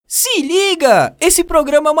Se liga! Esse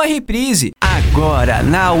programa é uma reprise. Agora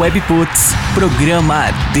na Webputs, programa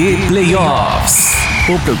The Playoffs.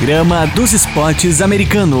 O programa dos esportes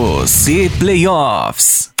americanos. The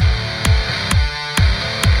Playoffs.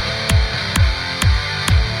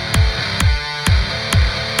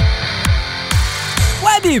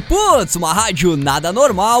 Webputs, uma rádio nada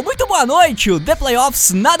normal. Muito boa noite, o The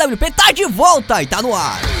Playoffs na WP tá de volta e tá no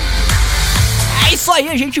ar. É isso aí,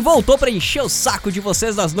 a gente voltou pra encher o saco de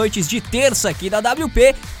vocês nas noites de terça aqui da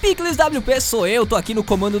WP. Picles WP sou eu, tô aqui no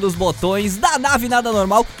comando dos botões da nave nada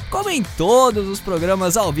normal, como em todos os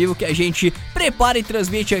programas ao vivo que a gente prepara e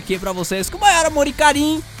transmite aqui pra vocês com o maior amor e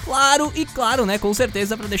carinho. Claro, né, com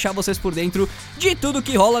certeza pra deixar vocês por dentro de tudo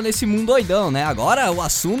que rola nesse mundo doidão, né? Agora o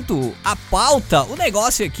assunto, a pauta, o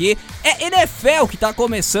negócio aqui é NFL, que tá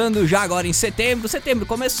começando já agora em setembro. Setembro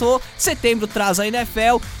começou, setembro traz a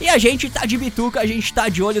NFL e a gente tá de bituca, a gente tá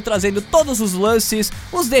de olho trazendo todos os lances,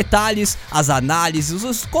 os detalhes, as análises,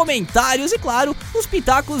 os comentários e claro, os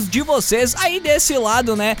pitacos de vocês aí desse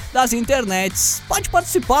lado, né, das internets. Pode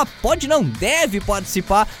participar, pode não, deve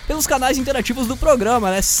participar pelos canais interativos do programa,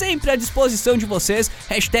 né? Sempre à disposição de vocês,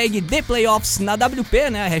 hashtag ThePlayoffs na WP,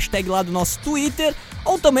 né, a hashtag lá do nosso Twitter,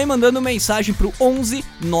 ou também mandando mensagem pro 11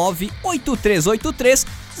 98383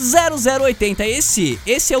 0080.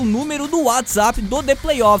 Esse é o número do WhatsApp do The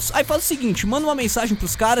Playoffs. Aí faz o seguinte, manda uma mensagem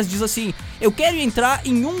pros caras, diz assim: eu quero entrar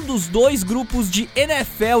em um dos dois grupos de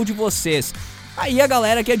NFL de vocês. Aí a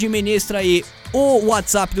galera que administra aí o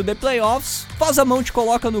WhatsApp do The Playoffs faz a mão, te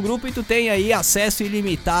coloca no grupo e tu tem aí acesso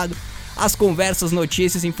ilimitado às conversas,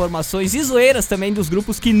 notícias, informações e zoeiras também dos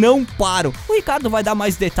grupos que não param. O Ricardo vai dar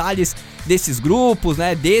mais detalhes desses grupos,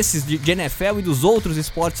 né, desses de NFL e dos outros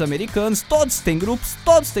esportes americanos. Todos têm grupos,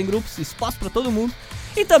 espaço pra todo mundo.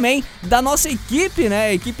 E também da nossa equipe,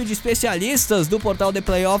 né, equipe de especialistas do portal The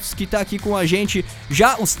Playoffs, que tá aqui com a gente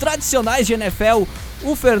já, os tradicionais de NFL,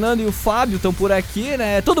 o Fernando e o Fábio estão por aqui,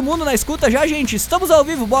 né, todo mundo na escuta já, gente, estamos ao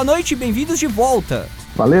vivo, boa noite, bem-vindos de volta.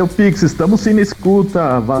 Valeu, Pix, estamos sim na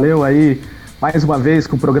escuta, valeu aí, mais uma vez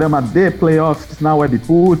com o programa The Playoffs na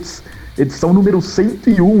Webputs, edição número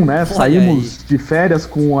 101, né, saímos de férias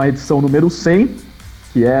com a edição número 100,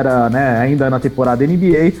 que era, né, ainda na temporada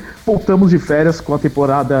NBA, voltamos de férias com a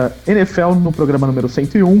temporada NFL no programa número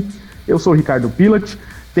 101, eu sou o Ricardo Pilat,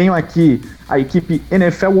 tenho aqui a equipe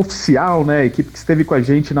NFL oficial, né, a equipe que esteve com a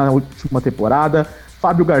gente na última temporada,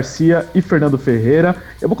 Fábio Garcia e Fernando Ferreira.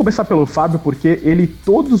 Eu vou começar pelo Fábio, porque ele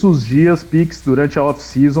todos os dias, Pix, durante a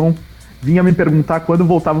off-season, vinha me perguntar quando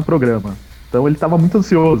voltava o programa. Então ele estava muito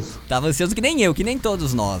ansioso. Tava ansioso que nem eu, que nem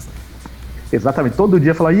todos nós. Exatamente, todo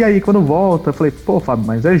dia falava, e aí, quando volta? Eu falei, pô, Fábio,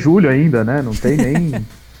 mas é julho ainda, né? Não tem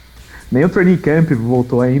nem o training camp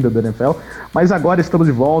voltou ainda da NFL. Mas agora estamos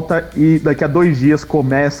de volta e daqui a 2 dias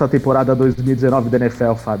começa a temporada 2019 da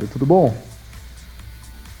NFL, Fábio. Tudo bom?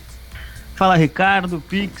 Fala, Ricardo,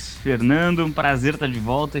 Pix, Fernando, um prazer estar de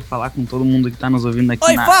volta e falar com todo mundo que está nos ouvindo aqui.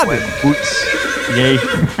 Oi, na Fábio! Webputs. E aí?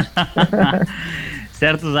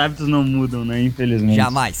 Certos hábitos não mudam, né? Infelizmente.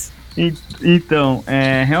 Jamais. Então,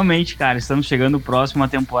 realmente, cara, estamos chegando próximo à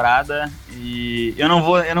temporada e eu não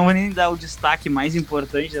vou nem dar o destaque mais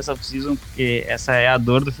importante dessa off-season, porque essa é a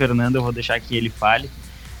dor do Fernando, eu vou deixar que ele fale.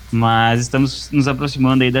 Mas estamos nos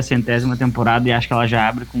aproximando aí da 100ª temporada e acho que ela já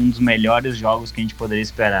abre com um dos melhores jogos que a gente poderia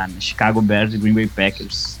esperar, né? Chicago Bears e Green Bay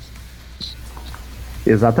Packers.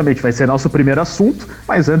 Exatamente, vai ser nosso primeiro assunto,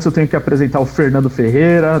 mas antes eu tenho que apresentar o Fernando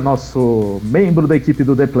Ferreira, nosso membro da equipe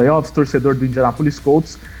do The Playoffs, torcedor do Indianapolis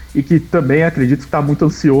Colts, e que também acredito que está muito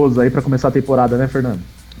ansioso aí para começar a temporada, né, Fernando?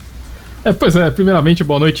 Pois é, primeiramente,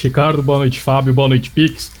 boa noite, Ricardo, boa noite, Fábio, boa noite,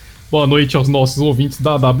 Pix. Boa noite aos nossos ouvintes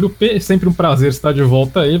da WP, sempre um prazer estar de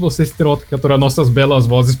volta aí, vocês terão que aturar nossas belas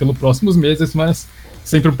vozes pelos próximos meses, mas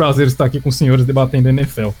sempre um prazer estar aqui com os senhores debatendo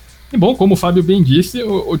NFL. E bom, como o Fábio bem disse,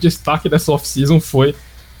 o destaque dessa off-season foi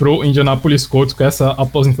pro Indianapolis Colts com essa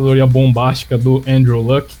aposentadoria bombástica do Andrew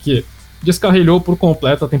Luck, que descarrilhou por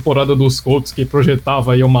completo a temporada dos Colts, que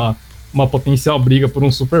projetava aí uma potencial briga por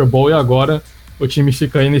um Super Bowl, e agora o time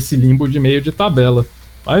fica aí nesse limbo de meio de tabela.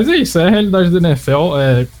 Mas é isso, é a realidade da NFL,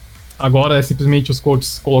 agora é simplesmente os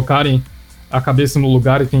Colts colocarem a cabeça no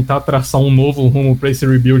lugar e tentar traçar um novo rumo para esse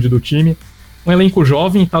rebuild do time. Um elenco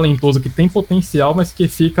jovem, talentoso, que tem potencial, mas que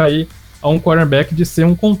fica aí a um quarterback de ser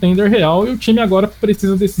um contender real, e o time agora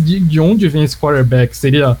precisa decidir de onde vem esse quarterback.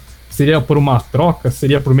 Seria por uma troca?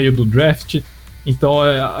 Seria por meio do draft? Então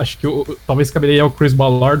acho que talvez caberia ao Chris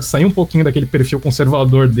Ballard sair um pouquinho daquele perfil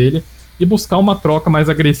conservador dele e buscar uma troca mais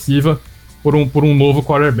agressiva por um novo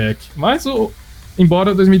quarterback. Mas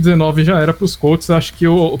embora 2019 já era para os Colts, acho que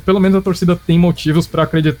pelo menos a torcida tem motivos para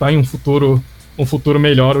acreditar em um futuro um futuro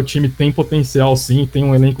melhor. O time tem potencial sim, tem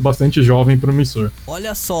um elenco bastante jovem e promissor.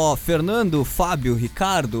 Olha só, Fernando, Fábio,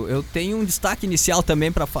 Ricardo, eu tenho um destaque inicial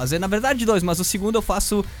também pra fazer, na verdade 2, mas o segundo eu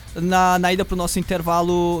faço na ida pro nosso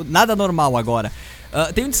intervalo nada normal agora.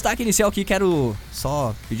 Tem um destaque inicial aqui, quero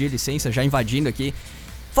só pedir licença, já invadindo aqui.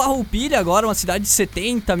 Farroupilha, agora uma cidade de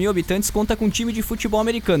 70 mil habitantes, conta com um time de futebol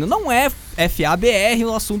americano. Não é FABR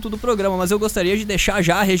no assunto do programa, mas eu gostaria de deixar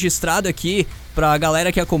já registrado aqui pra galera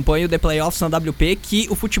que acompanha o The Playoffs na WP que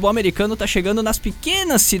o futebol americano tá chegando nas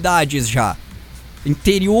pequenas cidades já.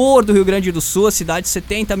 Interior do Rio Grande do Sul, a cidade de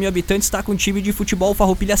 70 mil habitantes está com um time de futebol,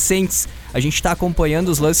 Farroupilha Saints. A gente está acompanhando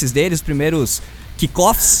os lances deles, os primeiros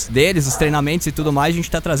kickoffs deles, os treinamentos e tudo mais. A gente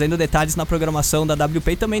está trazendo detalhes na programação da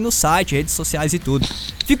WP e também no site, redes sociais e tudo.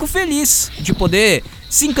 Fico feliz de poder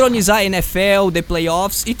sincronizar a NFL, The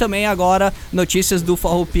Playoffs e também agora notícias do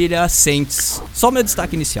Farroupilha Saints. Só meu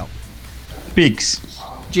destaque inicial. Pix.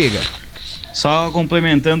 Diga. Só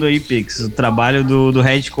complementando aí, Pix, o trabalho do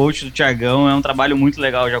head coach do Thiagão é um trabalho muito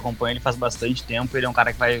legal, eu já acompanho ele faz bastante tempo, ele é um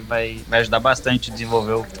cara que vai ajudar bastante a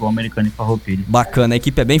desenvolver o futebol americano em Farroupilha. Bacana, a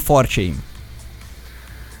equipe é bem forte aí.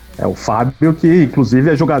 O Fábio, que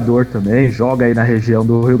inclusive é jogador também, joga aí na região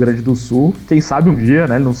do Rio Grande do Sul. Quem sabe um dia,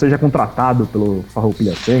 né, ele não seja contratado pelo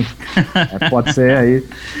Farroupilha Saints. Pode ser aí.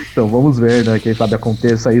 Então vamos ver, né, quem sabe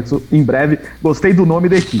aconteça isso em breve. Gostei do nome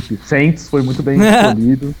da equipe, Saints, foi muito bem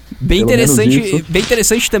escolhido. Bem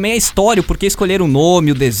interessante também a história, porque escolheram o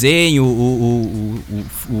nome, o desenho,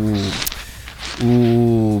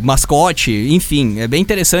 o mascote, enfim, é bem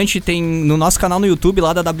interessante. Tem no nosso canal no YouTube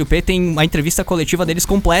lá da WP, tem uma entrevista coletiva deles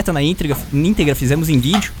completa na íntegra, fizemos em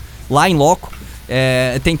vídeo, lá em loco.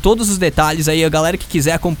 Tem todos os detalhes aí, a galera que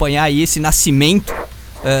quiser acompanhar aí esse nascimento,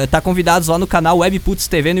 tá convidados lá no canal Webputs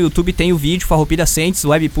TV no YouTube, tem o vídeo, Farroupilha Saints,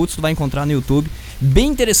 Webputs, tu vai encontrar no YouTube. Bem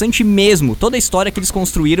interessante mesmo, toda a história que eles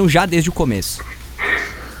construíram já desde o começo.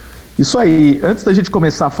 Isso aí, antes da gente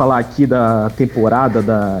começar a falar aqui da temporada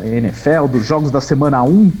da NFL, dos jogos da semana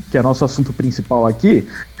 1, que é nosso assunto principal aqui,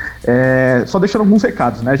 só deixando alguns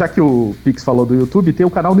recados, né? Já que o Pix falou do YouTube, tem o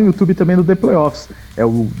canal no YouTube também do The Playoffs, é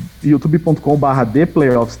o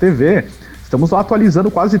youtube.com/ThePlayoffsTV. Estamos lá atualizando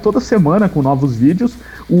quase toda semana com novos vídeos.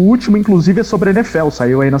 O último, inclusive, é sobre a NFL,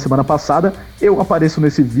 saiu aí na semana passada. Eu apareço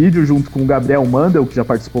nesse vídeo junto com o Gabriel Mandel, que já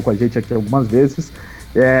participou com a gente aqui algumas vezes,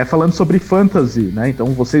 falando sobre Fantasy, né? Então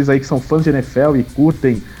vocês aí que são fãs de NFL e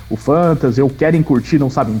curtem o Fantasy ou querem curtir, não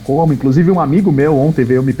sabem como. Inclusive um amigo meu ontem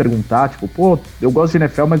veio me perguntar, tipo, pô, eu gosto de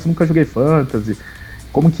NFL, mas nunca joguei Fantasy.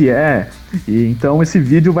 Como que é? E então esse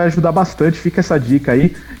vídeo vai ajudar bastante, fica essa dica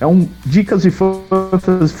aí. Dicas de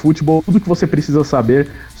Fantasy Futebol, tudo que você precisa saber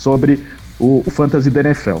sobre o Fantasy da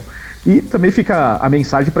NFL. E também fica a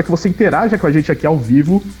mensagem para que você interaja com a gente aqui ao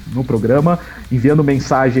vivo no programa, enviando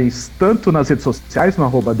mensagens tanto nas redes sociais,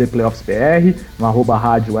 no @ThePlayoffsBR, no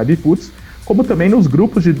 @Rádio Webputs, como também nos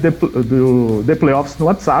grupos do The Playoffs no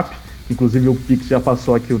WhatsApp. Inclusive o Pix já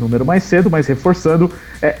passou aqui o número mais cedo, mas reforçando,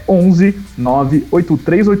 é 11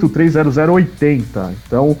 98383 0080.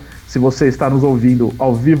 Então, se você está nos ouvindo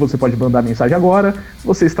ao vivo, você pode mandar mensagem agora. Se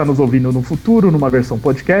você está nos ouvindo no futuro, numa versão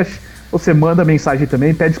podcast, você manda mensagem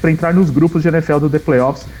também, pede para entrar nos grupos de NFL do The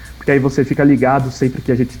Playoffs, porque aí você fica ligado sempre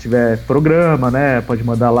que a gente tiver programa, né? Pode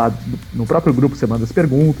mandar lá no próprio grupo, você manda as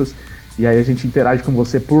perguntas, e aí a gente interage com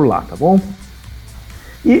você por lá, tá bom?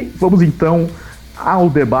 E vamos então ao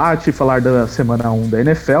debate, falar da semana 1 da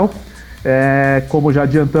NFL. Como já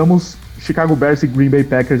adiantamos, Chicago Bears e Green Bay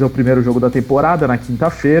Packers é o primeiro jogo da temporada, na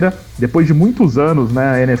quinta-feira. Depois de muitos anos,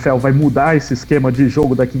 né, a NFL vai mudar esse esquema de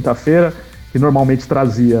jogo da quinta-feira, que normalmente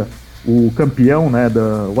trazia o campeão, né,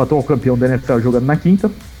 o atual campeão da NFL jogando na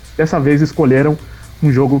quinta. Dessa vez escolheram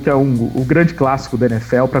um jogo que é o grande clássico da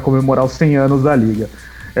NFL para comemorar os 100 anos da liga.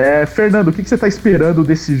 Fernando, o que você está esperando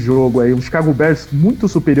desse jogo aí? Um Chicago Bears muito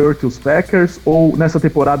superior que os Packers, ou nessa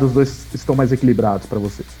temporada os dois estão mais equilibrados para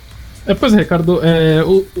você? Pois é, Ricardo,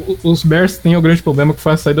 os Bears têm o grande problema que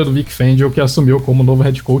foi a saída do Vic Fangio, que assumiu como novo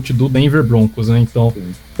head coach do Denver Broncos, né? Então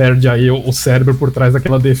perde aí o cérebro por trás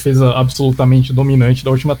daquela defesa absolutamente dominante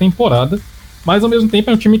da última temporada, mas ao mesmo tempo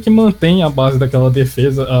é um time que mantém a base daquela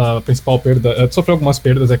defesa. A principal perda, sofreu algumas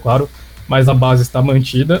perdas, é claro, mas a base está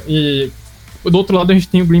mantida. E do outro lado a gente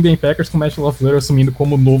tem o Green Bay Packers com o Matt LaFleur assumindo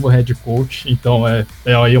como novo head coach, então é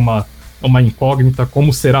aí uma incógnita,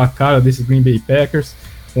 como será a cara desse Green Bay Packers,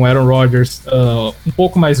 com Aaron Rodgers um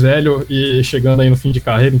pouco mais velho e chegando aí no fim de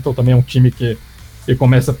carreira, então também é um time que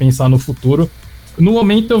começa a pensar no futuro. No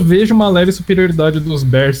momento eu vejo uma leve superioridade dos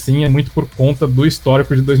Bears, sim, é muito por conta do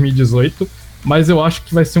histórico de 2018, mas eu acho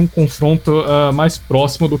que vai ser um confronto mais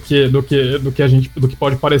próximo do que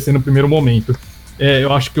pode parecer no primeiro momento.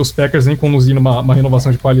 Eu acho que os Packers vêm conduzindo uma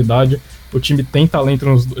renovação de qualidade. O time tem talento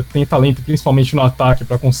principalmente no ataque,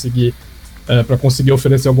 para conseguir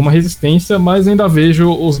oferecer alguma resistência, mas ainda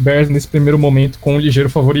vejo os Bears nesse primeiro momento com um ligeiro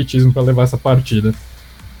favoritismo para levar essa partida.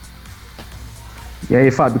 E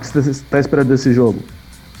aí, Fábio, o que você está esperando desse jogo?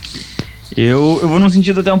 Eu vou num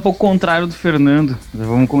sentido até um pouco contrário do Fernando.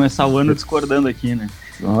 Vamos começar o ano discordando aqui, né?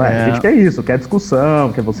 A gente quer isso, quer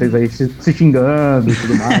discussão, quer vocês aí se xingando e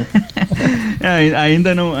tudo mais.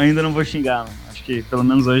 Ainda não vou xingar, acho que pelo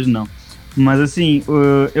menos hoje não. Mas assim,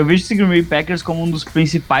 eu vejo esse Green Bay Packers como um dos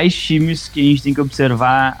principais times que a gente tem que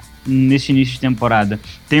observar neste início de temporada.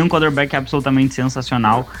 Tem um quarterback absolutamente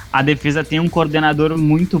sensacional, a defesa tem um coordenador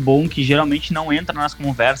muito bom, que geralmente não entra nas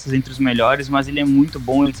conversas entre os melhores, mas ele é muito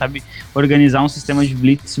bom, ele sabe organizar um sistema de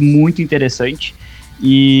blitz muito interessante,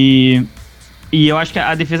 e eu acho que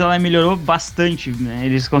a defesa ela melhorou bastante, né?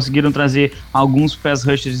 Eles conseguiram trazer alguns pass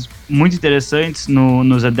rushers muito interessantes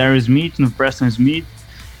no Zadarius Smith, no Preston Smith.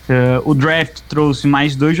 O draft trouxe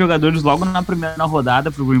mais 2 jogadores logo na primeira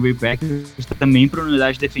rodada para o Green Bay Packers, também para a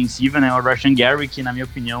unidade defensiva, né? O Rashan Gary, que na minha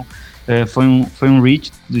opinião foi um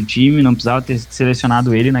reach do time, não precisava ter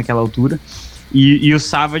selecionado ele naquela altura. E o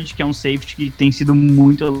Savage, que é um safety que tem sido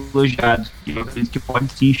muito elogiado, e eu acredito que pode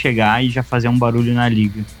sim chegar e já fazer um barulho na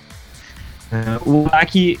liga. O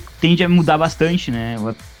ataque tende a mudar bastante, né?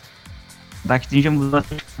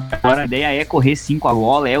 Agora a ideia é correr sim com a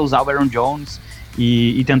bola, é usar o Aaron Jones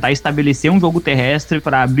e tentar estabelecer um jogo terrestre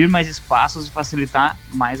para abrir mais espaços e facilitar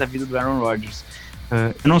mais a vida do Aaron Rodgers.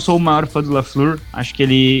 Eu não sou o maior fã do LaFleur, acho que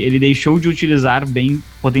ele deixou de utilizar bem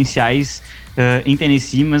potenciais em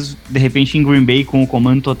Tennessee, mas de repente em Green Bay, com o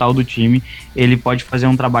comando total do time, ele pode fazer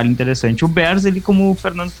um trabalho interessante. O Bears, ele, como o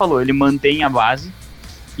Fernando falou, ele mantém a base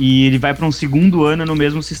e ele vai para um segundo ano no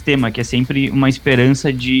mesmo sistema, que é sempre uma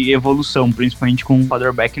esperança de evolução, principalmente com um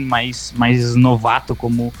quarterback mais novato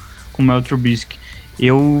como é o Trubisky.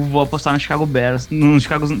 Eu vou apostar no Chicago Bears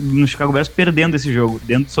perdendo esse jogo,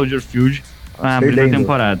 dentro do Soldier Field, abrindo a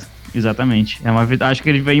temporada. Exatamente. Acho que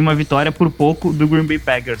ele vem uma vitória por pouco do Green Bay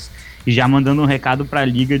Packers, e já mandando um recado para a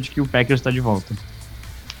liga de que o Packers está de volta.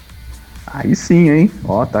 Aí sim, hein?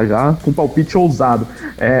 Ó, tá já com palpite ousado.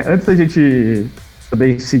 Antes da gente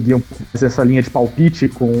também seguir um pouco essa linha de palpite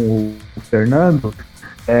com o Fernando,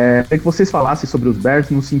 queria que vocês falassem sobre os Bears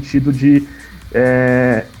no sentido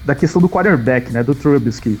da questão do quarterback, né, do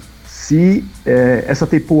Trubisky. Se essa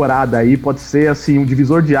temporada aí pode ser assim, um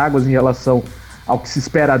divisor de águas em relação ao que se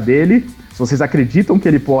espera dele, se vocês acreditam que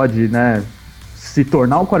ele pode, né, se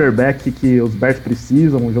tornar o quarterback que os Bears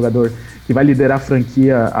precisam, um jogador que vai liderar a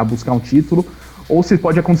franquia a buscar um título, ou se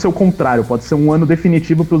pode acontecer o contrário, pode ser um ano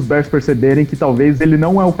definitivo para os Bears perceberem que talvez ele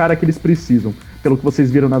não é o cara que eles precisam, pelo que vocês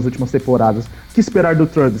viram nas últimas temporadas. O que esperar do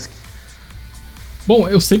Trubisky? Bom,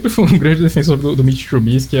 eu sempre fui um grande defensor do Mitch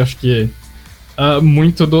Trubisky, acho que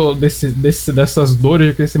muito dessas dores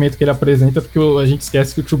de crescimento que ele apresenta, porque a gente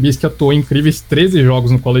esquece que o Trubisky atuou em incríveis 13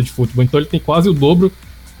 jogos no college football, então ele tem quase o dobro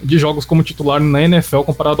de jogos como titular na NFL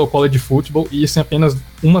comparado ao college football, e isso em apenas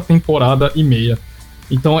uma temporada e meia.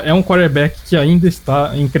 Então é um quarterback que ainda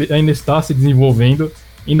está se desenvolvendo,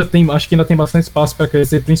 acho que ainda tem bastante espaço para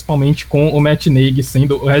crescer, principalmente com o Matt Nagy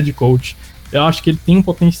sendo o head coach. Eu acho que ele tem um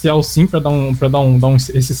potencial sim para dar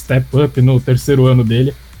esse step up no terceiro ano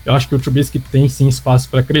dele. Eu acho que o Trubisky tem sim espaço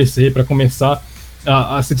para crescer, para começar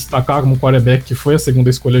a se destacar como quarterback, que foi a segunda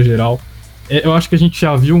escolha geral. Eu acho que a gente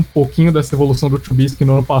já viu um pouquinho dessa evolução do Trubisky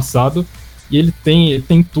no ano passado, e ele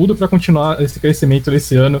tem tudo para continuar esse crescimento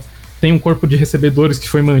nesse ano. Tem um corpo de recebedores que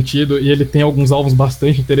foi mantido, e ele tem alguns alvos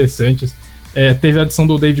bastante interessantes. Teve a adição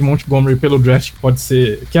do David Montgomery pelo draft,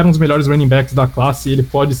 que era um dos melhores running backs da classe, e ele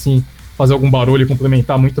pode sim fazer algum barulho e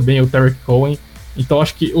complementar muito bem o Tarik Cohen. Então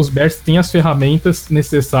acho que os Bears têm as ferramentas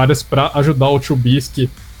necessárias para ajudar o Trubisky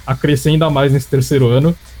a crescer ainda mais nesse terceiro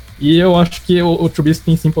ano, e eu acho que o Trubisky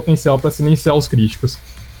tem sim potencial para silenciar os críticos.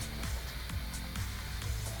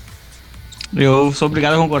 Eu sou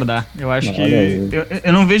obrigado a concordar. Eu acho que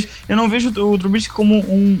eu não vejo o Trubisky como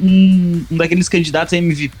um daqueles candidatos a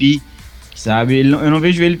MVP, sabe? Eu não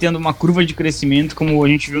vejo ele tendo uma curva de crescimento como a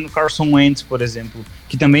gente viu no Carson Wentz, por exemplo,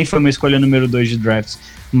 que também foi uma escolha número 2 de drafts.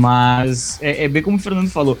 Mas é bem como o Fernando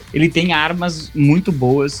falou, ele tem armas muito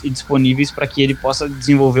boas e disponíveis para que ele possa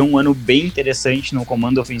desenvolver um ano bem interessante no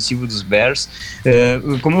comando ofensivo dos Bears.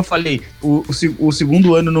 Como eu falei, o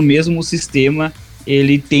segundo ano no mesmo sistema,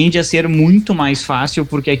 ele tende a ser muito mais fácil,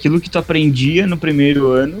 porque aquilo que tu aprendia no primeiro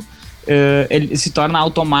ano ele se torna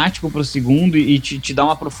automático para o segundo e te dá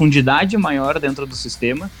uma profundidade maior dentro do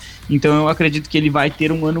sistema. Então eu acredito que ele vai ter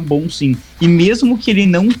um ano bom sim. E mesmo que ele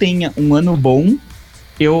não tenha um ano bom,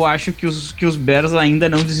 eu acho que os Bears ainda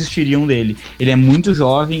não desistiriam dele. Ele é muito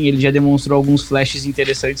jovem, ele já demonstrou alguns flashes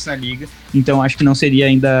interessantes na liga, então acho que não seria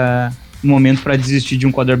ainda o momento para desistir de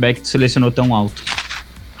um quarterback que selecionou tão alto.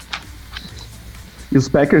 E os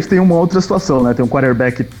Packers têm uma outra situação, né? Tem um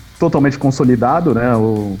quarterback totalmente consolidado, né?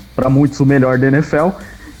 Para muitos o melhor da NFL,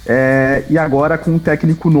 e agora com um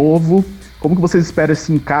técnico novo. Como que vocês esperam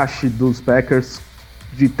esse encaixe dos Packers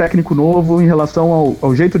de técnico novo em relação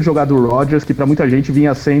ao jeito de jogar do Rodgers, que para muita gente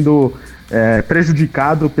vinha sendo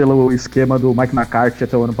prejudicado pelo esquema do Mike McCarthy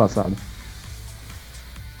até o ano passado?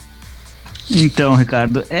 Então,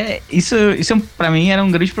 Ricardo, isso para mim era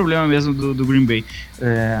um grande problema mesmo do Green Bay.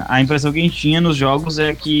 A impressão que a gente tinha nos jogos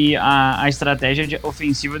é que a estratégia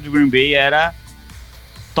ofensiva do Green Bay era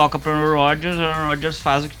toca para o Rodgers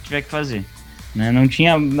faz o que tiver que fazer. Né? Não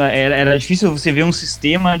tinha, era difícil você ver um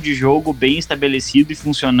sistema de jogo bem estabelecido e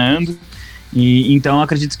funcionando, e então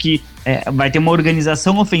acredito que vai ter uma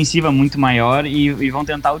organização ofensiva muito maior e vão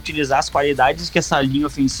tentar utilizar as qualidades que essa linha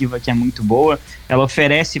ofensiva, que é muito boa, ela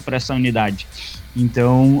oferece para essa unidade.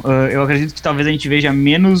 Então eu acredito que talvez a gente veja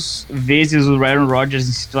menos vezes o Aaron Rodgers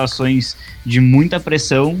em situações de muita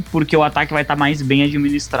pressão, porque o ataque vai estar mais bem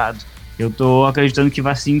administrado. Eu tô acreditando que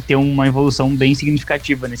vai sim ter uma evolução bem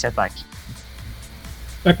significativa nesse ataque.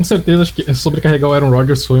 Com certeza, acho que sobrecarregar o Aaron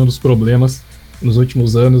Rodgers foi um dos problemas nos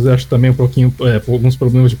últimos anos. Eu acho também um pouquinho, alguns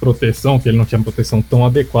problemas de proteção, que ele não tinha uma proteção tão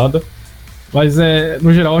adequada. Mas,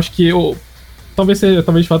 no geral, acho que talvez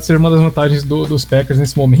de fato seja uma das vantagens dos Packers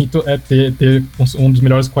nesse momento é ter um dos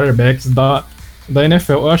melhores quarterbacks da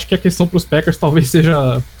NFL. Eu acho que a questão para os Packers talvez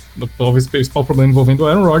o principal problema envolvendo o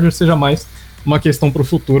Aaron Rodgers seja mais uma questão para o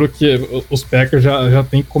futuro, que os Packers já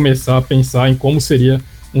tem que começar a pensar em como seria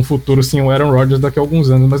um futuro sem o Aaron Rodgers daqui a alguns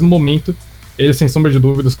anos, mas no momento ele, sem sombra de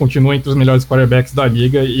dúvidas, continua entre os melhores quarterbacks da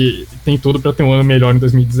liga e tem tudo para ter um ano melhor em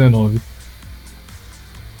 2019.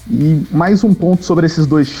 E mais um ponto sobre esses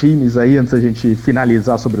dois times aí, antes da gente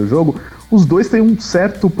finalizar sobre o jogo. Os dois têm um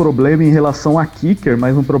certo problema em relação a kicker,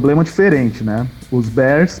 mas um problema diferente, né? Os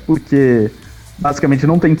Bears, porque basicamente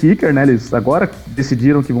não tem kicker, né? Eles agora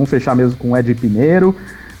decidiram que vão fechar mesmo com o Ed Pineiro.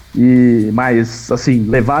 Mas, assim,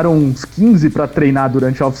 levaram uns 15 para treinar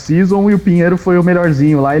durante a off-season e o Pinheiro foi o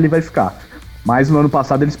melhorzinho lá e ele vai ficar. Mas no ano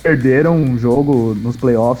passado eles perderam um jogo nos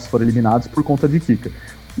playoffs, foram eliminados por conta de kicker.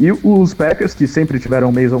 E os Packers, que sempre tiveram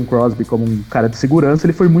o Mason Crosby como um cara de segurança,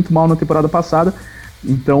 ele foi muito mal na temporada passada,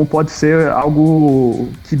 então pode ser algo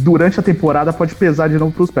que durante a temporada pode pesar de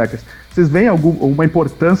novo para os Packers. Vocês veem uma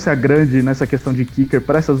importância grande nessa questão de kicker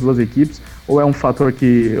para essas duas equipes, ou é um fator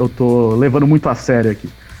que eu tô levando muito a sério aqui?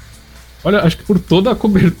 Olha, acho que por toda a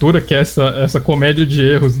cobertura que essa comédia de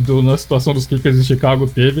erros na situação dos Kickers de Chicago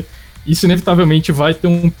teve, isso inevitavelmente vai ter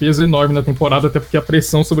um peso enorme na temporada, até porque a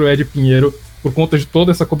pressão sobre o Ed Pinheiro, por conta de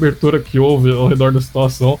toda essa cobertura que houve ao redor da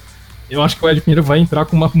situação, eu acho que o Ed Pinheiro vai entrar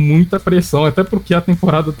com muita pressão, até porque a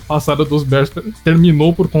temporada passada dos Bears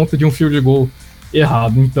terminou por conta de um field goal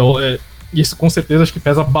errado. Então, isso com certeza acho que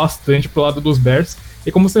pesa bastante pro lado dos Bears.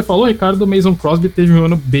 E como você falou, Ricardo, o Mason Crosby teve um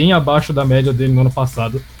ano bem abaixo da média dele no ano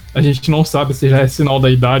passado. A gente não sabe se já é sinal da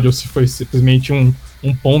idade ou se foi simplesmente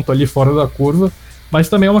um ponto ali fora da curva, mas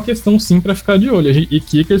também é uma questão sim para ficar de olho. E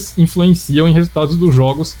kickers influenciam em resultados dos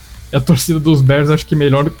jogos, e a torcida dos Bears acho que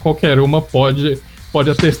melhor do que qualquer uma pode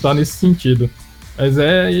atestar nesse sentido. Mas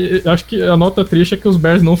acho que a nota triste é que os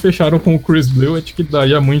Bears não fecharam com o Chris Blewett, que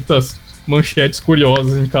daria muitas manchetes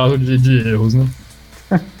curiosas em caso de erros, né?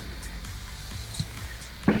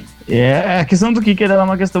 A questão do kicker é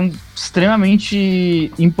uma questão extremamente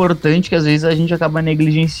importante que às vezes a gente acaba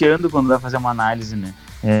negligenciando quando vai fazer uma análise, né?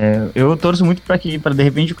 Eu torço muito para de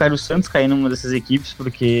repente o Cairo Santos cair numa dessas equipes,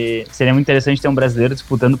 porque seria muito interessante ter um brasileiro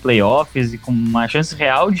disputando playoffs e com uma chance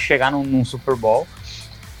real de chegar num Super Bowl.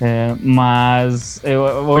 Mas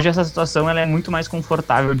hoje essa situação ela é muito mais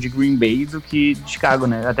confortável de Green Bay do que de Chicago,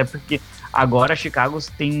 né? Até porque agora Chicago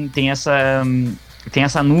tem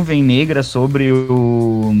essa nuvem negra sobre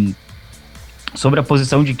a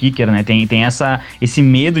posição de kicker, né? Tem esse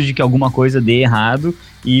medo de que alguma coisa dê errado,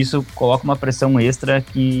 e isso coloca uma pressão extra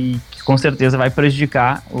que com certeza vai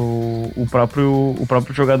prejudicar o próprio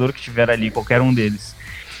jogador que estiver ali, qualquer um deles.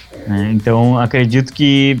 Então acredito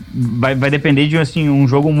que vai depender de um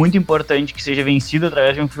jogo muito importante que seja vencido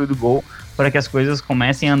através de um field goal para que as coisas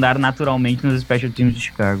comecem a andar naturalmente nos special teams de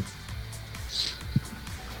Chicago.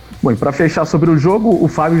 Bom, e para fechar sobre o jogo, o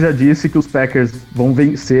Fábio já disse que os Packers vão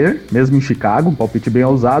vencer, mesmo em Chicago, um palpite bem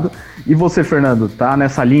ousado. E você, Fernando, tá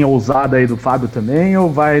nessa linha ousada aí do Fábio também,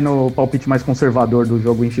 ou vai no palpite mais conservador do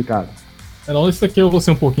jogo em Chicago? Não, esse aqui eu vou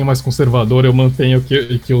ser um pouquinho mais conservador, eu mantenho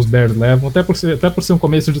que os Bears levam, até por ser um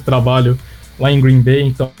começo de trabalho lá em Green Bay,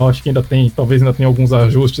 então acho que talvez ainda tenha alguns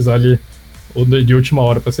ajustes ali de última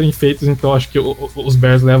hora para serem feitos, então acho que os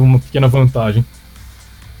Bears levam uma pequena vantagem.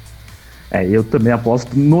 Eu também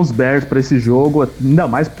aposto nos Bears para esse jogo, ainda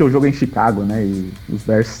mais porque o jogo é em Chicago, né? E os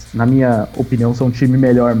Bears, na minha opinião, são um time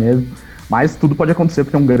melhor mesmo. Mas tudo pode acontecer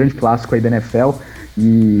porque é um grande clássico aí da NFL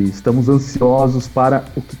e estamos ansiosos para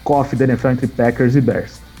o kickoff da NFL entre Packers e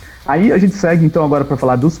Bears. Aí a gente segue então agora para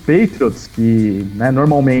falar dos Patriots, que, né,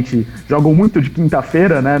 normalmente jogam muito de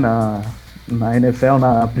quinta-feira, né, na NFL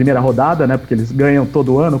na primeira rodada, né? Porque eles ganham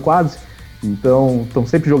todo ano quase. Então, estão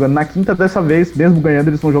sempre jogando na quinta. Dessa vez, mesmo ganhando,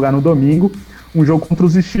 eles vão jogar no domingo. Um jogo contra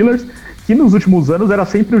os Steelers, que nos últimos anos era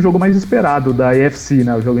sempre o jogo mais esperado da AFC,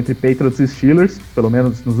 né? O jogo entre Patriots e Steelers, pelo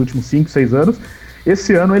menos nos últimos 5, 6 anos.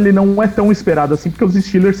 Esse ano ele não é tão esperado assim, porque os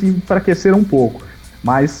Steelers se enfraqueceram um pouco.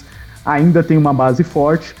 Mas ainda tem uma base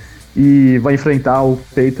forte e vai enfrentar o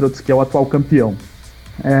Patriots, que é o atual campeão.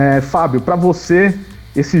 Fábio, para você...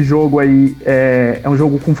 Esse jogo aí é um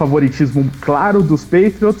jogo com favoritismo claro dos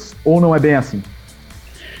Patriots ou não é bem assim?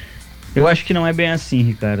 Eu acho que não é bem assim,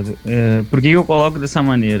 Ricardo. Por que eu coloco dessa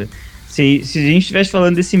maneira? Se a gente estivesse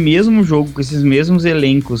falando desse mesmo jogo, com esses mesmos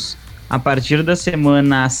elencos, a partir da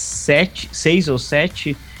semana 6 ou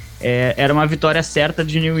 7, era uma vitória certa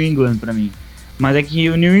de New England para mim. Mas é que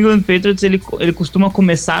o New England Patriots ele costuma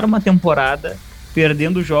começar uma temporada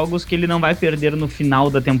perdendo jogos que ele não vai perder no final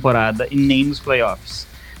da temporada e nem nos playoffs,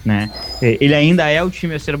 né? Ele ainda é o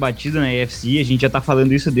time a ser batido na AFC, a gente já tá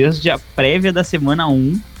falando isso desde a prévia da semana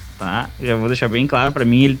 1, tá? Já vou deixar bem claro, pra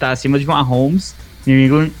mim ele tá acima de Mahomes. New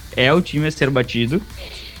England é o time a ser batido,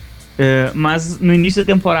 mas no início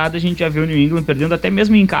da temporada a gente já viu o New England perdendo até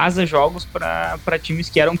mesmo em casa jogos para times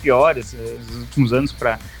que eram piores nos últimos anos,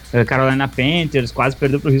 para Carolina Panthers, quase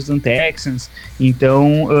perdeu para o Houston Texans.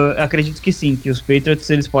 Então acredito que sim, que os Patriots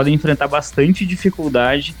eles podem enfrentar bastante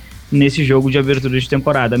dificuldade nesse jogo de abertura de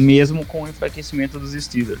temporada, mesmo com o enfraquecimento dos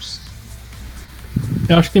Steelers.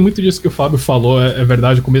 Eu acho que tem muito disso que o Fábio falou, é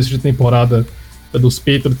verdade. O começo de temporada dos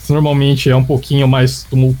Patriots normalmente é um pouquinho mais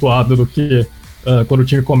tumultuado do que quando o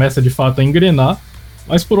time começa de fato a engrenar.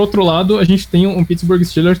 Mas por outro lado, a gente tem um Pittsburgh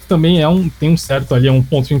Steelers que também tem um certo ali, um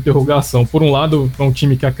ponto de interrogação. Por um lado, é um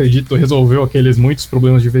time que acredito resolveu aqueles muitos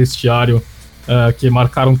problemas de vestiário que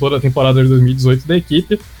marcaram toda a temporada de 2018 da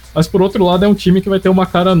equipe, mas por outro lado é um time que vai ter uma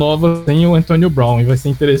cara nova sem o Antonio Brown, e vai ser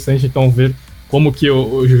interessante então ver como que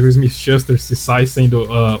o Juju Smith-Schuster se sai sendo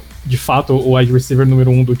de fato o wide receiver número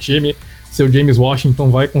 1 do time, se o James Washington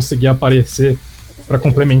vai conseguir aparecer para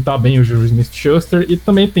complementar bem o Juju Smith-Schuster, e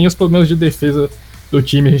também tem os problemas de defesa do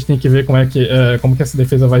time, a gente tem que ver como que essa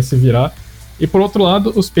defesa vai se virar. E por outro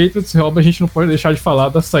lado, os Patriots, a gente não pode deixar de falar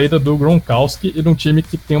da saída do Gronkowski e de um time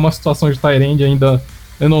que tem uma situação de tight end ainda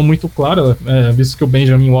não muito clara, visto que o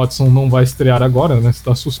Benjamin Watson não vai estrear agora, né,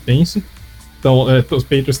 está suspenso. Então os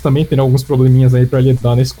Patriots também terão alguns probleminhas aí para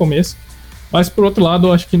lidar nesse começo. Mas por outro lado,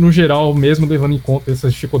 eu acho que no geral, mesmo levando em conta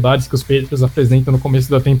essas dificuldades que os Patriots apresentam no começo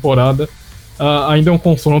da temporada, ainda é um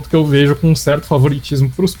confronto que eu vejo com um certo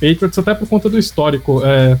favoritismo para os Patriots, até por conta do histórico.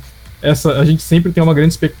 A gente sempre tem uma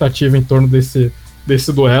grande expectativa em torno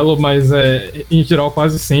desse duelo, mas em geral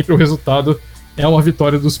quase sempre o resultado é uma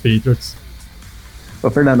vitória dos Patriots. Ô,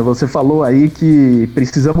 Fernando, você falou aí que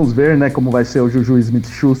precisamos ver, né, como vai ser o Juju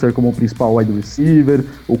Smith-Schuster como o principal wide receiver,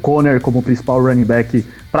 o Conner como o principal running back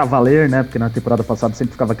para valer, né, porque na temporada passada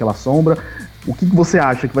sempre ficava aquela sombra. O que você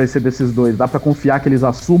acha que vai ser desses dois? Dá para confiar que eles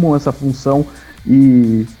assumam essa função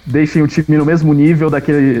e deixem o time no mesmo nível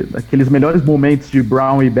daqueles melhores momentos de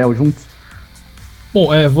Brown e Bell juntos? Bom,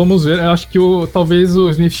 vamos ver. Eu acho que talvez o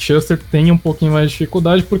Smith-Schuster tenha um pouquinho mais de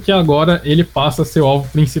dificuldade, porque agora ele passa a ser o alvo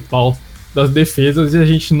principal das defesas e a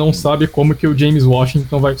gente não sabe como que o James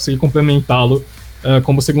Washington vai conseguir complementá-lo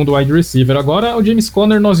como segundo wide receiver. Agora, o James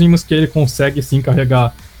Conner, nós vimos que ele consegue sim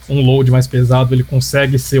carregar um load mais pesado, ele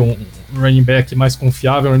consegue ser um running back mais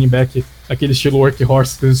confiável, running back aquele estilo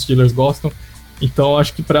workhorse que os Steelers gostam. Então,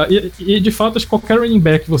 acho que e de fato, acho que qualquer running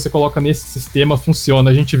back que você coloca nesse sistema funciona.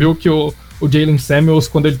 A gente viu que o Jalen Samuels,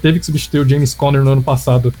 quando ele teve que substituir o James Conner no ano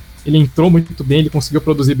passado, ele entrou muito bem, ele conseguiu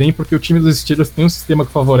produzir bem, porque o time dos Steelers tem um sistema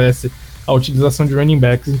que favorece a utilização de running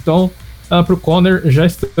backs. Então, para o Conner, já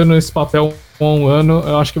estando nesse papel há um ano,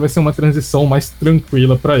 eu acho que vai ser uma transição mais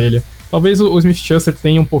tranquila para ele. Talvez o Smith-Schuster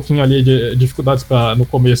tenha um pouquinho ali de dificuldades no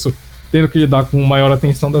começo, tendo que lidar com maior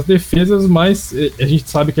atenção das defesas, mas a gente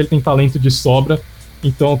sabe que ele tem talento de sobra,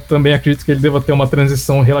 então também acredito que ele deva ter uma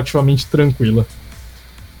transição relativamente tranquila.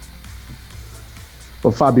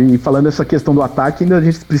 Ô, Fábio, e falando essa questão do ataque, ainda a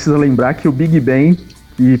gente precisa lembrar que o Big Ben,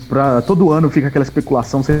 que para todo ano fica aquela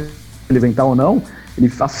especulação se ele vem ou não,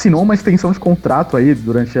 ele assinou uma extensão de contrato aí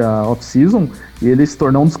durante a off-season e ele se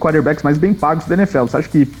tornou um dos quarterbacks mais bem pagos da NFL. Você acha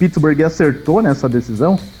que Pittsburgh acertou nessa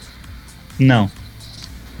decisão? Não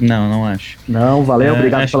acho. Não, valeu,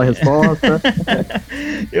 obrigado pela resposta.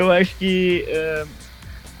 Eu acho que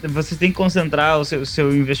você tem que concentrar o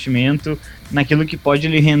seu investimento naquilo que pode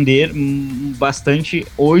lhe render bastante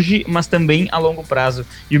hoje, mas também a longo prazo.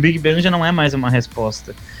 E o Big Ben já não é mais uma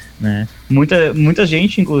resposta, né? Muita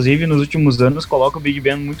gente, inclusive, nos últimos anos, coloca o Big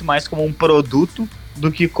Ben muito mais como um produto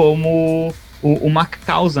do que como uma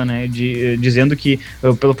causa, né? Dizendo que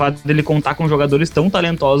pelo fato dele contar com jogadores tão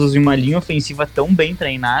talentosos e uma linha ofensiva tão bem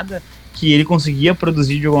treinada, que ele conseguia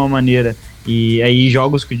produzir de alguma maneira. E aí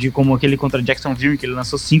jogos como aquele contra Jacksonville, que ele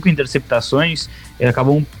lançou 5 interceptações,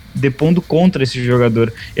 acabam depondo contra esse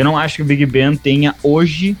jogador. Eu não acho que o Big Ben tenha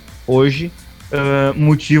hoje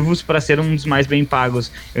motivos para ser um dos mais bem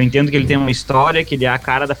pagos. Eu entendo que ele tem uma história, que ele é a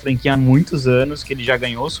cara da franquia há muitos anos, que ele já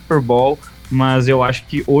ganhou o Super Bowl, mas eu acho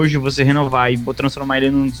que hoje você renovar e transformar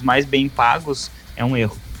ele num dos mais bem pagos é um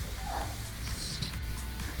erro.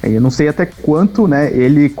 Eu não sei até quanto, né,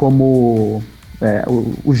 ele como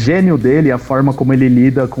o gênio dele, a forma como ele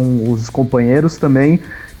lida com os companheiros também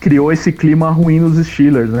criou esse clima ruim nos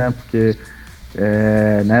Steelers, né, porque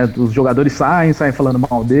né, os jogadores saem falando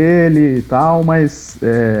mal dele e tal, mas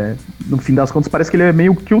no fim das contas parece que ele é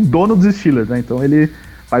meio que o dono dos Steelers, né, então ele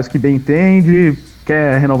faz o que bem entende,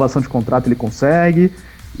 quer renovação de contrato, ele consegue,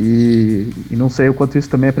 e não sei o quanto isso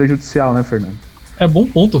também é prejudicial, né, Fernando? Bom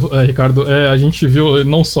ponto, Ricardo. A gente viu,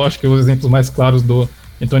 não só acho que os exemplos mais claros do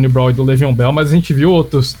Antonio Brown e do Le'Veon Bell, mas a gente viu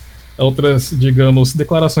outras, digamos,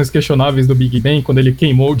 declarações questionáveis do Big Ben, quando ele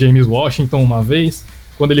queimou o James Washington uma vez,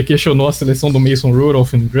 quando ele questionou a seleção do Mason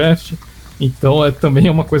Rudolph no draft. Então também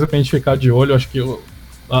é uma coisa pra gente ficar de olho. Acho que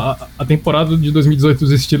a temporada de 2018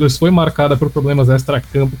 dos Steelers foi marcada por problemas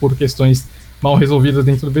extra-campo, por questões mal resolvidas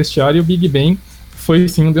dentro do vestiário, e o Big Ben foi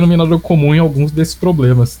sim um denominador comum em alguns desses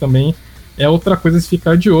problemas. Também é outra coisa a se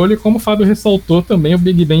ficar de olho, e como o Fábio ressaltou também, o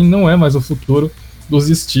Big Ben não é mais o futuro dos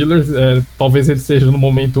Steelers. Talvez ele seja no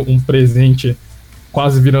momento um presente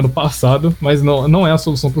quase virando passado, mas não é a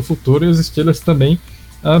solução para o futuro, e os Steelers também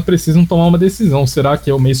precisam tomar uma decisão. Será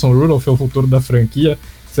que o Mason Rudolph é o futuro da franquia?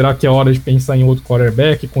 Será que é hora de pensar em outro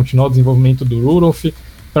quarterback, continuar o desenvolvimento do Rudolph?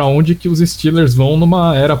 Para onde que os Steelers vão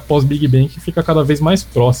numa era pós-Big Ben que fica cada vez mais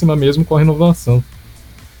próxima mesmo com a renovação?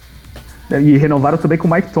 E renovaram também com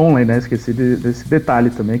o Mike Tomlin, né? Esqueci desse detalhe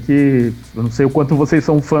também, que eu não sei o quanto vocês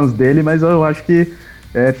são fãs dele, mas eu acho que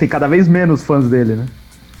tem cada vez menos fãs dele, né?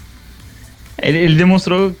 Ele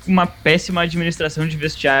demonstrou uma péssima administração de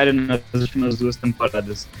vestiário nas últimas 2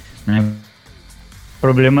 temporadas, né?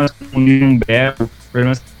 Problemas com o Le'Veon Bell,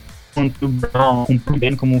 problemas com o Brown, com o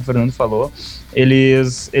Ben, como o Fernando falou,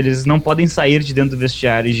 eles não podem sair de dentro do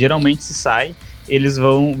vestiário, e geralmente se sai, eles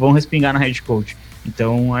vão respingar na head coach.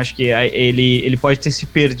 Então acho que ele pode ter se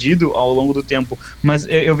perdido ao longo do tempo, mas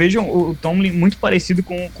eu vejo o Tomlin muito parecido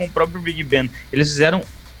com o próprio Big Ben. Eles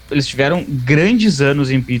tiveram grandes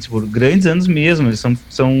anos em Pittsburgh, grandes anos mesmo. Eles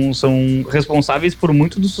são responsáveis por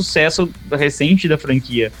muito do sucesso recente da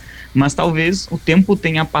franquia, mas talvez o tempo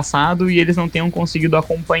tenha passado e eles não tenham conseguido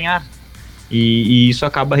acompanhar, e isso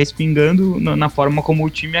acaba respingando na forma como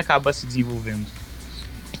o time acaba se desenvolvendo.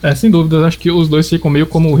 Sem dúvida, acho que os dois ficam meio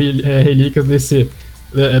como relíquias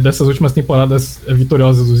dessas últimas temporadas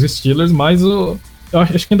vitoriosas dos Steelers, mas eu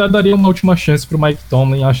acho que ainda daria uma última chance pro Mike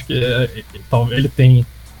Tomlin. Acho que ele tem,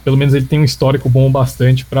 pelo menos ele tem um histórico bom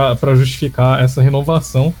bastante para justificar essa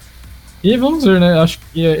renovação. E vamos ver, né?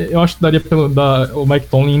 Eu acho que daria o Mike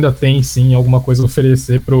Tomlin ainda tem sim alguma coisa a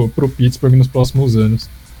oferecer pro Pittsburgh nos próximos anos.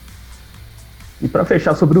 E para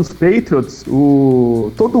fechar sobre os Patriots,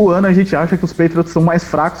 todo ano a gente acha que os Patriots são mais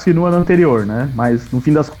fracos que no ano anterior, né? Mas no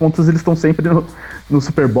fim das contas eles estão sempre no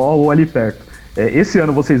Super Bowl ou ali perto. Esse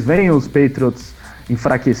ano vocês veem os Patriots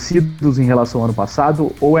enfraquecidos em relação ao ano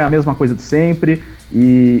passado, ou é a mesma coisa de sempre?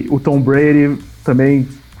 E o Tom Brady, também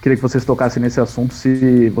queria que vocês tocassem nesse assunto,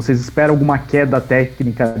 se vocês esperam alguma queda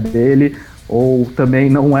técnica dele, ou também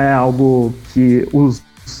não é algo que os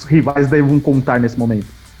rivais devem contar nesse momento.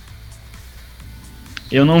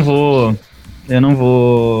 Eu não vou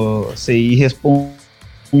ser irresponsável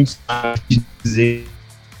de dizer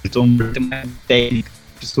que o Tom Brady tem uma técnica.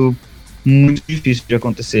 Isso é muito difícil de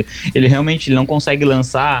acontecer. Ele realmente não consegue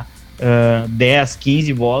lançar 10,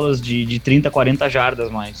 15 bolas de 30, 40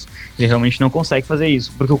 jardas mais. Ele realmente não consegue fazer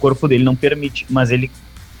isso, porque o corpo dele não permite. Mas ele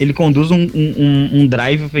conduz um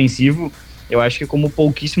drive ofensivo, eu acho que como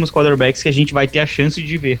pouquíssimos quarterbacks que a gente vai ter a chance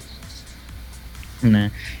de ver,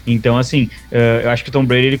 né? Então, assim, eu acho que o Tom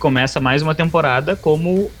Brady ele começa mais uma temporada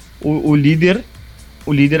como o líder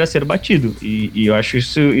o líder a ser batido, e eu acho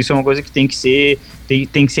isso é uma coisa que tem que ser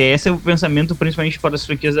esse é o pensamento principalmente para as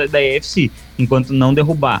franquias da AFC. Enquanto não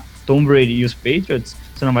derrubar Tom Brady e os Patriots,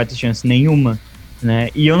 você não vai ter chance nenhuma, né?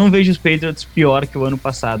 E eu não vejo os Patriots pior que o ano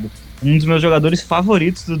passado. Um dos meus jogadores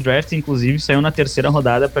favoritos do draft, inclusive, saiu na 3ª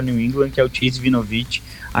rodada para New England, que é o Chase Winovich.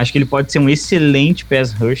 Acho que ele pode ser um excelente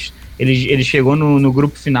pass rush. Ele chegou no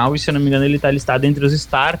grupo final e, se eu não me engano, ele está listado entre os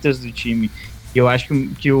starters do time. E eu acho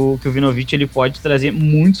que o Winovich ele pode trazer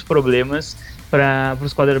muitos problemas para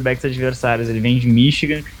os quarterbacks adversários. Ele vem de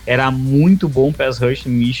Michigan, era muito bom pass rush em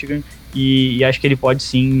Michigan, e acho que ele pode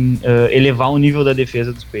sim elevar o nível da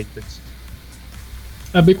defesa dos Patriots.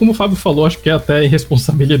 É bem como o Fábio falou, acho que é até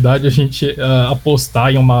irresponsabilidade a gente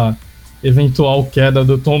apostar em uma eventual queda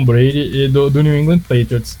do Tom Brady e do New England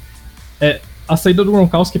Patriots. A saída do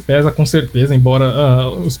Gronkowski pesa com certeza, embora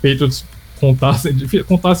os Patriots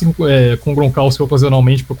contassem com o Gronkowski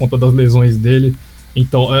ocasionalmente por conta das lesões dele,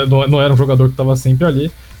 então não era um jogador que estava sempre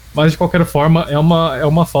ali, mas de qualquer forma é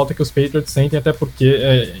uma falta que os Patriots sentem, até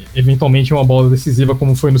porque eventualmente uma bola decisiva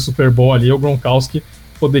como foi no Super Bowl ali, o Gronkowski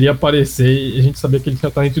poderia aparecer e a gente sabia que ele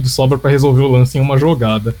tinha talento de sobra para resolver o lance em uma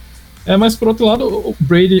jogada. Mas por outro lado, o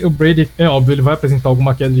Brady é óbvio, ele vai apresentar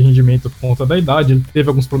alguma queda de rendimento por conta da idade, ele teve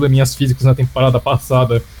alguns probleminhas físicos na temporada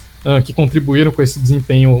passada que contribuíram com esse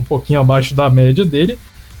desempenho um pouquinho abaixo da média dele,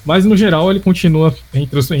 mas no geral ele continua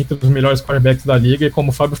entre os melhores quarterbacks da liga, e como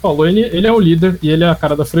o Fábio falou, ele é o líder e ele é a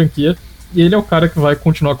cara da franquia, e ele é o cara que vai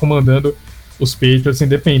continuar comandando os Patriots,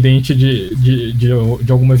 independente de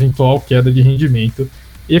alguma eventual queda de rendimento.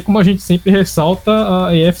 E como a gente sempre ressalta, a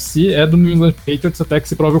AFC é do New England Patriots até que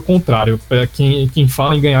se prove o contrário. Quem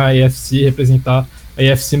fala em ganhar a AFC, representar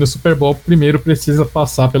a AFC no Super Bowl, primeiro precisa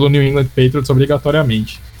passar pelo New England Patriots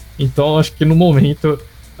obrigatoriamente. Então acho que no momento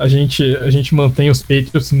a gente mantém os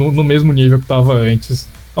Patriots no mesmo nível que estava antes.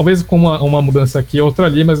 Talvez com uma mudança aqui e outra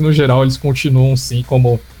ali, mas no geral eles continuam sim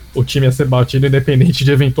como o time a ser batido, independente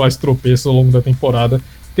de eventuais tropeços ao longo da temporada.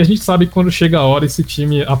 Porque a gente sabe que quando chega a hora esse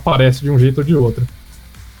time aparece de um jeito ou de outro.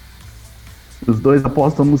 Os dois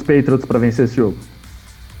apostam nos Patriots para vencer esse jogo.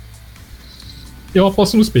 Eu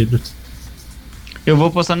aposto nos Patriots. Eu vou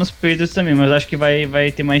apostar nos Patriots também, mas acho que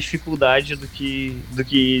vai ter mais dificuldade do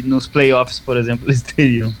que nos playoffs, por exemplo, eles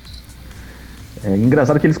teriam. É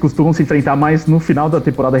engraçado que eles costumam se enfrentar mais no final da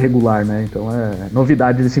temporada regular, né? Então é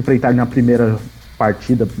novidade eles se enfrentarem na primeira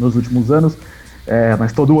partida nos últimos anos,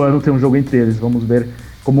 mas todo ano tem um jogo entre eles. Vamos ver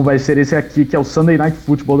como vai ser esse aqui, que é o Sunday Night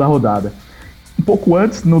Football da rodada. Um pouco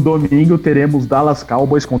antes, no domingo, teremos Dallas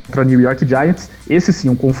Cowboys contra New York Giants. Esse sim,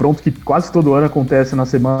 um confronto que quase todo ano acontece na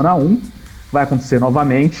semana 1. Vai acontecer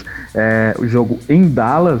novamente. O jogo em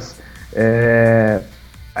Dallas.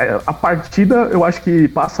 A partida, eu acho que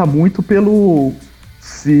passa muito pelo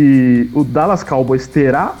se o Dallas Cowboys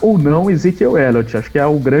terá ou não Ezekiel Elliott. Acho que é a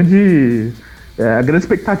grande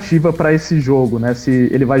expectativa para esse jogo, né? Se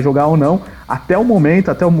ele vai jogar ou não. Até o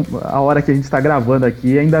momento, a hora que a gente está gravando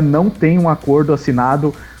aqui, ainda não tem um acordo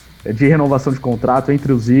assinado de renovação de contrato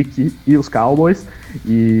entre o Zeke e os Cowboys,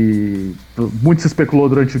 e muito se especulou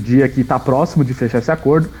durante o dia que está próximo de fechar esse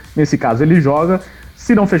acordo. Nesse caso ele joga,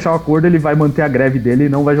 se não fechar o acordo ele vai manter a greve dele e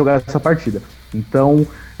não vai jogar essa partida. Então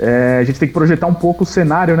a gente tem que projetar um pouco o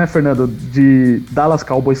cenário, né, Fernando, de Dallas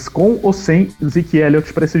Cowboys com ou sem Zeke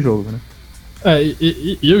Elliott para esse jogo, né?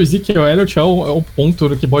 E o Ezekiel Elliott é o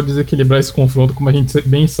ponto que pode desequilibrar esse confronto, como a gente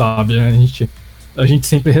bem sabe, né? A gente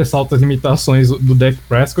sempre ressalta as limitações do Dak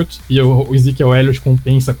Prescott, e o Ezekiel Elliott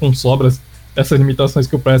compensa com sobras essas limitações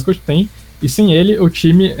que o Prescott tem, e sem ele o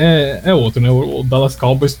time é outro, né? O Dallas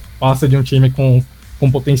Cowboys passa de um time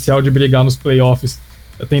com potencial de brigar nos playoffs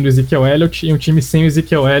tendo o Ezekiel Elliott, e um time sem o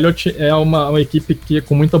Ezekiel Elliott é uma equipe que,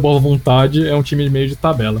 com muita boa vontade, é um time de meio de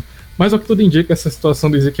tabela. Mas ao que tudo indica, essa situação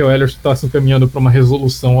do Ezekiel Elliott está se encaminhando para uma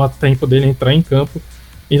resolução a tempo dele entrar em campo.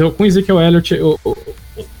 Então, com o Ezekiel Elliott,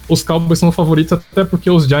 os Cowboys são favoritos, até porque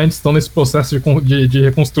os Giants estão nesse processo de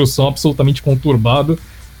reconstrução absolutamente conturbado,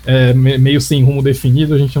 meio sem rumo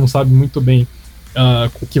definido. A gente não sabe muito bem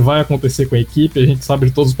o que vai acontecer com a equipe, a gente sabe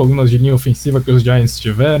de todos os problemas de linha ofensiva que os Giants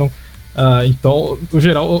tiveram. Então, no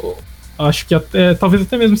geral, acho que talvez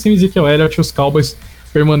até mesmo sem o Ezekiel Elliott, os Cowboys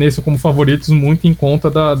permaneçam como favoritos, muito em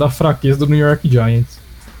conta da fraqueza do New York Giants.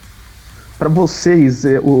 Para vocês,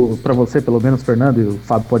 para você pelo menos, Fernando, e o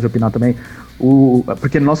Fábio pode opinar também,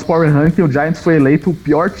 porque no nosso Power Ranking o Giants foi eleito o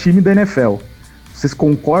pior time da NFL. Vocês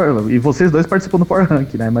concordam? E vocês dois participam do Power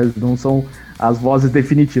Ranking, né? Mas não são as vozes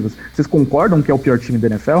definitivas. Vocês concordam que é o pior time da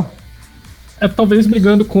NFL? Talvez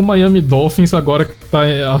brigando com o Miami Dolphins agora que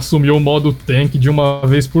assumiu o modo tank de uma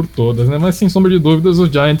vez por todas, né? Mas sem sombra de dúvidas,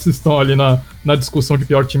 os Giants estão ali na discussão de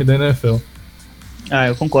pior time da NFL.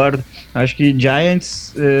 Eu concordo. Acho que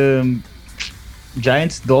Giants,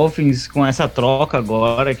 Dolphins, com essa troca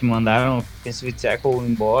agora, que mandaram o offensive tackle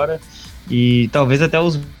embora, e talvez até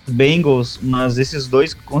os Bengals, mas esses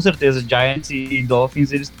dois, com certeza, Giants e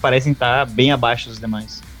Dolphins, eles parecem estar bem abaixo dos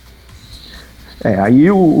demais. Aí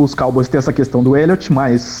os Cowboys têm essa questão do Elliott,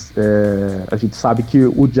 mas a gente sabe que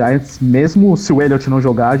o Giants, mesmo se o Elliott não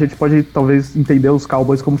jogar, a gente pode talvez entender os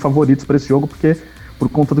Cowboys como favoritos para esse jogo, porque por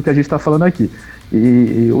conta do que a gente está falando aqui.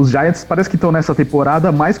 E os Giants parece que estão nessa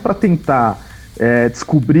temporada mais para tentar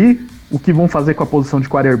descobrir o que vão fazer com a posição de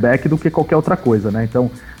quarterback do que qualquer outra coisa, né? Então,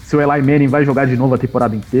 se o Eli Manning vai jogar de novo a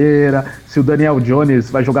temporada inteira, se o Daniel Jones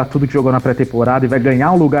vai jogar tudo que jogou na pré-temporada e vai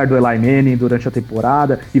ganhar o lugar do Eli Manning durante a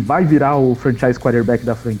temporada e vai virar o franchise quarterback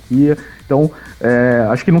da franquia. Então,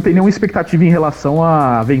 acho que não tem nenhuma expectativa em relação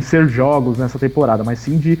a vencer jogos nessa temporada, mas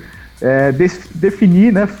sim de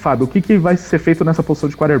definir, né, Fábio, o que vai ser feito nessa posição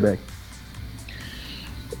de quarterback.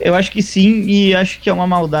 Eu acho que sim, e acho que é uma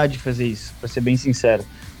maldade fazer isso, pra ser bem sincero.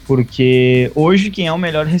 Porque hoje quem é o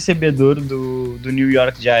melhor recebedor do New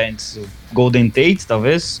York Giants? O Golden Tate,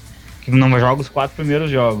 talvez? Que não joga os 4 primeiros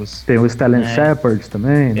jogos. Tem o Stellan Shepard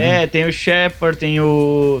também, né? Tem o Shepard, tem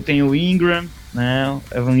o Ingram, né?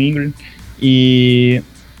 Evan Ingram. E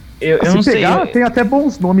eu não sei. Tem até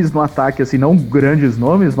bons nomes no ataque, assim, não grandes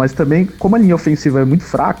nomes, mas também, como a linha ofensiva é muito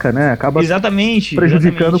fraca, né? Acaba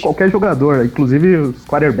prejudicando qualquer jogador, inclusive os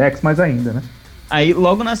quarterbacks mais ainda, né? Aí,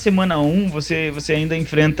 logo na semana 1, você ainda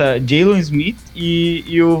enfrenta Jalen Smith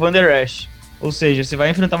e o Van Der Esch. Ou seja, você vai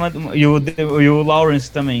enfrentar e o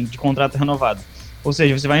Lawrence também, de contrato renovado. Ou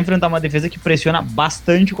seja, você vai enfrentar uma defesa que pressiona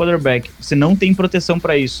bastante o quarterback. Você não tem proteção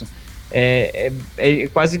para isso. É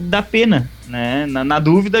quase dá pena, né? Na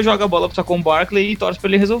dúvida, joga a bola pro Saquon Barkley e torce para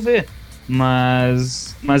ele resolver.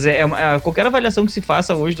 Mas qualquer avaliação que se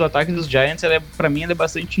faça hoje do ataque dos Giants, pra mim, ela é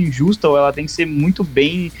bastante injusta, ou ela tem que ser muito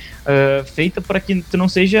bem feita para que tu não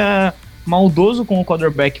seja maldoso com o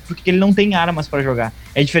quarterback, porque ele não tem armas para jogar.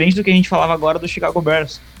 É diferente do que a gente falava agora do Chicago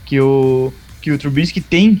Bears, que o Trubisky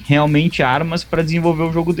tem realmente armas para desenvolver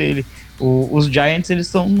o jogo dele. Os Giants, eles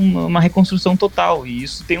estão numa reconstrução total, e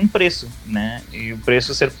isso tem um preço, né? E o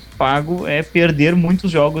preço a ser pago é perder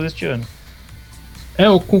muitos jogos este ano.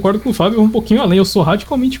 Eu concordo com o Fábio um pouquinho além. Eu sou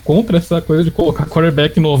radicalmente contra essa coisa de colocar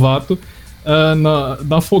quarterback novato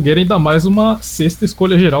na fogueira, ainda mais uma sexta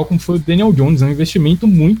escolha geral, como foi o Daniel Jones. É um investimento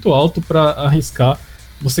muito alto para arriscar.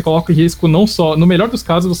 Você coloca em risco não só... No melhor dos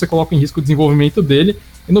casos, você coloca em risco o desenvolvimento dele,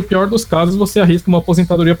 e no pior dos casos, você arrisca uma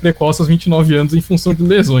aposentadoria precoce aos 29 anos em função de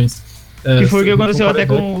lesões. Que foi o que aconteceu até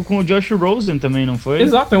com o Josh Rosen também, não foi?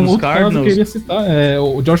 Exato, é um outro caso que eu queria citar.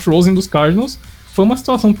 O Josh Rosen dos Cardinals foi uma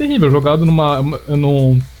situação terrível, jogado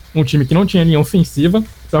num time que não tinha linha ofensiva.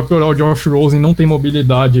 Pra piorar, o Josh Rosen não tem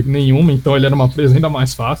mobilidade nenhuma, então ele era uma presa ainda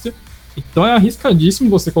mais fácil. Então é arriscadíssimo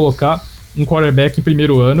você colocar um quarterback em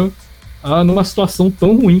primeiro ano numa situação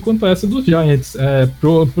tão ruim quanto essa dos Giants.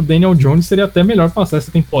 Pro Daniel Jones seria até melhor passar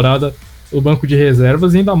essa temporada no banco de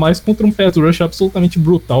reservas, e ainda mais contra um pass rush absolutamente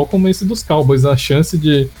brutal como esse dos Cowboys. A chance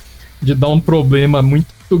de dar um problema muito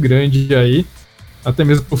grande aí, até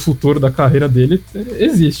mesmo pro futuro da carreira dele,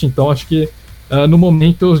 existe. Então acho que no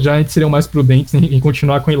momento os Giants seriam mais prudentes em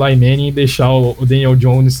continuar com o Eli Manning e deixar o Daniel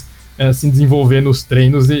Jones se desenvolver nos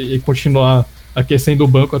treinos e continuar aquecendo o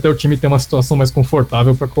banco até o time ter uma situação mais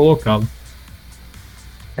confortável para colocá-lo.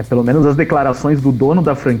 Pelo menos as declarações do dono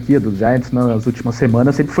da franquia dos Giants nas últimas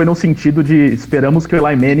semanas sempre foi no sentido de esperamos que o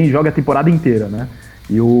Eli Manning jogue a temporada inteira, né?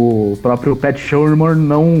 E o próprio Pat Shurmur,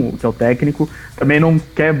 que é o técnico, também não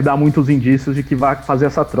quer dar muitos indícios de que vai fazer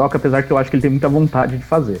essa troca, apesar que eu acho que ele tem muita vontade de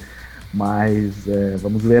fazer. Mas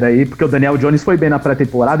vamos ver aí, porque o Daniel Jones foi bem na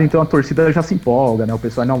pré-temporada, então a torcida já se empolga, né? O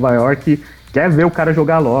pessoal em Nova York quer ver o cara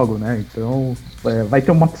jogar logo, né? Então vai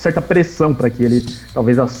ter uma certa pressão para que ele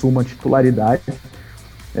talvez assuma a titularidade,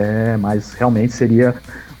 mas realmente seria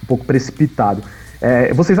um pouco precipitado.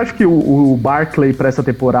 Vocês acham que o Barkley para essa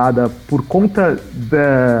temporada, por conta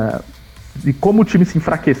de como o time se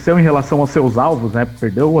enfraqueceu em relação aos seus alvos, né?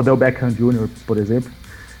 Perdeu o Odell Beckham Jr., por exemplo,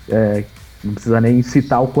 não precisa nem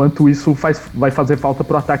citar o quanto isso vai fazer falta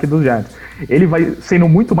pro ataque dos Giants. Ele vai sendo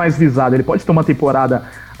muito mais visado, ele pode ter uma temporada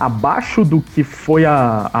abaixo do que foi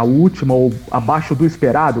a última, ou abaixo do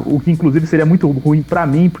esperado, o que inclusive seria muito ruim para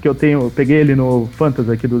mim, porque eu peguei ele no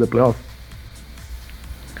Fantasy aqui do The Playoff.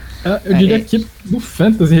 Eu diria que no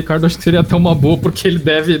Fantasy, Ricardo, acho que seria até uma boa, porque ele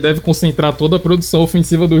deve concentrar toda a produção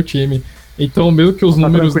ofensiva do time. Então, mesmo que os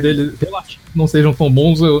números dele não sejam tão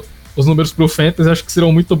bons, os números pro Fantasy acho que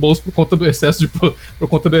serão muito bons por conta do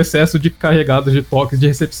excesso de carregadas de toques de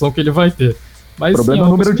recepção que ele vai ter. Mas, o problema é o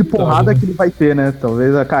número de porrada que ele vai ter, né?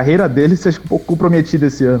 Talvez a carreira dele seja um pouco comprometida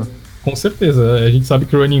esse ano. Com certeza. A gente sabe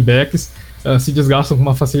que running backs se desgastam com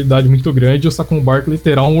uma facilidade muito grande e o Saquon Barkley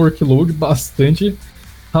terá um workload bastante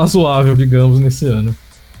razoável, digamos, nesse ano.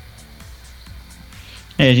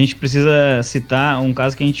 A gente precisa citar um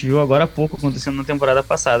caso que a gente viu agora há pouco acontecendo na temporada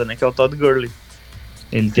passada, né? Que é o Todd Gurley.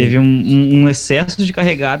 Ele teve um excesso de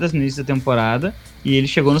carregadas no início da temporada e ele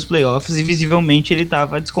chegou nos playoffs e visivelmente ele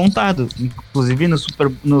estava descontado. Inclusive nos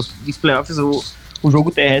playoffs o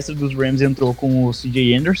jogo terrestre dos Rams entrou com o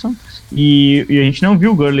CJ Anderson e a gente não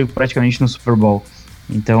viu o Gurley praticamente no Super Bowl.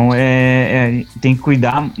 Então tem que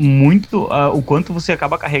cuidar muito o quanto você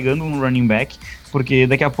acaba carregando um running back, porque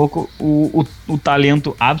daqui a pouco o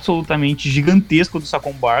talento absolutamente gigantesco do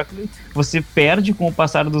Saquon Barkley você perde com o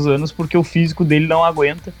passar dos anos, porque o físico dele não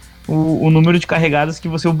aguenta o número de carregadas que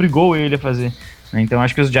você obrigou ele a fazer. Então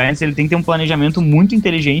acho que os Giants ele tem que ter um planejamento muito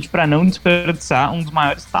inteligente para não desperdiçar um dos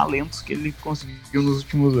maiores talentos que ele conseguiu nos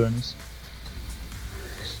últimos anos.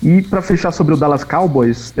 E para fechar sobre o Dallas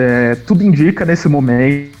Cowboys, tudo indica nesse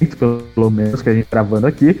momento, pelo menos que a gente tá gravando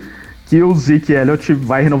aqui, que o Zeke Elliott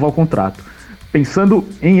vai renovar o contrato. Pensando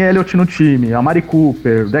em Elliott no time, a Mari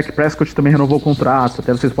Cooper, o Dak Prescott também renovou o contrato,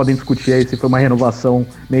 até vocês podem discutir aí se foi uma renovação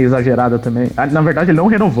meio exagerada também. Na verdade ele não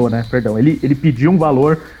renovou, né? Perdão, ele pediu um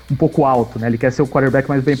valor um pouco alto, né? Ele quer ser o quarterback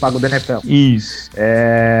mais bem pago da NFL. Isso.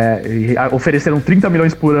 Ofereceram 30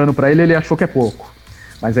 milhões por ano para ele achou que é pouco.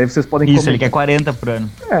 Mas aí vocês podem... Isso, ele quer 40 por ano.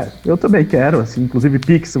 Eu também quero, assim, inclusive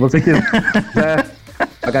Pix, se você quiser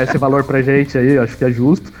pagar esse valor pra gente aí, acho que é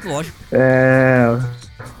justo. Lógico.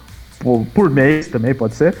 Por mês também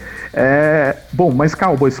pode ser. Bom, mas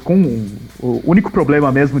Cowboys, o único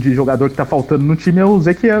problema mesmo de jogador que tá faltando no time é o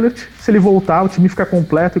Zeke Elliott. Se ele voltar, o time fica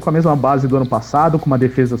completo e com a mesma base do ano passado, com uma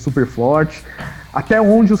defesa super forte. Até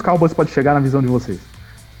onde os Cowboys podem chegar na visão de vocês?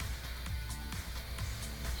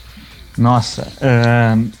 Nossa,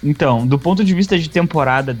 então, do ponto de vista de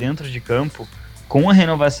temporada dentro de campo, com a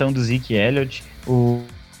renovação do Zeke Elliott,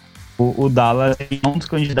 o Dallas é um dos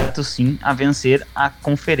candidatos sim a vencer a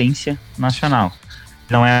Conferência Nacional.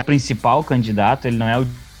 Não é o principal candidato, ele não é o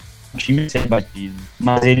time a ser batido,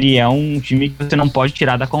 mas ele é um time que você não pode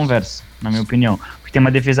tirar da conversa, na minha opinião, porque tem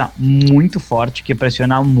uma defesa muito forte, que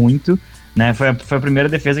pressiona muito, né? Foi a primeira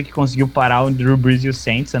defesa que conseguiu parar o Drew Brees e o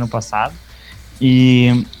Saints ano passado,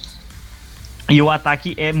 e o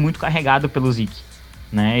ataque é muito carregado pelo Zeke,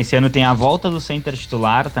 né? Esse ano tem a volta do center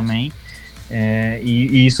titular também,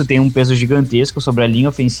 e isso tem um peso gigantesco sobre a linha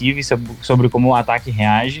ofensiva e sobre como o ataque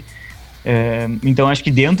reage. Então acho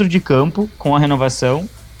que dentro de campo, com a renovação,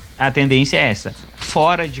 a tendência é essa.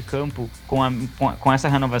 Fora de campo, com essa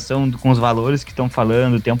renovação, com os valores que estão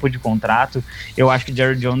falando, tempo de contrato, eu acho que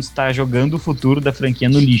Jerry Jones está jogando o futuro da franquia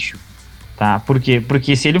no lixo. Tá? Por quê?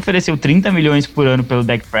 Porque se ele ofereceu 30 milhões por ano pelo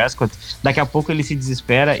Dak Prescott, daqui a pouco ele se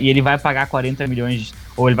desespera e ele vai pagar 40 milhões,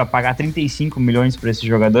 ou ele vai pagar 35 milhões para esse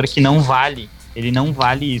jogador, que não vale. Ele não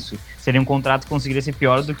vale isso. Seria um contrato que conseguiria ser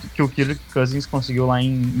pior do que o Kirk Cousins conseguiu lá em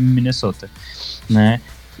Minnesota, né?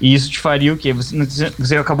 E isso te faria o quê?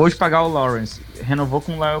 Você acabou de pagar o Lawrence, renovou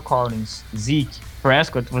com o Lyle Collins, Zeke,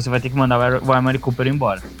 Prescott, você vai ter que mandar o Amari Cooper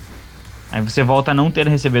embora. Aí você volta a não ter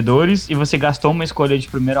recebedores e você gastou uma escolha de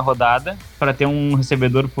primeira rodada para ter um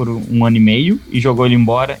recebedor por 1 ano e meio e jogou ele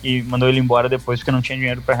embora e mandou ele embora depois porque não tinha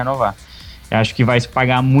dinheiro para renovar. Eu acho que vai se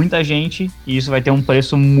pagar muita gente e isso vai ter um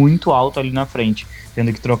preço muito alto ali na frente,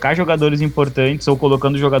 tendo que trocar jogadores importantes ou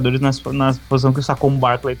colocando jogadores na posição que o Saquon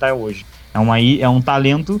Barkley está hoje. É um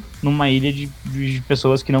talento numa ilha de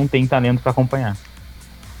pessoas que não têm talento para acompanhar.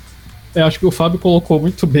 Acho que o Fábio colocou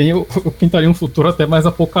muito bem. Eu pintaria um futuro até mais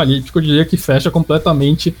apocalíptico. Eu diria que fecha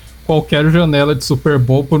completamente qualquer janela de Super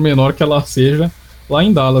Bowl, por menor que ela seja, lá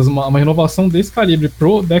em Dallas. Uma renovação desse calibre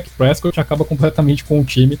pro Dak Prescott acaba completamente com o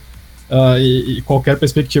time e qualquer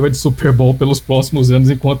perspectiva de Super Bowl pelos próximos anos,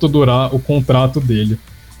 enquanto durar o contrato dele.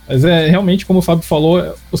 Mas realmente, como o Fábio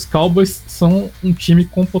falou, os Cowboys são um time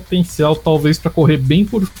com potencial, talvez, para correr bem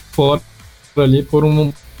por fora ali por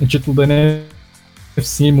um título da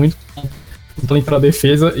NFC muito do talento da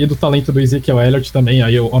defesa e do talento do Ezekiel Elliott também.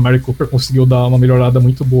 Aí o Amari Cooper conseguiu dar uma melhorada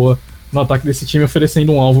muito boa no ataque desse time,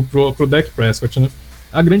 oferecendo um alvo pro Dak Prescott, né?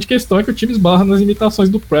 A grande questão é que o time esbarra nas limitações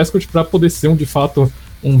do Prescott para poder ser de fato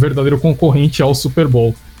um verdadeiro concorrente ao Super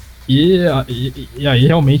Bowl. E aí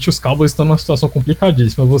realmente os Cowboys estão numa situação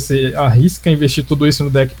complicadíssima. Você arrisca investir tudo isso no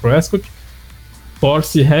Dak Prescott,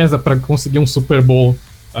 torce e reza para conseguir um Super Bowl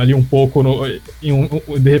ali um pouco,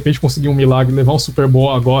 de repente conseguir um milagre, levar um Super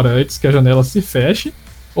Bowl agora, antes que a janela se feche,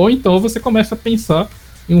 ou então você começa a pensar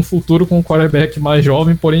em um futuro com um quarterback mais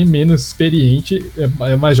jovem, porém menos experiente,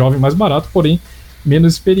 mais jovem, mais barato, porém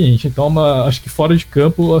menos experiente. Então acho que fora de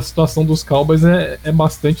campo a situação dos Cowboys é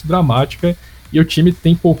bastante dramática e o time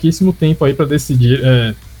tem pouquíssimo tempo aí para decidir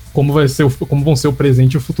como vão ser o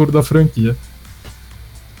presente e o futuro da franquia.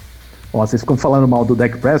 Ó, vocês ficam falando mal do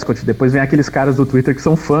Dak Prescott, depois vem aqueles caras do Twitter que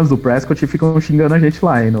são fãs do Prescott e ficam xingando a gente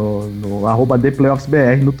lá, hein, no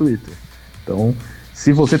 @ThePlayoffsBR no Twitter. Então,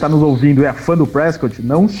 se você tá nos ouvindo e é fã do Prescott,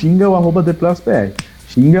 não xinga o @ThePlayoffsBR.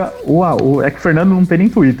 Xinga é que o Fernando não tem nem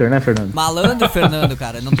Twitter, né, Fernando? Malandro, Fernando,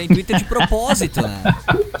 cara. Não tem Twitter de propósito, né?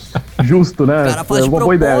 Justo, né? O cara faz de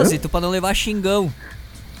propósito pra não levar xingão.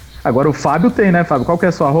 Agora o Fábio tem, né, Fábio? Qual que é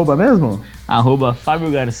a sua arroba mesmo?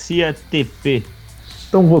 @Fábio Garcia TP.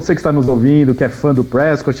 Então você que está nos ouvindo, que é fã do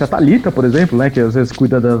Prescott, a Thalita, por exemplo, né, que às vezes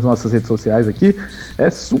cuida das nossas redes sociais aqui, é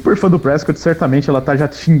super fã do Prescott, certamente ela tá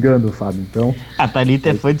já xingando, Fábio, então... A Thalita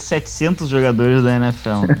é fã de 700 jogadores da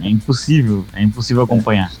NFL, é impossível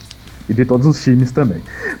acompanhar. E de todos os times também.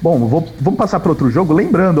 Bom, vamos passar para outro jogo,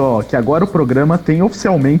 lembrando, ó, que agora o programa tem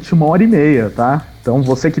oficialmente 1h30, tá? Então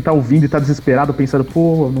você que tá ouvindo e tá desesperado, pensando,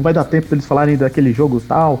 pô, não vai dar tempo deles falarem daquele jogo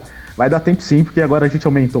tal, vai dar tempo sim, porque agora a gente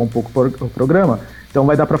aumentou um pouco o programa. Então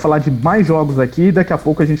vai dar pra falar de mais jogos aqui e daqui a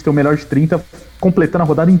pouco a gente tem o melhor de 30 completando a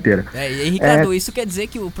rodada inteira. E aí, Ricardo, isso quer dizer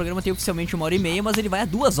que o programa tem oficialmente 1h30, mas ele vai a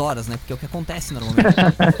 2 horas, né? Porque é o que acontece normalmente.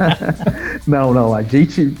 Não, a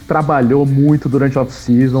gente trabalhou muito durante a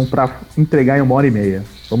off-season pra entregar em 1h30.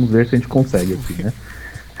 Vamos ver se a gente consegue aqui, né?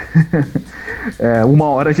 1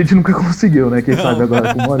 hora a gente nunca conseguiu, né? Quem sabe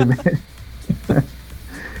agora com 1h30.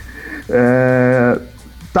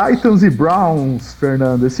 Titans e Browns,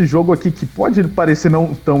 Fernando, esse jogo aqui que pode parecer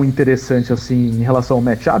não tão interessante assim em relação ao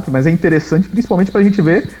matchup, mas é interessante principalmente pra gente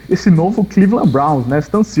ver esse novo Cleveland Browns, né? Você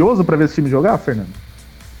tá ansioso pra ver esse time jogar, Fernando?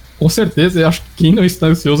 Com certeza, eu acho que quem não está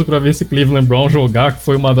ansioso pra ver esse Cleveland Browns jogar, que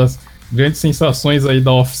foi uma das grandes sensações aí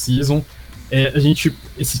da off-season,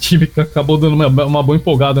 esse time que acabou dando uma boa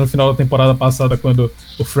empolgada no final da temporada passada quando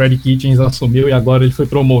o Freddie Kitchens assumiu e agora ele foi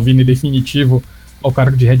promovido em definitivo ao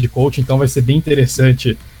cargo de head coach, então vai ser bem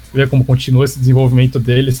interessante ver como continua esse desenvolvimento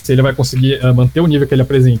dele, se ele vai conseguir manter o nível que ele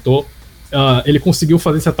apresentou. Ele conseguiu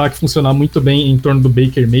fazer esse ataque funcionar muito bem em torno do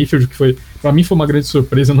Baker Mayfield, que para mim foi uma grande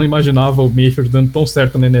surpresa, eu não imaginava o Mayfield dando tão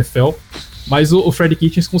certo na NFL, mas o Freddie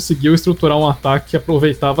Kitchens conseguiu estruturar um ataque que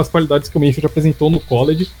aproveitava as qualidades que o Mayfield apresentou no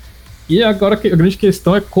college, e agora a grande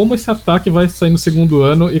questão é como esse ataque vai sair no segundo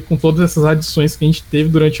ano e com todas essas adições que a gente teve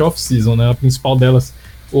durante a off-season, né? A principal delas,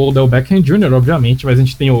 o Odell Beckham Jr., obviamente, mas a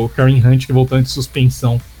gente tem o Kareem Hunt, que voltando de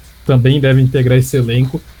suspensão, também deve integrar esse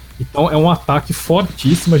elenco. Então é um ataque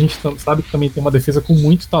fortíssimo, a gente sabe que também tem uma defesa com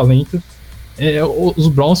muito talento. Os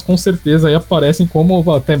Browns com certeza aí aparecem como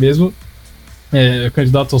até mesmo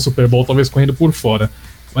candidatos ao Super Bowl, talvez correndo por fora.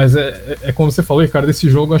 Mas como você falou, Ricardo, esse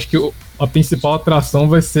jogo acho que a principal atração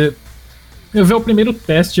vai ser ver o primeiro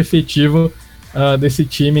teste efetivo desse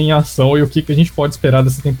time em ação e o que a gente pode esperar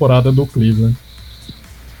dessa temporada do Cleveland.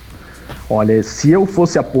 Olha, se eu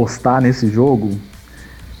fosse apostar nesse jogo,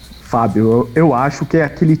 Fábio, eu acho que é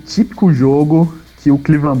aquele típico jogo que o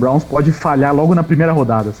Cleveland Browns pode falhar logo na primeira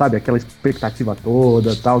rodada, sabe? Aquela expectativa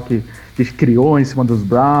toda, tal, que criou em cima dos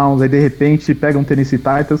Browns, aí de repente pega um Tennessee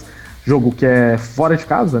Titans, jogo que é fora de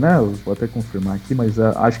casa, né? Eu vou até confirmar aqui, mas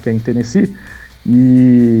acho que é em Tennessee,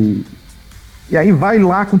 e aí vai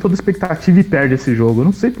lá com toda a expectativa e perde esse jogo. Eu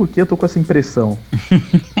não sei por que eu tô com essa impressão.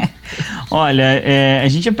 Olha, a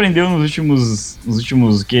gente aprendeu nos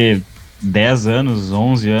últimos 10 anos,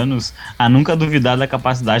 11 anos, a nunca duvidar da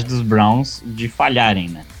capacidade dos Browns de falharem,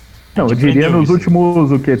 né? Não, eu diria nos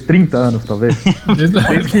últimos, 30 anos, talvez.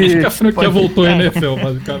 Desde que a franquia voltou à NFL,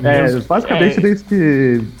 basicamente. Basicamente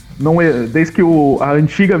desde que a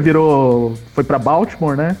antiga foi pra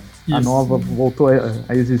Baltimore, né? Isso. A nova voltou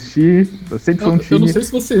a existir. Sempre foi um time. Eu não sei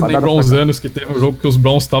se vocês lembram os anos que teve um jogo que os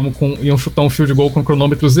Browns iam chutar um field goal com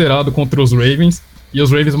cronômetro zerado contra os Ravens. E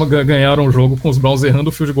os Ravens ganharam o jogo com os Browns errando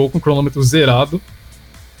o field goal com cronômetro zerado.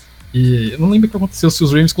 E eu não lembro o que aconteceu, se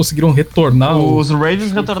os Ravens conseguiram retornar. Os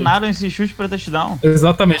Ravens retornaram esse chute para touchdown.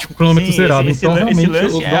 Exatamente, com o cronômetro zerado. Esse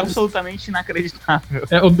lance é absolutamente inacreditável.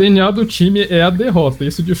 O DNA do time é a derrota,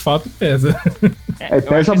 isso de fato pesa.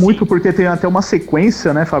 Pesa muito, porque tem até uma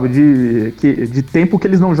sequência, né, Fábio, de tempo que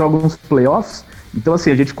eles não jogam nos playoffs. Então, assim,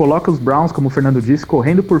 a gente coloca os Browns, como o Fernando disse,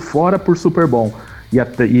 correndo por fora por Super Bowl.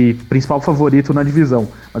 E principal favorito na divisão.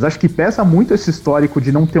 Mas acho que pesa muito esse histórico de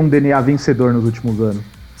não ter um DNA vencedor nos últimos anos.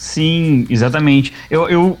 Sim, exatamente.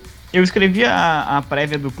 Eu escrevi a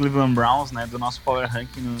prévia do Cleveland Browns, né, do nosso Power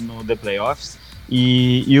Ranking no The Playoffs,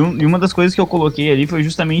 e uma das coisas que eu coloquei ali foi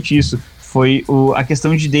justamente isso, foi a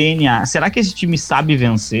questão de DNA. Será que esse time sabe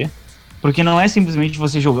vencer? Porque não é simplesmente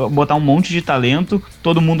você botar um monte de talento,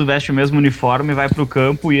 todo mundo veste o mesmo uniforme, vai pro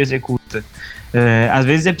campo e executa. Às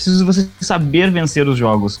vezes é preciso você saber vencer os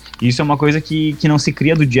jogos. Isso é uma coisa que não se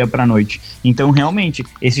cria do dia pra noite. Então, realmente,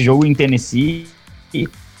 esse jogo em Tennessee,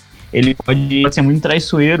 ele pode ser muito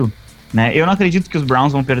traiçoeiro, né? Eu não acredito que os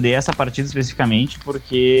Browns vão perder essa partida especificamente,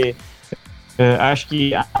 porque acho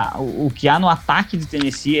que o que há no ataque de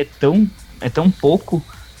Tennessee é tão pouco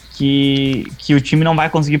que o time não vai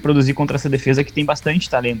conseguir produzir contra essa defesa que tem bastante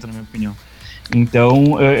talento, na minha opinião.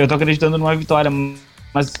 Então, eu tô acreditando numa vitória,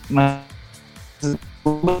 mas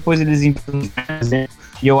depois eles enfrentam,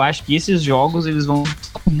 e eu acho que esses jogos eles vão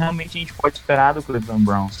realmente a gente pode esperar do Cleveland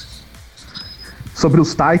Browns. Sobre os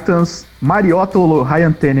Titans, Mariota ou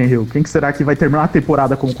Ryan Tannehill, quem que será que vai terminar a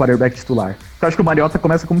temporada como quarterback titular? Eu acho que o Mariota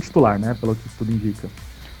começa como titular, né, pelo que tudo indica.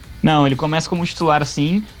 Não, ele começa como titular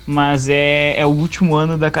sim, mas é o último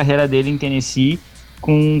ano da carreira dele em Tennessee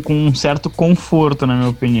com um certo conforto, na minha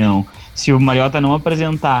opinião. Se o Mariota não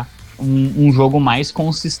apresentar um jogo mais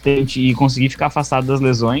consistente e conseguir ficar afastado das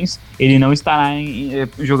lesões, ele não estará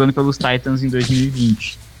jogando pelos Titans em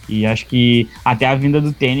 2020. E acho que até a vinda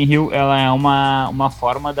do Tannehill, ela é uma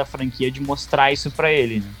forma da franquia de mostrar isso pra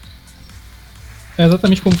ele, né? É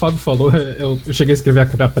exatamente como o Fábio falou, eu cheguei a escrever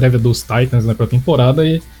a prévia dos Titans na pré-temporada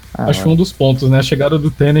e acho que um dos pontos, né? A chegada do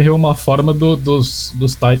Tannehill é uma forma dos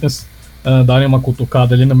Titans darem uma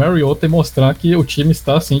cutucada ali no Mariota e mostrar que o time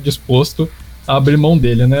está, assim, disposto a abrir mão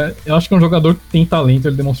dele, né? Eu acho que é um jogador que tem talento,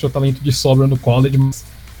 ele demonstrou talento de sobra no college, mas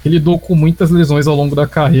ele lidou com muitas lesões ao longo da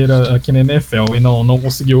carreira aqui na NFL e não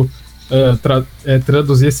conseguiu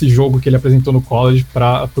traduzir esse jogo que ele apresentou no college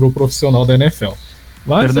para o profissional da NFL.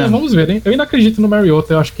 Mas vamos ver, hein? Eu ainda acredito no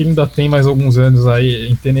Mariota, eu acho que ele ainda tem mais alguns anos aí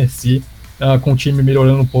em Tennessee, com o time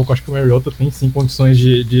melhorando um pouco. Acho que o Mariota tem sim condições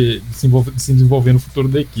de se desenvolver no futuro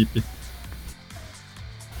da equipe.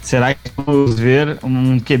 Será que vamos ver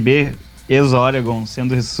um QB ex-Oregon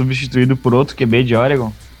sendo substituído por outro QB de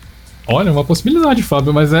Oregon? Olha, uma possibilidade,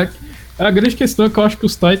 Fábio, mas a grande questão é que eu acho que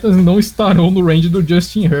os Titans não estarão no range do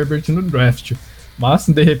Justin Herbert no draft. Mas,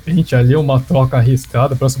 de repente, ali uma troca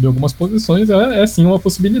arriscada para subir algumas posições é sim uma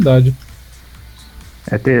possibilidade.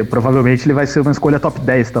 Provavelmente ele vai ser uma escolha top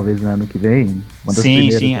 10, talvez, né, ano que vem. Sim,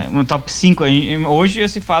 um top 5. Hoje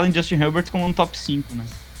se fala em Justin Herbert como um top 5, né?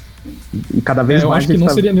 E cada vez eu mais. Eu acho que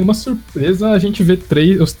não seria nenhuma surpresa a gente ver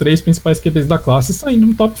os três principais QBs da classe saindo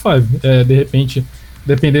no top 5. De repente,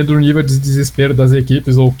 dependendo do nível de desespero das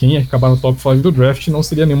equipes ou quem acabar no top 5 do draft, não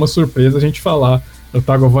seria nenhuma surpresa a gente falar no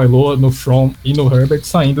Tagovailoa, no Fromm e no Herbert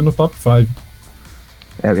saindo no top 5.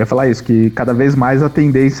 Eu ia falar isso, que cada vez mais a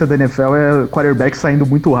tendência da NFL é quarterback saindo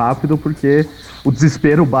muito rápido, porque o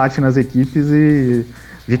desespero bate nas equipes e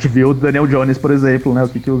a gente viu o Daniel Jones, por exemplo, né, o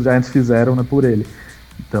que os Giants fizeram, né, por ele.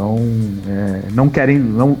 Então, não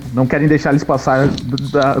querem deixar eles passar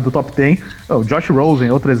do top 10. O Josh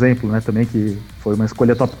Rosen, outro exemplo, né, também, que foi uma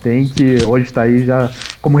escolha top 10, que hoje está aí já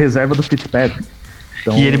como reserva do Fitzpatrick.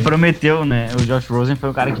 Então, e ele prometeu, né? O Josh Rosen foi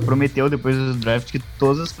o cara que prometeu depois do draft que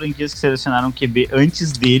todas as franquias que selecionaram QB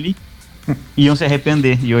antes dele iam se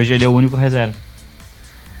arrepender. E hoje ele é o único reserva.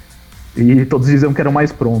 E todos diziam que era o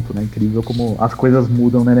mais pronto, né? Incrível como as coisas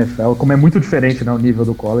mudam na NFL, como é muito diferente, né, o nível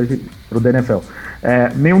do college pro da NFL.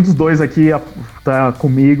 Nenhum dos dois aqui tá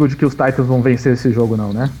comigo de que os Titans vão vencer esse jogo,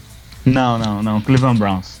 não, né? Não. Cleveland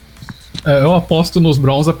Browns. Eu aposto nos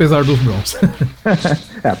Browns, apesar dos Browns.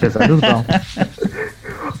 Apesar dos Browns.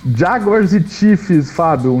 Jaguars e Chiefs,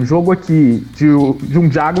 Fábio, um jogo aqui de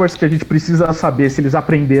um Jaguars que a gente precisa saber se eles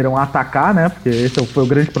aprenderam a atacar, né? Porque esse foi o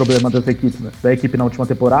grande problema da equipe na última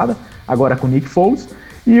temporada, agora com o Nick Foles.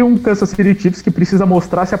 E um Kansas City Chiefs que precisa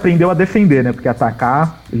mostrar se aprendeu a defender, né? Porque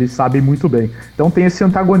atacar, eles sabem muito bem. Então tem esse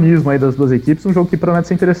antagonismo aí das duas equipes, um jogo que promete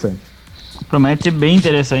ser interessante. Promete ser bem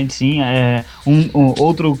interessante, sim.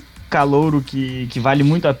 Outro calouro que vale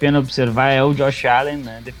muito a pena observar é o Josh Allen,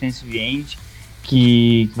 né? Defensive end,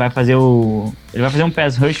 que vai fazer ele vai fazer um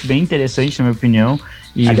pass rush bem interessante, na minha opinião.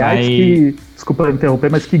 E aliás, desculpa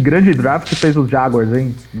interromper, mas que grande draft fez os Jaguars,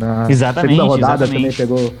 hein? Na segunda rodada também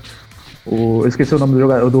pegou eu esqueci o nome do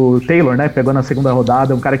jogador, do Taylor, né? Pegou na segunda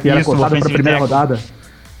rodada, um cara que era cotado pra primeira rodada,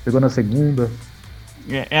 pegou na segunda.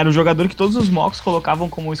 Era o jogador que todos os mocks colocavam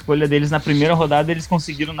como escolha deles na primeira rodada, eles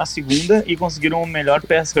conseguiram na segunda e conseguiram o melhor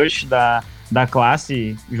pass rush da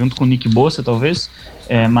classe, junto com o Nick Bosa, talvez,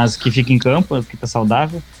 mas que fica em campo, porque tá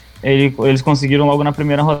saudável. Eles conseguiram logo na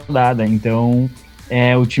primeira rodada, então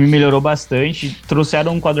o time melhorou bastante.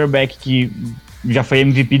 Trouxeram um quarterback que já foi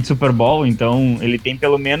MVP de Super Bowl, então ele tem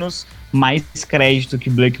pelo menos mais crédito que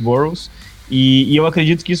Blake Bortles, e eu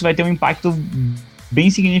acredito que isso vai ter um impacto bem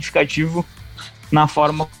significativo na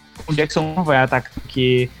forma como o Jackson vai atacar,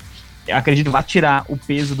 porque acredito que vai tirar o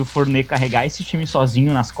peso do Fournette carregar esse time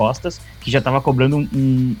sozinho nas costas, que já estava cobrando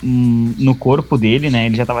no corpo dele, né?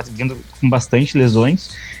 Ele já estava vindo com bastante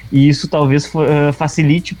lesões, e isso talvez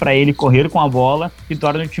facilite para ele correr com a bola e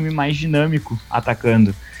torne o time mais dinâmico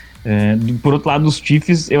atacando. Por outro lado, os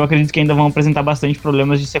Chiefs, eu acredito que ainda vão apresentar bastante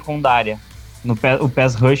problemas de secundária. O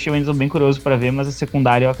pass rush eu ainda estou bem curioso para ver, mas a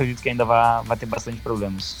secundária eu acredito que ainda vai ter bastante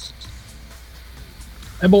problemas.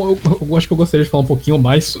 Bom, eu acho que eu gostaria de falar um pouquinho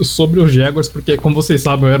mais sobre os Jaguars, porque, como vocês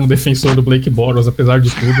sabem, eu era um defensor do Blake Bortles, apesar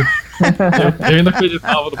de tudo. Eu ainda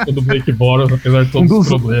acreditava no Blake Bortles, apesar de todos os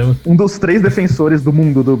problemas. Um dos 3 defensores do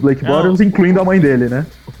mundo do Blake Bortles, incluindo a mãe dele, né?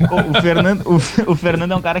 O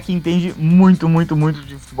Fernando é um cara que entende muito, muito, muito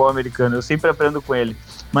de futebol americano. Eu sempre aprendo com ele.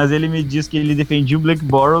 Mas ele me diz que ele defendia o Blake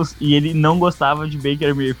Bortles e ele não gostava de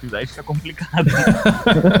Baker Mayfield. Aí fica complicado.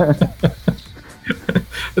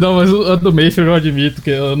 Não, mas o do Mayfield eu admito que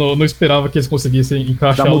eu não esperava que eles conseguissem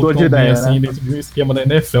encaixar o de ideia, assim, né? Dentro de um esquema da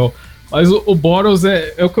NFL. Mas o Bortles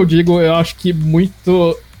é o que eu digo, eu acho que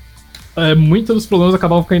muitos dos problemas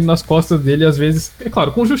acabavam caindo nas costas dele, às vezes, é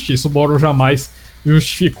claro, com justiça. O Bortles jamais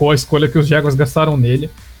justificou a escolha que os Jaguars gastaram nele,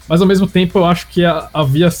 mas ao mesmo tempo eu acho que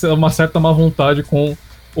havia uma certa má vontade com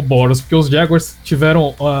o Bortles, porque os Jaguars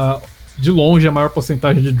tiveram de longe a maior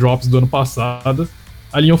porcentagem de drops do ano passado.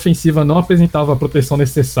 A linha ofensiva não apresentava a proteção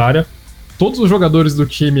necessária. Todos os jogadores do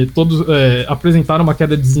time apresentaram uma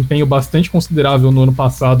queda de desempenho bastante considerável no ano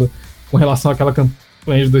passado com relação àquela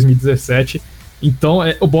campanha de 2017. Então,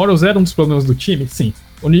 o Bortles era um dos problemas do time? Sim.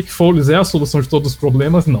 O Nick Foles é a solução de todos os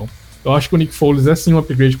problemas? Não. Eu acho que o Nick Foles é sim um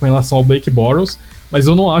upgrade com relação ao Blake Bortles, mas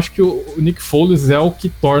eu não acho que o Nick Foles é o que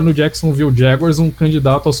torna o Jacksonville Jaguars um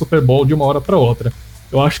candidato ao Super Bowl de uma hora para outra.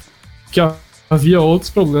 Eu acho que havia outros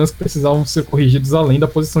problemas que precisavam ser corrigidos além da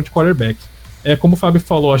posição de quarterback. Como o Fábio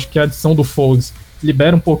falou, acho que a adição do Foles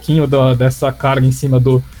libera um pouquinho dessa carga em cima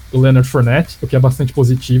do Leonard Fournette, o que é bastante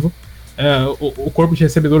positivo. O corpo de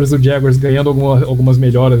recebedores do Jaguars ganhando algumas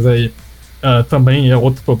melhoras aí também é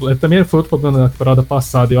outro problema. Também foi outro problema na temporada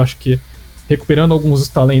passada. Eu acho que recuperando alguns dos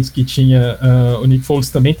talentos que tinha, o Nick Foles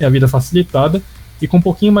também tem a vida facilitada, e com um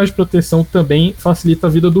pouquinho mais de proteção também facilita a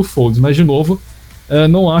vida do Foles. Mas, de novo,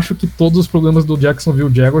 não acho que todos os problemas do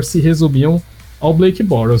Jacksonville Jaguars se resumiam ao Blake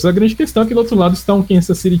Bortles. A grande questão é que do outro lado está um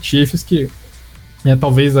Kansas City Chiefs, que é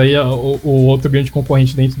talvez aí o outro grande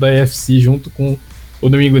concorrente dentro da AFC, junto com o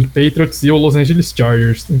New England Patriots e o Los Angeles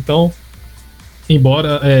Chargers. Então,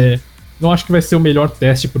 embora não acho que vai ser o melhor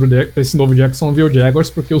teste para esse novo Jacksonville Jaguars,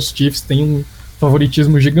 porque os Chiefs têm um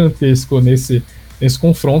favoritismo gigantesco nesse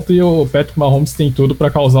confronto, e o Patrick Mahomes tem tudo para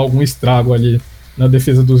causar algum estrago ali na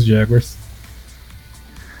defesa dos Jaguars.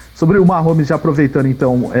 Sobre o Mahomes, já aproveitando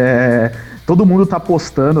então, todo mundo tá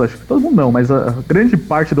apostando, acho que todo mundo não, mas a grande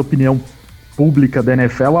parte da opinião pública da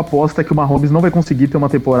NFL aposta que o Mahomes não vai conseguir ter uma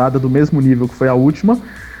temporada do mesmo nível que foi a última,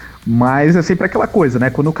 mas é sempre aquela coisa,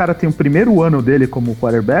 né? Quando o cara tem o primeiro ano dele como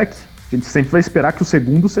quarterback, a gente sempre vai esperar que o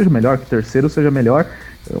segundo seja melhor, que o terceiro seja melhor,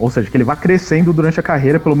 ou seja, que ele vá crescendo durante a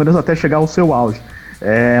carreira, pelo menos até chegar ao seu auge.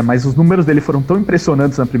 Mas os números dele foram tão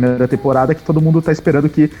impressionantes na primeira temporada que todo mundo está esperando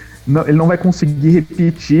que ele não vai conseguir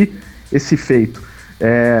repetir esse feito.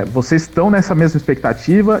 Vocês estão nessa mesma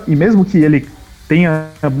expectativa, e mesmo que ele tenha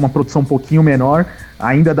uma produção um pouquinho menor,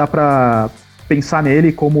 ainda dá para pensar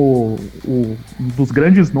nele como um dos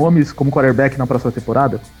grandes nomes como quarterback na próxima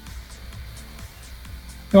temporada?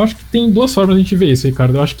 Eu acho que tem duas formas de a gente ver isso,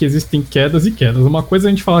 Ricardo. Eu acho que existem quedas e quedas. Uma coisa é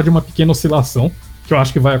a gente falar de uma pequena oscilação, que eu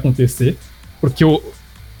acho que vai acontecer, porque o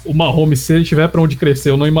Mahomes, se ele tiver para onde crescer,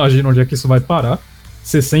 eu não imagino onde é que isso vai parar.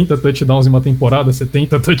 60 touchdowns em uma temporada,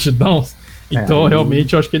 70 touchdowns. Então,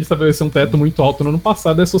 realmente, eu acho que ele estabeleceu um teto muito alto no ano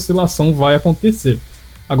passado, essa oscilação vai acontecer.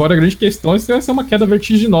 Agora, a grande questão é se vai ser uma queda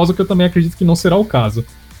vertiginosa, que eu também acredito que não será o caso.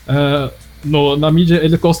 Na mídia,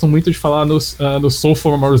 eles gostam muito de falar no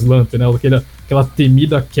sophomore slump, né? Aquela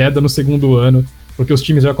temida queda no segundo ano, porque os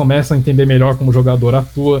times já começam a entender melhor como o jogador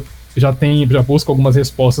atua, já buscam algumas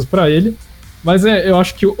respostas para ele. Mas eu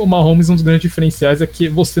acho que o Mahomes, um dos grandes diferenciais é que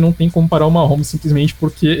você não tem como comparar o Mahomes simplesmente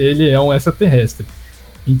porque ele é um extraterrestre.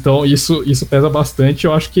 Então isso pesa bastante.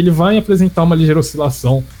 Eu acho que ele vai apresentar uma ligeira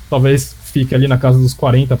oscilação, talvez fique ali na casa dos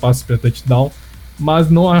 40 passes para touchdown,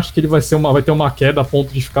 mas não acho que ele vai ter uma queda a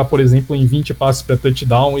ponto de ficar, por exemplo, em 20 passes para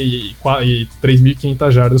touchdown e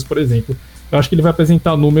 3.500 jardas, por exemplo. Eu acho que ele vai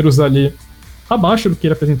apresentar números ali abaixo do que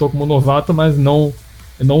ele apresentou como novato, mas não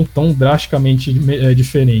tão drasticamente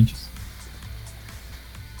diferentes.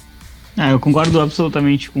 Eu concordo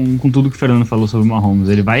absolutamente com tudo que o Fernando falou sobre o Mahomes.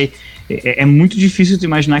 Ele vai... É muito difícil tu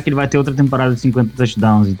imaginar que ele vai ter outra temporada de 50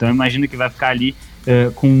 touchdowns. Então eu imagino que vai ficar ali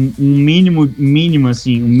com um mínimo,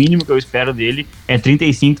 assim, o mínimo que eu espero dele é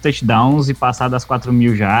 35 touchdowns e passar das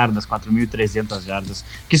 4.000 jardas, 4.300 jardas,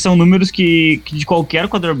 que são números que de qualquer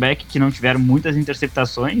quarterback que não tiver muitas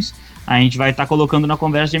interceptações, a gente vai estar colocando na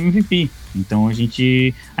conversa de MVP. Então a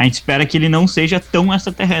gente espera que ele não seja tão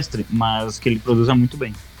extraterrestre, mas que ele produza muito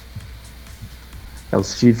bem.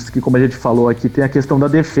 Os Chiefs, que como a gente falou aqui, tem a questão da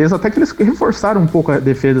defesa, até que eles reforçaram um pouco a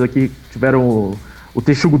defesa aqui, tiveram o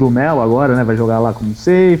Texugo do Mel agora, né, vai jogar lá como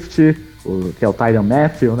safety, que é o Tyron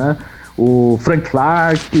Matthew, né, o Frank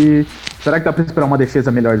Clark. Será que dá pra esperar uma defesa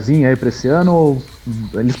melhorzinha aí pra esse ano? Ou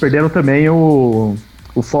eles perderam também o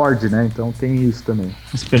Ford, né, então tem isso também.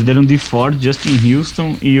 Eles perderam de Ford, Justin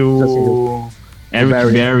Houston e o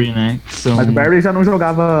Eric Berry, né? Mas o Berry já não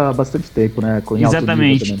jogava há bastante tempo, né?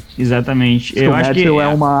 Exatamente. Eu acho que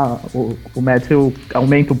o Matthew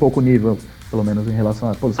aumenta um pouco o nível, pelo menos em relação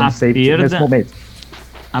à posição de safety nesse momento.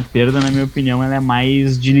 A perda, na minha opinião, ela é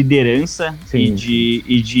mais de liderança e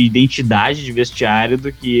de identidade de vestiário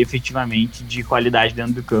do que efetivamente de qualidade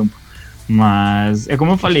dentro do campo. Mas é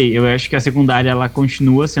como eu falei, eu acho que a secundária ela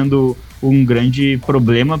continua sendo um grande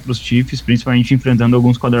problema para os Chiefs, principalmente enfrentando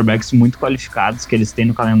alguns quarterbacks muito qualificados que eles têm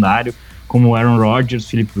no calendário, como o Aaron Rodgers,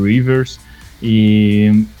 Philip Rivers,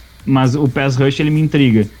 mas o pass rush ele me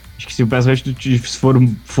intriga. Acho que se o pass rush do Chiefs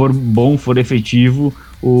for bom, for efetivo,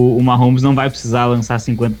 o Mahomes não vai precisar lançar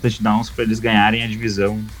 50 touchdowns para eles ganharem a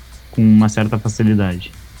divisão com uma certa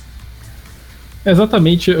facilidade.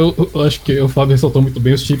 Exatamente, eu acho que o Fábio ressaltou muito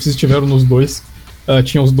bem, os Chiefs estiveram nos dois,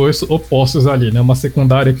 tinham os dois opostos ali, né, uma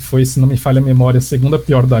secundária que foi, se não me falha a memória, a segunda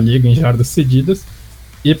pior da liga em jardas cedidas,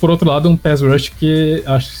 e por outro lado um pass rush que,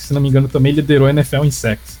 acho que se não me engano, também liderou a NFL em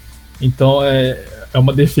sacks. Então é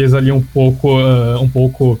uma defesa ali um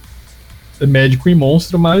pouco médico e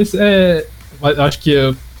monstro, mas acho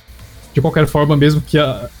que de qualquer forma, mesmo que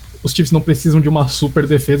os Chiefs não precisam de uma super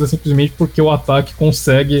defesa simplesmente porque o ataque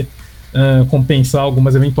consegue compensar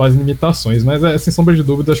algumas eventuais limitações, mas sem sombra de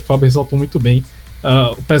dúvida, acho que o Fábio ressaltou muito bem.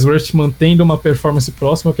 O pass rush mantendo uma performance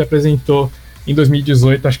próxima ao que apresentou em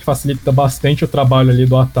 2018, acho que facilita bastante o trabalho ali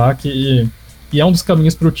do ataque e é um dos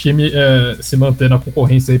caminhos para o time se manter na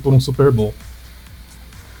concorrência aí por um Super Bowl.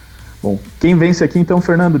 Bom, quem vence aqui então,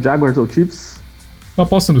 Fernando, Jaguars ou Chiefs? Eu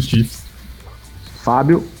aposto nos Chiefs.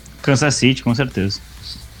 Fábio? Kansas City, com certeza.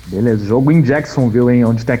 Beleza, jogo em Jacksonville, hein,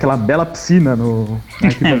 onde tem aquela bela piscina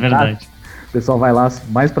É verdade. O pessoal vai lá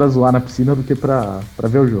mais pra zoar na piscina do que pra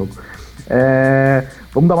ver o jogo.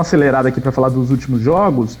 Vamos dar uma acelerada aqui pra falar dos últimos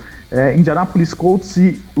jogos. Indianapolis Colts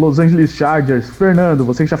e Los Angeles Chargers. Fernando,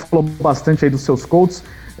 você que já falou bastante aí dos seus Colts,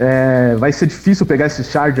 vai ser difícil pegar esses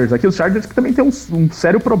Chargers aqui. Os Chargers que também tem um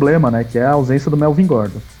sério problema, né, que é a ausência do Melvin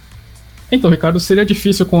Gordon. Então, Ricardo, seria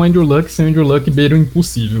difícil com o Andrew Luck, sem o Andrew Luck beira o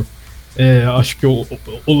impossível. Acho que o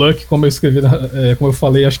Luck, como eu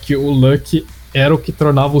falei, acho que o Luck era o que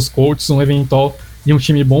tornava os Colts um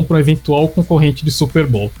time bom para um eventual concorrente de Super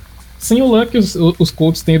Bowl. Sem o Luck, os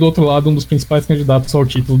Colts têm do outro lado um dos principais candidatos ao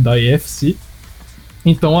título da AFC.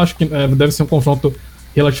 Então acho que deve ser um confronto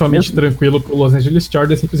relativamente tranquilo para o Los Angeles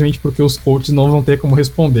Chargers, simplesmente porque os Colts não vão ter como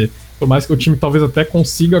responder. Por mais que o time talvez até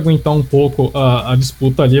consiga aguentar um pouco a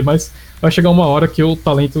disputa ali, mas vai chegar uma hora que o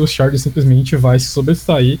talento dos Chargers simplesmente vai se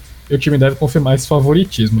sobressair e o time deve confirmar esse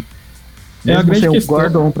favoritismo. Mesmo a grande sem questão... o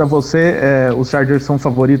Gordon, pra você, os Chargers são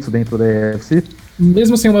favoritos dentro da AFC?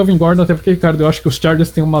 Mesmo sem o Melvin Gordon, até porque, Ricardo, eu acho que os Chargers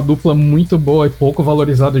têm uma dupla muito boa e pouco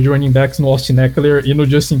valorizada de running backs no Austin Ekeler e no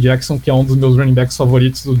Justin Jackson, que é um dos meus running backs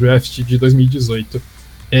favoritos do draft de 2018.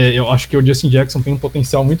 Eu acho que o Justin Jackson tem um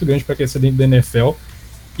potencial muito grande para crescer dentro da NFL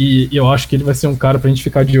e eu acho que ele vai ser um cara pra gente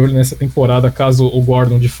ficar de olho nessa temporada, caso o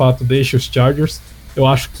Gordon de fato deixe os Chargers. Eu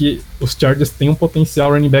acho que os Chargers têm um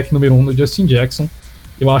potencial running back número 1 no Justin Jackson.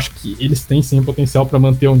 Eu acho que eles têm sim potencial para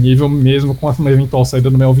manter o nível, mesmo com uma eventual saída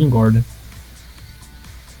do Melvin Gordon.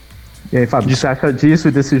 E aí, Fábio, o que você acha disso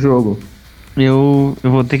e desse jogo? Eu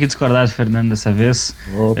vou ter que discordar do Fernando dessa vez.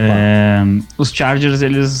 Os Chargers,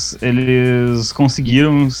 eles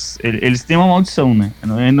conseguiram... Eles têm uma maldição, né?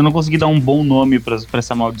 Eu ainda não consegui dar um bom nome para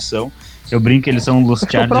essa maldição. Eu brinco que eles são os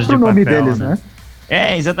Chargers de papel. É o próprio nome deles, né?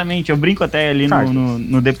 Exatamente. Eu brinco até ali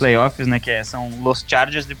no The Playoffs, né? Que são os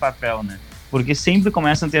Chargers de papel, né? Porque sempre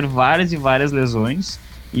começam a ter várias e várias lesões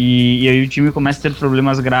e aí o time começa a ter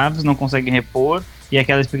problemas graves, não consegue repor e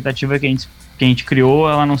aquela expectativa que a gente criou,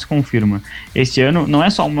 ela não se confirma. Este ano não é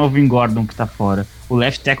só o Melvin Gordon que tá fora, o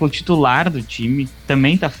left tackle titular do time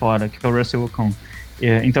também tá fora, que é o Russell Wilson.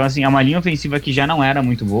 Então assim, é uma linha ofensiva que já não era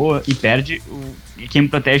muito boa e perde quem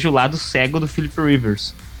protege o lado cego do Philip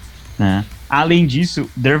Rivers. né? Além disso,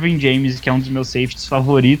 Derwin James, que é um dos meus safeties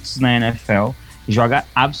favoritos na NFL, joga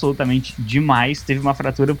absolutamente demais, teve uma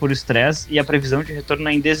fratura por estresse e a previsão de retorno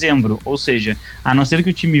é em dezembro, ou seja, a não ser que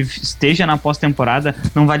o time esteja na pós-temporada,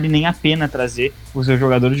 não vale nem a pena trazer o seu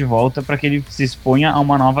jogador de volta para que ele se exponha a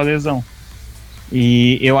uma nova lesão.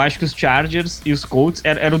 E eu acho que os Chargers e os Colts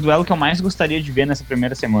era o duelo que eu mais gostaria de ver nessa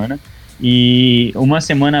primeira semana, e uma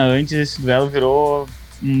semana antes esse duelo virou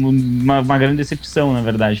uma grande decepção, na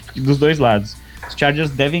verdade, dos dois lados. Os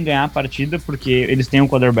Chargers devem ganhar a partida porque eles têm um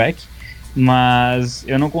quarterback, mas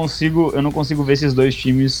eu não consigo ver esses dois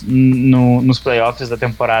times nos playoffs da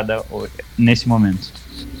temporada nesse momento.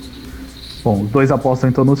 Bom, os dois apostam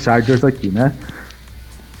então nos Chargers aqui, né?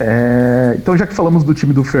 Então, já que falamos do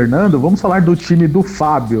time do Fernando, vamos falar do time do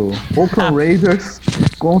Fábio. Oakland Raiders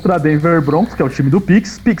contra Denver Broncos, que é o time do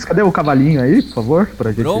Pix. Pix, cadê o cavalinho aí, por favor?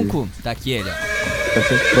 Pra gente... Bronco? Tá aqui ele, ó.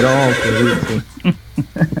 Bronco, isso.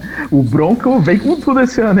 O Bronco vem com tudo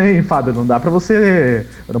esse ano, hein, Fábio? Não dá pra você...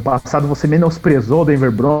 Ano passado você menosprezou o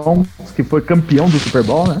Denver Broncos, que foi campeão do Super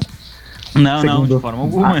Bowl, né? Não, de forma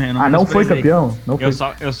alguma. Não foi campeão? Não foi.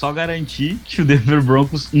 Eu só garanti que o Denver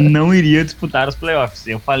Broncos não iria disputar os playoffs.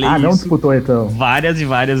 Eu falei isso não disputou, então. várias e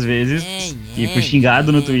várias vezes. E fui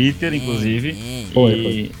xingado no Twitter, inclusive.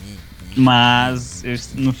 Foi. Mas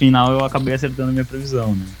no final eu acabei acertando a minha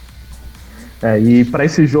previsão, né? E para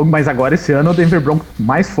esse jogo, mas agora esse ano o Denver Broncos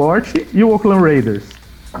mais forte e o Oakland Raiders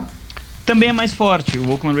também é mais forte.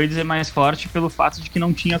 O Oakland Raiders é mais forte pelo fato de que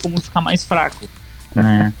não tinha como ficar mais fraco,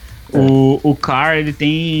 né? O Carr,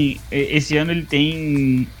 esse ano ele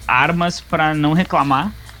tem armas para não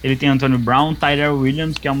reclamar. Ele tem Antonio Brown, Tyrell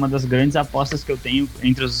Williams, que é uma das grandes apostas que eu tenho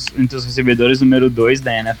entre os recebedores número 2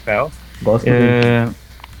 da NFL. Gosto dele.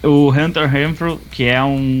 O Hunter Renfrow, que é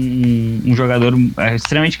um jogador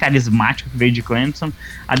extremamente carismático que veio de Clemson.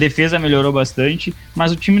 A defesa melhorou bastante,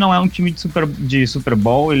 mas o time não é um time de Super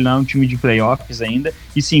Bowl, ele não é um time de playoffs ainda.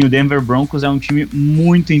 E sim, o Denver Broncos é um time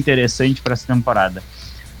muito interessante para essa temporada.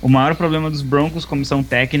 O maior problema dos Broncos, comissão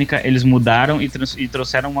técnica, eles mudaram e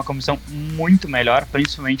trouxeram uma comissão muito melhor,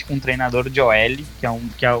 principalmente com um treinador de OL,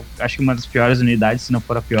 que é acho que uma das piores unidades, se não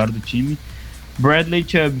for a pior do time. Bradley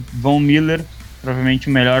Chubb, Von Miller, provavelmente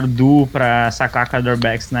o melhor duo para sacar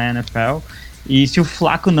quarterbacks na NFL. E se o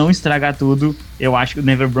Flacco não estragar tudo, eu acho que o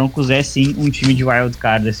Denver Broncos é sim um time de wild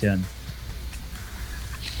card esse ano.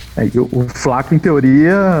 O Flacco, em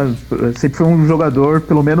teoria, sempre foi um jogador,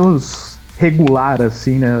 pelo menos regular,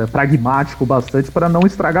 assim, né? Pragmático bastante para não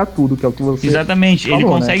estragar tudo, que é o que você Exatamente, falou,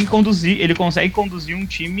 ele consegue conduzir um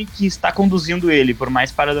time que está conduzindo ele, por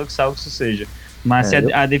mais paradoxal que isso seja. Mas se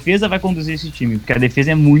a defesa vai conduzir esse time, porque a defesa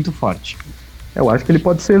é muito forte. Eu acho que ele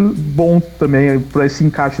pode ser bom também para esse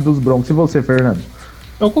encaixe dos Broncos. E você, Fernando?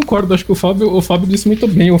 Eu concordo, acho que o Fábio disse muito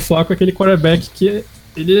bem. O Flacco é aquele quarterback que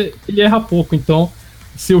ele erra pouco, então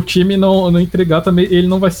se o time não entregar também, ele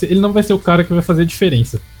não vai ser o cara que vai fazer a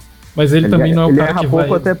diferença. Mas ele também não é o cara que vai...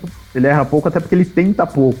 Ele erra pouco até porque ele tenta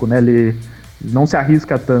pouco, né? Ele não se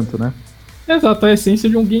arrisca tanto, né? Exato, a essência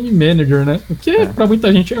de um game manager, né? O que pra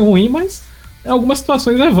muita gente é ruim, mas em algumas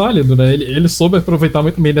situações é válido, né? Ele soube aproveitar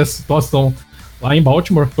muito bem dessa situação lá em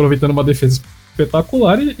Baltimore, aproveitando uma defesa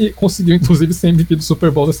espetacular e conseguiu, inclusive, ser MVP do Super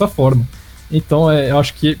Bowl dessa forma. Então, eu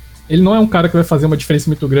acho que ele não é um cara que vai fazer uma diferença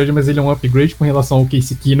muito grande, mas ele é um upgrade com relação ao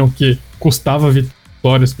Case Keenum, que custava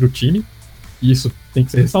vitórias pro time. E isso tem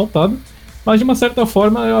que ser ressaltado. Mas, de uma certa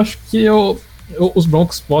forma, eu acho que os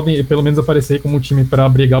Broncos podem, pelo menos, aparecer como um time para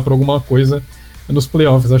brigar por alguma coisa nos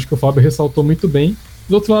playoffs. Acho que o Fábio ressaltou muito bem.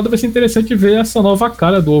 Do outro lado, vai ser interessante ver essa nova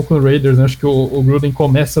cara do Oakland Raiders, né? Acho que o Gruden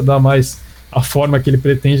começa a dar mais a forma que ele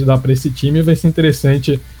pretende dar para esse time. Vai ser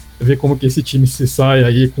interessante ver como que esse time se sai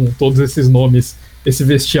aí com todos esses nomes, esse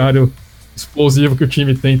vestiário explosivo que o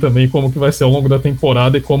time tem também, como que vai ser ao longo da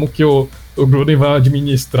temporada e como que o Gruden vai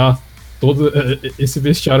administrar todo esse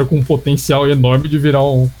vestiário com um potencial enorme de virar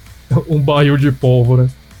um barril de pólvora.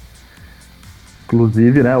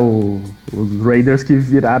 Inclusive, né, os Raiders que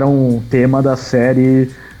viraram tema da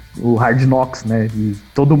série, o Hard Knocks, né, e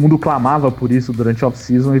todo mundo clamava por isso durante a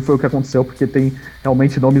off-season e foi o que aconteceu, porque tem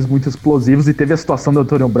realmente nomes muito explosivos e teve a situação do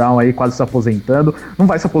Antonio Brown aí quase se aposentando. Não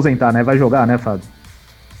vai se aposentar, né, vai jogar, né, Fábio?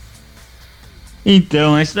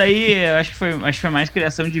 Então, isso daí eu acho que foi mais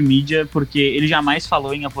criação de mídia, porque ele jamais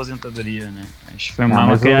falou em aposentadoria, né? Acho que foi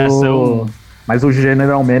uma criação... Mas o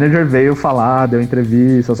General Manager veio falar, deu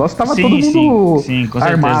entrevista, só se tava todo mundo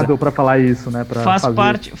armado pra falar isso, né?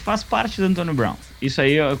 Faz parte do Antonio Brown. Isso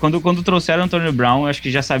aí, quando trouxeram o Antonio Brown, acho que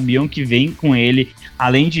já sabiam que vem com ele,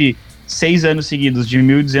 além de 6 anos seguidos de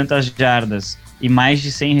 1.200 jardas e mais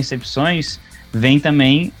de 100 recepções, vem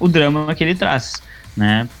também o drama que ele traz,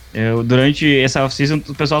 né? Durante essa off-season,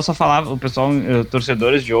 o pessoal só falava,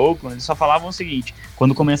 torcedores de Oakland, eles só falavam o seguinte: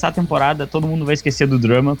 quando começar a temporada, todo mundo vai esquecer do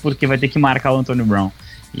drama porque vai ter que marcar o Antonio Brown.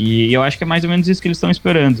 E eu acho que é mais ou menos isso que eles estão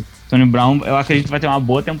esperando. Antonio Brown, eu acredito que vai ter uma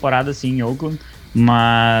boa temporada sim em Oakland,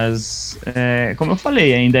 mas como eu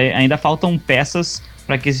falei, ainda faltam peças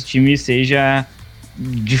para que esse time seja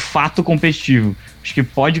de fato competitivo. Acho que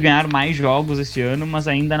pode ganhar mais jogos esse ano, mas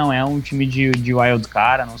ainda não é um time de wild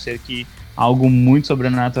card, a não ser que algo muito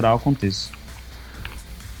sobrenatural aconteça.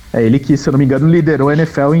 Ele que, se eu não me engano, liderou a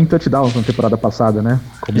NFL em touchdowns na temporada passada, né?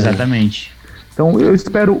 Exatamente. Então eu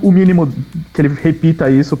espero o mínimo que ele repita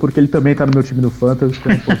isso, porque ele também tá no meu time do Fantasy, que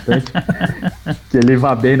é importante que ele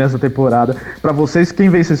vá bem nessa temporada. Pra vocês, quem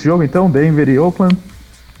vence esse jogo então? Denver e Oakland?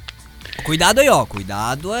 Cuidado aí, ó.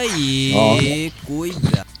 Cuidado aí.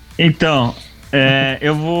 Cuidado. Então,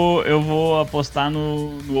 eu vou apostar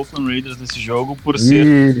no Oakland Raiders nesse jogo por ser...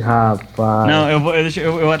 Ih, rapaz. Não,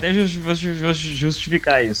 eu até vou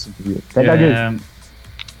justificar isso. Pega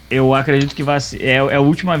eu acredito que vai ser, é a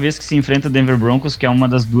última vez que se enfrenta o Denver Broncos, que é uma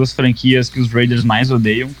das duas franquias que os Raiders mais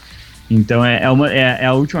odeiam. Então é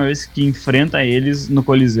a última vez que enfrenta eles no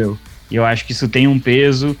Coliseu. E eu acho que isso tem um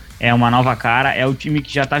peso, é uma nova cara, é o time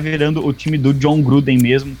que já tá virando o time do John Gruden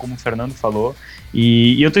mesmo, como o Fernando falou.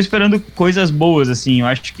 E eu tô esperando coisas boas, assim. Eu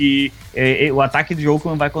acho que o ataque de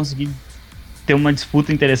Oakland vai conseguir ter uma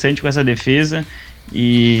disputa interessante com essa defesa.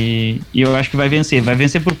 E eu acho que vai vencer. Vai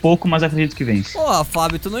vencer por pouco, mas acredito que vence. Pô,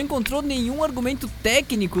 Fábio, tu não encontrou nenhum argumento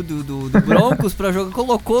técnico do Broncos pra jogar?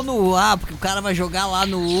 Colocou no... porque o cara vai jogar lá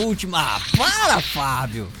no último. Para,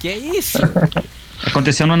 Fábio! Que é isso?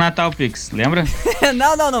 Aconteceu no Natal, Pix, lembra?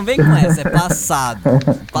 Não vem com essa, é passado.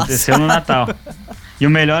 Aconteceu no Natal. E o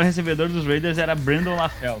melhor recebedor dos Raiders era Brandon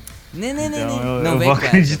LaFell. Não, eu vou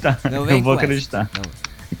acreditar. Eu vou acreditar.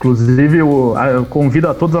 Inclusive, eu convido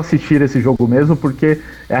a todos a assistir esse jogo mesmo, porque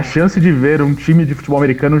é a chance de ver um time de futebol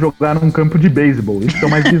americano jogar num campo de beisebol. Isso é o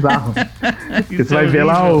mais bizarro. Porque você vai ver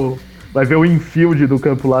lá vai ver o infield do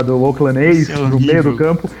campo lá do Oakland A's, no meio do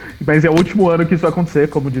campo, mas é o último ano que isso vai acontecer,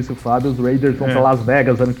 como disse o Fábio, os Raiders vão pra Las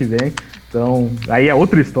Vegas ano que vem, então aí é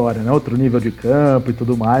outra história, né? Outro nível de campo e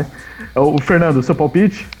tudo mais. O Fernando, seu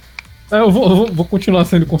palpite? Eu vou continuar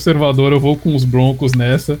sendo conservador, eu vou com os Broncos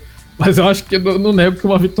nessa, mas eu acho que eu não nego que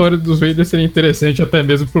uma vitória dos Raiders seria interessante até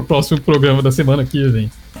mesmo pro próximo programa da semana que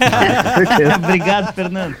vem. Obrigado,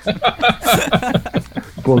 Fernando.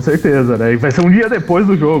 Com certeza, né? E vai ser um dia depois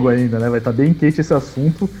do jogo ainda, né? Vai estar bem quente esse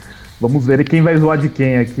assunto. Vamos ver quem vai zoar de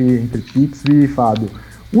quem aqui entre Pix e Fábio.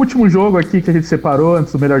 O último jogo aqui que a gente separou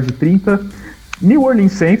antes do melhor de 30. New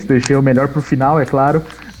Orleans Saints, deixei o melhor pro final, é claro,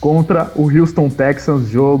 contra o Houston Texans,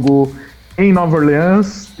 jogo em Nova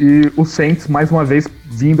Orleans, e os Saints mais uma vez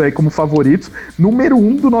vindo aí como favoritos. Número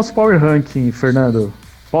 1 do nosso Power Ranking, Fernando.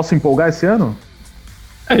 Posso empolgar esse ano?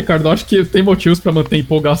 Ricardo, acho que tem motivos para manter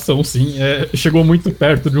empolgação, sim. Chegou muito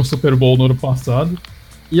perto de um Super Bowl no ano passado.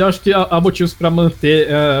 E acho que há motivos para manter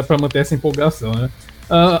essa empolgação, né?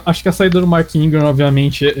 Acho que a saída do Mark Ingram,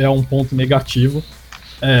 obviamente, é um ponto negativo.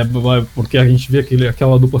 Porque a gente vê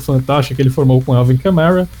aquela dupla fantástica que ele formou com Alvin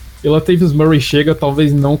Kamara. E o Latavius Murray chega,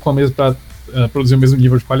 talvez não para produzir o mesmo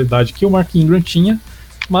nível de qualidade que o Mark Ingram tinha.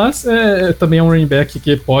 Mas também é um running back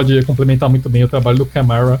que pode complementar muito bem o trabalho do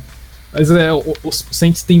Kamara. Mas os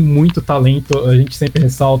Saints têm muito talento, a gente sempre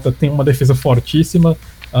ressalta, tem uma defesa fortíssima,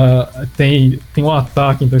 tem um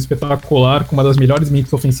ataque então espetacular, com uma das melhores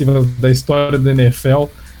mentes ofensivas da história da NFL.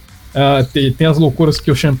 Tem as loucuras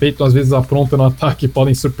que o Sean Payton às vezes apronta no ataque e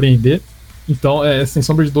podem surpreender. Então, sem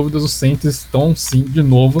sombra de dúvidas, os Saints estão sim, de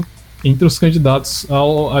novo, entre os candidatos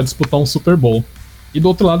a disputar um Super Bowl. E do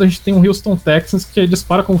outro lado a gente tem o Houston Texans, que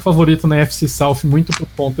dispara como favorito na NFC South muito por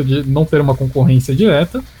conta de não ter uma concorrência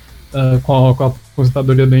direta. Com a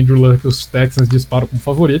aposentadoria do Andrew Luck, os Texans disparam como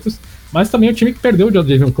favoritos, mas também o time que perdeu o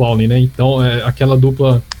Jadeveon Clowney, né? Então aquela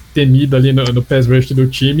dupla temida ali no pass rush do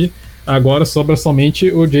time, agora sobra somente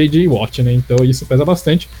o J.J. Watt, né? Então isso pesa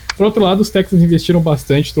bastante. Por outro lado, os Texans investiram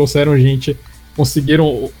bastante, trouxeram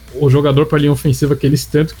conseguiram o jogador para a linha ofensiva que eles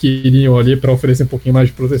tanto queriam ali para oferecer um pouquinho mais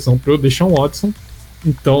de proteção para o Deshaun Watson.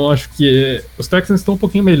 Então acho que os Texans estão um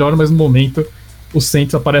pouquinho melhor, mas no momento os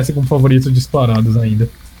Saints aparecem como favoritos disparados ainda.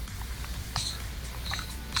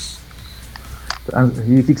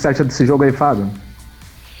 E o que você acha desse jogo aí, Fábio?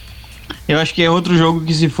 Eu acho que é outro jogo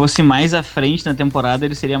que, se fosse mais à frente na temporada,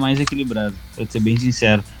 ele seria mais equilibrado, pra ser bem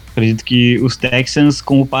sincero. Acredito que os Texans,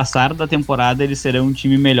 com o passar da temporada, eles serão um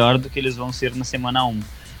time melhor do que eles vão ser na semana 1.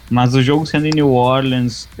 Mas o jogo sendo em New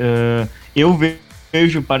Orleans, eu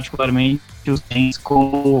vejo particularmente os Saints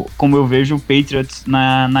como eu vejo o Patriots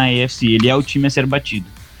na AFC. Ele é o time a ser batido.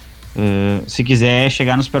 Se quiser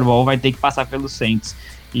chegar no Super Bowl, vai ter que passar pelos Saints.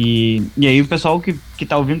 E aí o pessoal que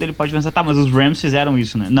tá ouvindo, ele pode pensar, tá, mas os Rams fizeram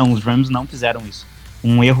isso, né? Não, os Rams não fizeram isso.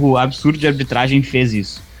 Um erro absurdo de arbitragem fez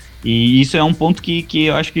isso. E isso é um ponto que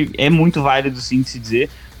eu acho que é muito válido, sim, de se dizer,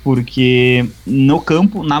 porque no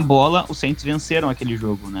campo, na bola, os Saints venceram aquele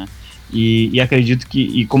jogo, né? E acredito que,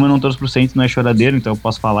 e como eu não torço pro Saints, não é choradeiro, então eu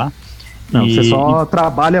posso falar. Não, você só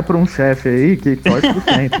trabalha para um chefe aí que torce pro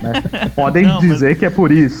Saints, né? Podem dizer que é por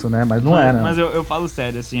isso, né? Mas não é, né? Mas eu falo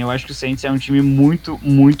sério, assim, eu acho que o Saints é um time muito,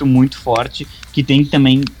 muito, muito forte, que tem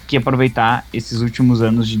também que aproveitar esses últimos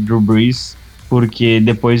anos de Drew Brees, porque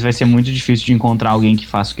depois vai ser muito difícil de encontrar alguém que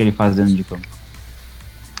faça o que ele faz dentro de campo.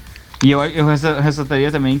 E eu ressaltaria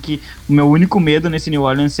também que o meu único medo nesse New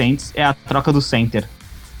Orleans Saints é a troca do center,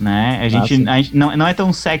 né? A gente não é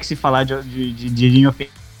tão sexy falar de linha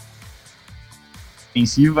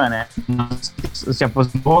ofensiva, né? Se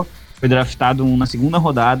aposentou, foi draftado na segunda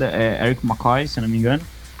rodada, Eric McCoy, se eu não me engano,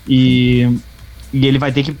 e ele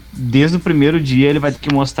vai ter que, desde o primeiro dia, ele vai ter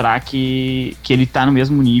que mostrar que ele tá no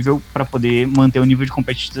mesmo nível para poder manter o nível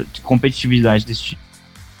de competitividade desse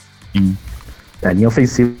time. A linha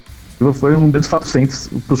ofensiva foi um dos fatores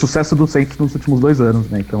pro sucesso do Saints nos últimos 2 anos,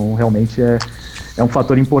 né? Então realmente é um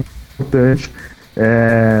fator importante.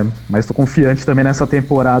 Mas estou confiante também nessa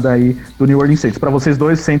temporada aí do New Orleans Saints. Para vocês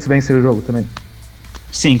dois, Saints vencem o jogo também?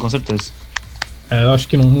 Sim, com certeza. Eu acho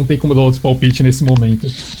que não tem como dar outros palpites nesse momento.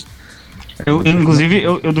 Inclusive,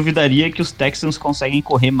 eu duvidaria que os Texans conseguem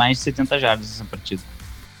correr mais de 70 jardas nessa partida.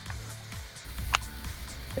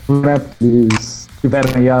 Eles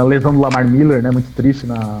tiveram aí a lesão do Lamar Miller, né? Muito triste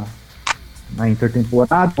na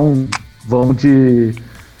intertemporada. Então vão de...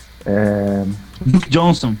 Duke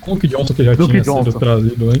Johnson. Duke Johnson, que já tinha sido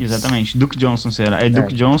trazido antes. Exatamente, Duke Johnson será.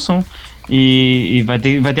 Duke Johnson e vai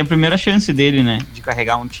ter a primeira chance dele, né? De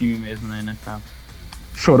carregar um time mesmo, né?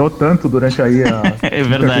 Chorou tanto durante aí a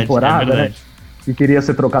temporada, né? Que queria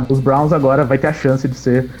ser trocado dos Browns, agora vai ter a chance de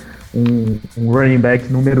ser um running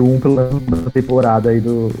back número 1 pela temporada aí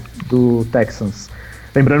do Texans.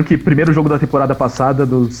 Lembrando que primeiro jogo da temporada passada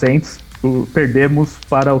do Saints, perdemos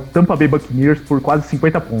para o Tampa Bay Buccaneers por quase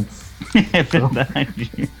 50 pontos. É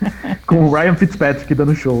verdade. Com o Ryan Fitzpatrick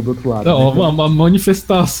dando show do outro lado. Não, né? uma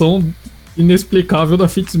manifestação inexplicável da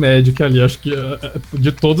Fitzmagic ali. Acho que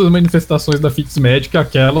de todas as manifestações da Fitzmagic,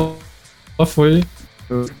 aquela foi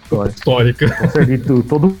histórica.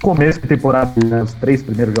 Todo o começo de temporada, né, os 3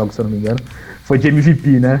 primeiros jogos, se eu não me engano, foi de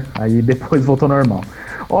MVP, né? Aí depois voltou normal.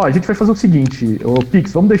 A gente vai fazer o seguinte,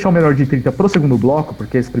 Pix, vamos deixar o melhor de 30 pro segundo bloco,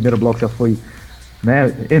 porque esse primeiro bloco já foi,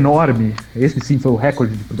 né, enorme. Esse sim foi o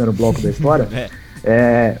recorde de primeiro bloco da história.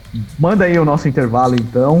 Manda aí o nosso intervalo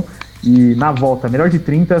então, e na volta, melhor de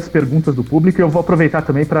 30, as perguntas do público. E eu vou aproveitar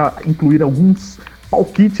também para incluir alguns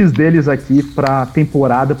palpites deles aqui pra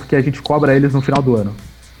temporada, porque a gente cobra eles no final do ano.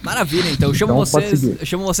 Maravilha, então chamo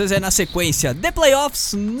vocês aí na sequência. The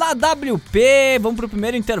Playoffs na WP. Vamos pro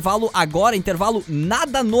primeiro intervalo agora, intervalo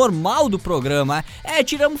nada normal do programa.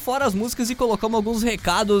 Tiramos fora as músicas e colocamos alguns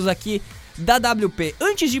recados aqui da WP.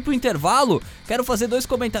 Antes de ir pro intervalo, quero fazer 2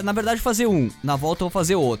 comentários, na verdade fazer um, na volta eu vou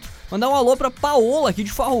fazer outro. Mandar um alô pra Paola aqui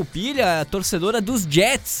de Farroupilha, torcedora dos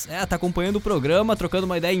Jets, tá acompanhando o programa, trocando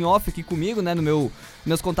uma ideia em off aqui comigo, né,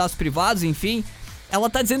 meus contatos privados, enfim. Ela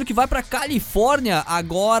tá dizendo que vai pra Califórnia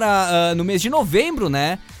agora no mês de novembro,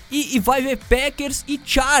 né? E vai ver Packers e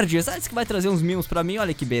Chargers. Diz que vai trazer uns mimos pra mim,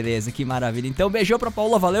 olha que beleza, que maravilha. Então beijão pra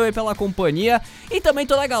Paula, valeu aí pela companhia. E também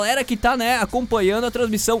toda a galera que tá, né, acompanhando a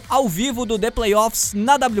transmissão ao vivo do The Playoffs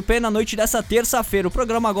na WP na noite dessa terça-feira. O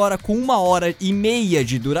programa agora com 1h30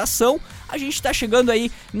 de duração. A gente tá chegando aí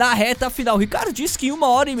na reta final. O Ricardo disse que em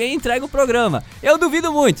 1h30 entrega o programa. Eu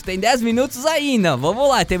duvido muito, tem 10 minutos ainda. Vamos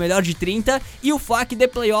lá, tem melhor de 30 e o FAQ The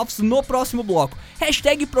Playoffs no próximo bloco.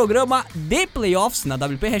 Hashtag programa The Playoffs na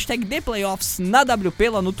WP, hashtag The Playoffs na WP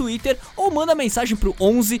lá no Twitter, ou manda mensagem pro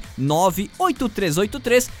 11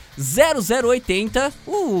 98383 0080,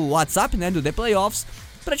 o WhatsApp, né, do The Playoffs,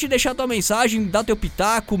 pra te deixar tua mensagem, dar teu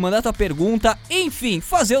pitaco, mandar tua pergunta, enfim,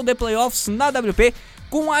 fazer o The Playoffs na WP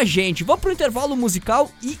com a gente. Vamos pro intervalo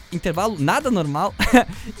musical e intervalo nada normal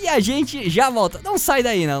e a gente já volta. Não sai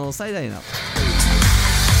daí não sai daí não.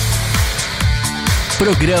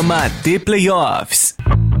 Programa The Playoffs.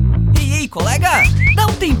 Ei, colega, dá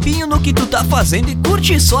um tempinho no que tu tá fazendo e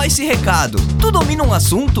curte só esse recado. Tu domina um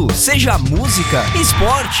assunto, seja música,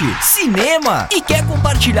 esporte, cinema, e quer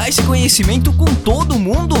compartilhar esse conhecimento com todo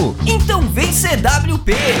mundo? Então vem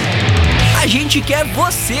CWP! A gente quer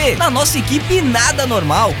você na nossa equipe Nada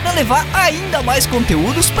Normal para levar ainda mais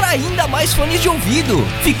conteúdos para ainda mais fones de ouvido.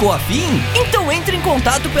 Ficou afim? Então entre em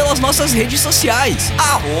contato pelas nossas redes sociais,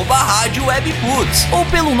 @Rádio Webputs, ou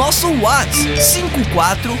pelo nosso WhatsApp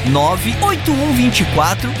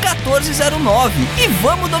 549-8124-1409 e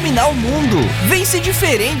vamos dominar o mundo. Vem ser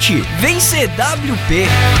diferente, vem ser WP.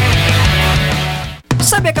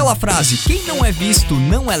 Sabe aquela frase, quem não é visto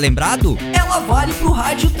não é lembrado? Ela vale pro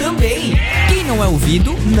rádio também. Quem não é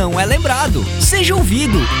ouvido não é lembrado. Seja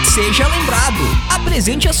ouvido, seja lembrado.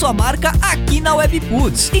 Apresente a sua marca aqui na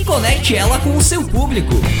Webputs e conecte ela com o seu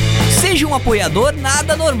público. Seja um apoiador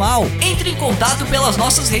Nada Normal. Entre em contato pelas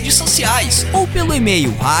nossas redes sociais ou pelo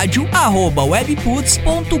e-mail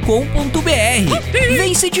radio@webputs.com.br.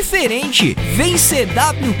 Vem ser diferente, vem ser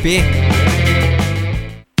WP.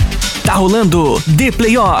 Tá rolando The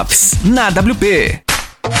Playoffs na WP.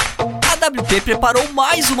 A WP preparou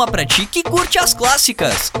mais uma pra ti que curte as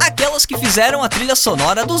clássicas, aquelas que fizeram a trilha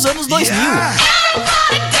sonora dos anos 2000.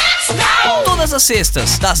 Todas as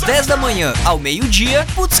sextas, das 10 da manhã ao meio-dia,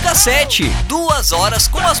 Putz Cassete, 2 horas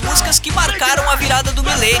com as músicas que marcaram a virada do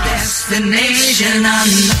milênio.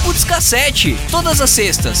 Putz Cassete, todas as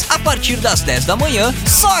sextas, a partir das 10 da manhã,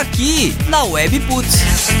 só aqui na Webputs.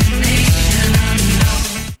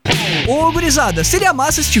 Ô gurizada, seria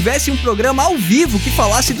massa se tivesse um programa ao vivo que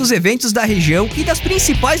falasse dos eventos da região e das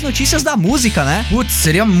principais notícias da música, né? Putz,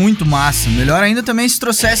 seria muito massa. Melhor ainda também se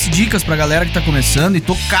trouxesse dicas pra galera que tá começando e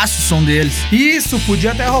tocasse o som deles. Isso,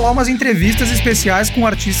 podia até rolar umas entrevistas especiais com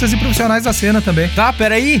artistas e profissionais da cena também. Tá,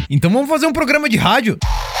 peraí. Então vamos fazer um programa de rádio?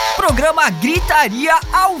 Programa Gritaria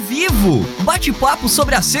ao vivo. Bate-papo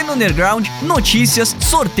sobre a cena underground, notícias,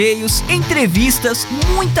 sorteios, entrevistas,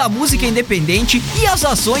 muita música independente e as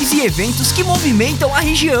ações e eventos que movimentam a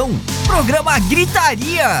região. Programa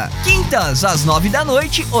Gritaria. Quintas às 9 da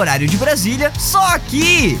noite, horário de Brasília, só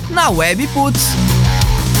aqui na Webputs.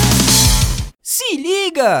 Se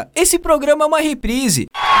liga, esse programa é uma reprise.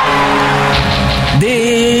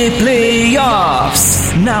 The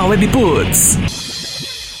Playoffs na Webputs.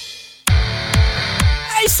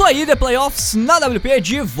 É isso aí, The Playoffs na WP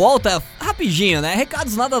de volta, rapidinho, né?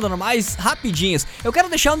 Recados nada normais, rapidinhos. Eu quero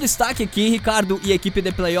deixar um destaque aqui, Ricardo e equipe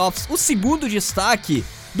The Playoffs, o segundo destaque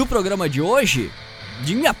do programa de hoje,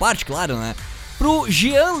 de minha parte, claro, né? Pro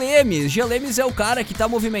Jean Lemes. Jean Lemes é o cara que tá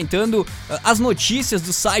movimentando as notícias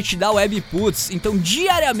do site da Webputs. Então,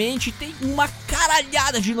 diariamente tem uma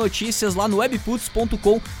caralhada de notícias lá no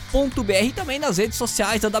webputs.com.br e também nas redes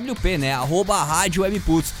sociais da WP, né? @Rádio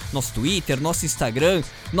Webputs, nosso Twitter, nosso Instagram,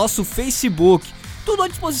 nosso Facebook. Tudo à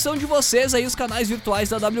disposição de vocês aí, os canais virtuais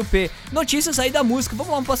da WP. Notícias aí da música.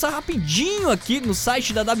 Vamos lá, passar rapidinho aqui no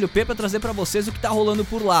site da WP pra trazer pra vocês o que tá rolando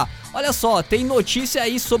por lá. Olha só, tem notícia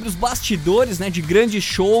aí sobre os bastidores, né, de grandes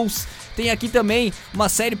shows. Tem aqui também uma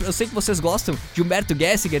série, eu sei que vocês gostam, de Humberto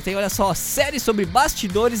Gessinger. Tem, olha só, série sobre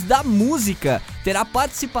bastidores da música. Terá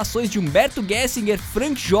participações de Humberto Gessinger,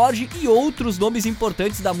 Frank Jorge e outros nomes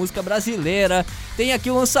importantes da música brasileira. Tem aqui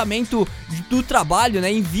o lançamento do trabalho,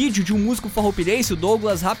 né, em vídeo de um músico farroupirense, o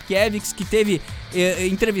Douglas Rapkiewicz, que teve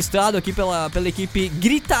entrevistado aqui pela equipe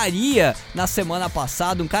Gritaria na semana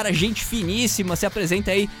passada. Um cara gente finíssima, se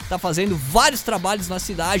apresenta aí, tá fazendo vários trabalhos na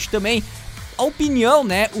cidade também. A opinião,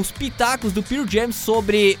 né, os pitacos do Pearl Jam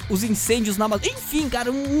sobre os incêndios na Amazônia. Enfim,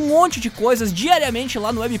 cara, um monte de coisas diariamente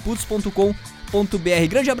lá no webputs.com.br.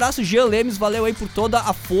 Grande abraço, Jean Lemes, valeu aí por toda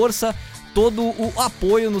a força, todo o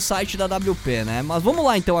apoio no site da WP, né? Mas vamos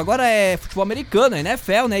lá então, agora é futebol americano,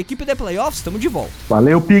 NFL, né? Equipe The Playoffs, estamos de volta.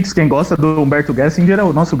 Valeu, Pix. Quem gosta do Humberto Gessinger é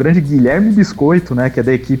o nosso grande Guilherme Biscoito, né? Que é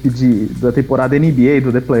da equipe da temporada NBA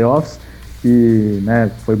do The Playoffs. E, né,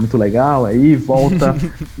 foi muito legal, aí volta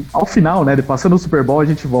ao final, né, passando o Super Bowl a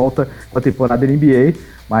gente volta com a temporada NBA,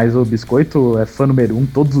 mas o Biscoito é fã número 1,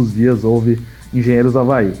 todos os dias ouve Engenheiros do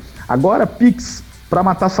Havaí. Agora, Pix, pra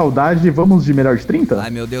matar a saudade, vamos de melhor de 30? Ai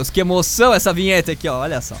meu Deus, que emoção essa vinheta aqui, ó,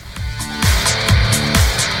 olha só.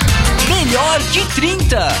 Melhor de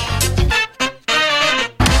 30!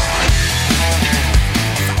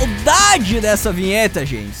 Saudade dessa vinheta,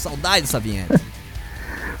 gente, saudade dessa vinheta.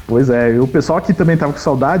 Pois é, e o pessoal aqui também tava com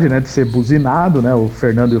saudade, né, de ser buzinado, né, o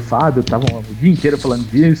Fernando e o Fábio estavam o dia inteiro falando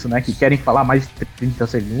disso, né, que querem falar mais de 30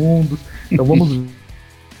 segundos, então vamos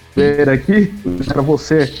ver aqui, para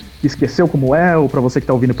você que esqueceu como é, ou para você que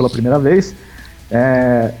tá ouvindo pela primeira vez,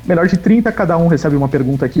 melhor de 30, cada um recebe uma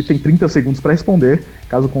pergunta aqui, tem 30 segundos para responder,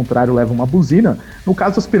 caso contrário leva uma buzina. No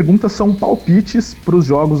caso, as perguntas são palpites para os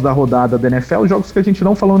jogos da rodada da NFL, jogos que a gente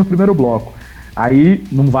não falou no primeiro bloco. Aí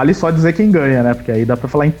não vale só dizer quem ganha, né? Porque aí dá pra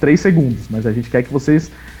falar em 3 segundos. Mas a gente quer que vocês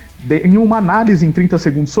deem uma análise em 30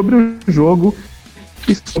 segundos sobre o jogo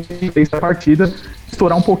e se a partida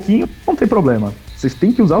estourar um pouquinho, não tem problema. Vocês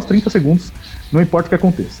têm que usar os 30 segundos, não importa o que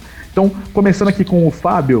aconteça. Então, começando aqui com o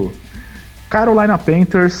Fábio, Carolina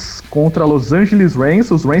Panthers contra Los Angeles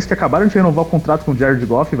Rams, os Rams que acabaram de renovar o contrato com o Jared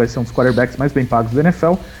Goff, vai ser um dos quarterbacks mais bem pagos do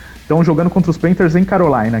NFL, estão jogando contra os Panthers em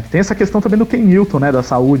Carolina, que tem essa questão também do Ken Newton, né, da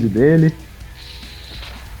saúde dele.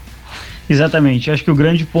 Exatamente, eu acho que o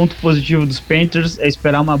grande ponto positivo dos Panthers é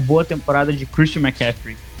esperar uma boa temporada de Christian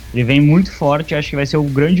McCaffrey. Ele vem muito forte, acho que vai ser o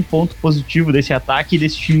grande ponto positivo desse ataque e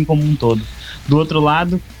desse time como um todo. Do outro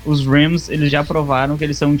lado, os Rams, eles já provaram que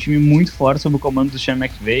eles são um time muito forte sob o comando do Sean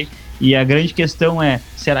McVay, e a grande questão é,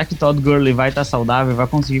 será que Todd Gurley vai estar saudável, vai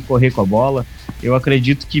conseguir correr com a bola? Eu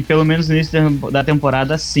acredito que pelo menos no início da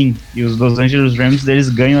temporada sim, e os Los Angeles Rams, eles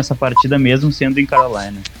ganham essa partida mesmo sendo em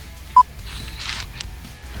Carolina.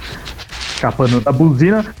 Escapando da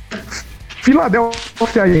buzina,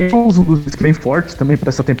 Philadelphia Eagles, um dos bem fortes também para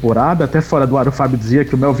essa temporada. Até fora do ar o Fábio dizia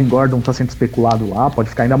que o Melvin Gordon está sendo especulado lá, pode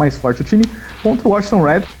ficar ainda mais forte o time, contra o Washington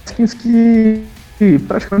Redskins, que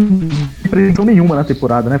praticamente não apresentou nenhuma na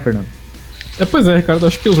temporada, né, Fernando? Pois é, Ricardo,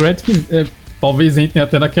 acho que os Redskins talvez entrem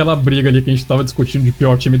até naquela briga ali que a gente estava discutindo de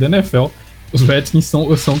pior time da NFL. Os Redskins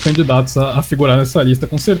são candidatos a figurar nessa lista,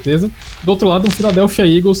 com certeza. Do outro lado, um Philadelphia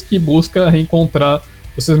Eagles que busca reencontrar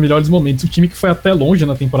os seus melhores momentos. O time que foi até longe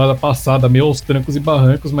na temporada passada, meio aos trancos e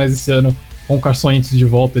barrancos, mas esse ano, com o Carson Wentz de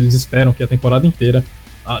volta, eles esperam que a temporada inteira.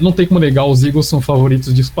 Não tem como negar, os Eagles são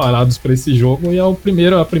favoritos disparados para esse jogo e é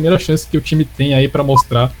a primeira chance que o time tem aí para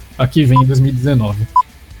mostrar a que vem em 2019.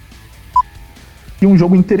 E um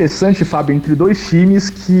jogo interessante, Fábio, entre dois times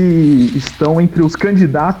que estão entre os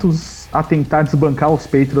candidatos a tentar desbancar os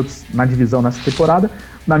Patriots na divisão nessa temporada.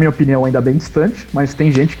 Na minha opinião, ainda bem distante, mas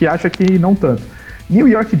tem gente que acha que não tanto. New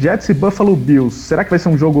York Jets e Buffalo Bills. Será que vai ser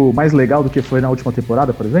um jogo mais legal do que foi na última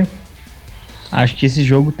temporada, por exemplo? Acho que esse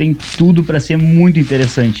jogo tem tudo para ser muito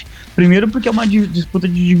interessante. Primeiro porque é uma disputa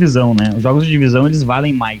de divisão, né? Os jogos de divisão, eles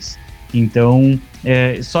valem mais. Então,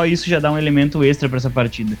 só isso já dá um elemento extra para essa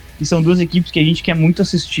partida. E são duas equipes que a gente quer muito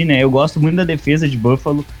assistir, né? Eu gosto muito da defesa de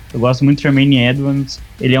Buffalo, eu gosto muito do Tremaine Edmonds.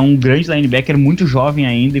 Ele é um grande linebacker, muito jovem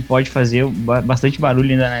ainda e pode fazer bastante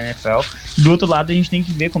barulho ainda na NFL. Do outro lado, a gente tem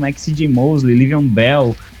que ver como é que CJ Mosley, Le'Veon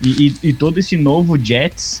Bell e todo esse novo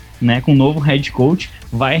Jets, né, com um novo head coach,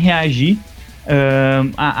 vai reagir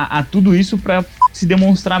a tudo isso para se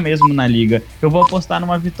demonstrar mesmo na liga. Eu vou apostar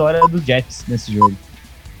numa vitória do Jets nesse jogo.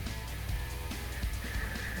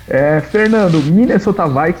 Fernando, Minnesota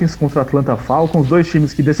Vikings contra Atlanta Falcons, dois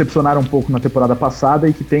times que decepcionaram um pouco na temporada passada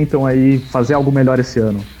e que tentam aí fazer algo melhor esse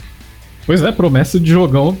ano. Pois é, promessa de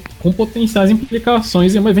jogão com potenciais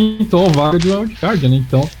implicações em uma eventual vaga de wildcard, né?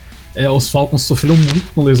 Então, os Falcons sofreram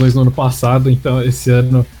muito com lesões no ano passado, então esse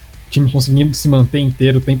ano o time conseguindo se manter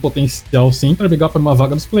inteiro tem potencial sim para brigar por uma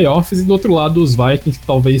vaga nos playoffs, e do outro lado os Vikings que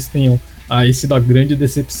talvez tenham aí sido a grande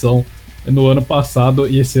decepção no ano passado,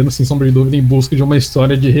 e esse ano, sem sombra de dúvida, em busca de uma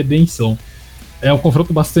história de redenção. É um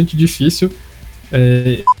confronto bastante difícil,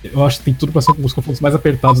 eu acho que tem tudo para ser um dos confrontos mais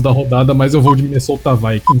apertados da rodada, mas eu vou de Minnesota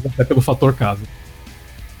Vikings, até pelo fator casa.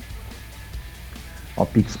 Ó,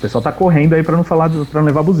 Pix, o pessoal tá correndo aí pra não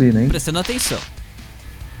levar buzina, hein? Prestando atenção.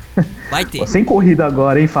 Vai ter. Sem corrida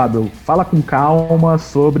agora, hein, Fábio? Fala com calma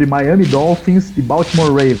sobre Miami Dolphins e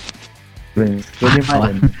Baltimore Ravens.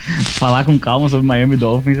 Falar com calma sobre Miami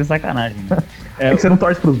Dolphins é sacanagem, né? É que você não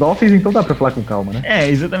torce pros Dolphins, então dá pra falar com calma, né?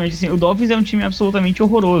 Exatamente assim. O Dolphins é um time absolutamente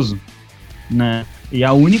horroroso, né? E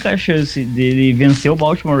a única chance dele vencer o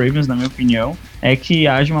Baltimore Ravens, na minha opinião, é que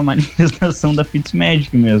haja uma manifestação da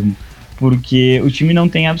Fitzmagic mesmo. Porque o time não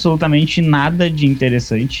tem absolutamente nada de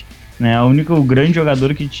interessante, né? O único grande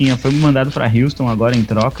jogador que tinha foi mandado para Houston agora em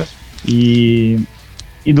troca. E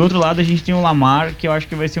do outro lado a gente tem o Lamar, que eu acho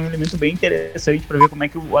que vai ser um elemento bem interessante para ver como é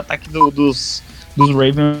que o ataque dos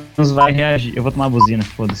Ravens vai reagir. Eu vou tomar a buzina,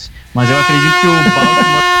 foda-se. Mas eu acredito que o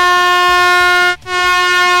Baltimore...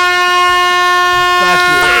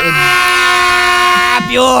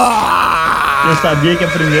 Eu sabia que a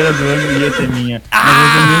primeira do ano ia ser minha. Mas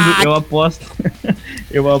resumindo,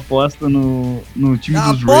 eu aposto no time dos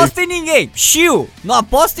Ravens. Não aposta em ninguém! Chiu! Não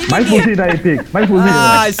aposta em mais ninguém! Mais buzina aí, Pix! Mais buzina!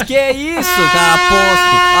 Mas que é isso, cara?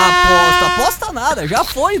 Aposta nada! Já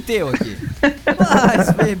foi o teu aqui!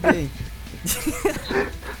 Mas, bem.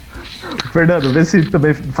 Fernando, vê se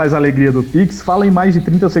também faz a alegria do Pix. Fala em mais de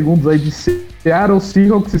 30 segundos aí de Seattle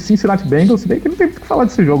Seahawks e Cincinnati Bengals. Se bem que não tem o que falar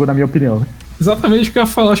desse jogo, na minha opinião. Exatamente o que eu ia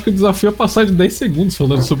falar, acho que o desafio é passar de 10 segundos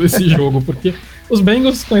falando sobre esse jogo, porque os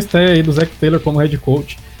Bengals com a estreia aí do Zac Taylor como head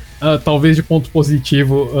coach, talvez de ponto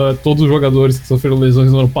positivo, todos os jogadores que sofreram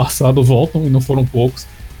lesões no ano passado voltam, e não foram poucos.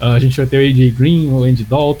 A gente vai ter o AJ Green, o Andy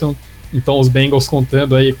Dalton, Então os Bengals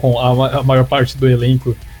contando aí com a maior parte do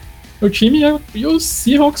elenco no time, e os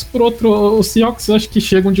Seahawks, por outro, os Seahawks acho que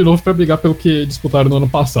chegam de novo para brigar pelo que disputaram no ano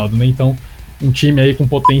passado, né? Então, um time aí com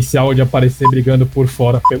potencial de aparecer brigando por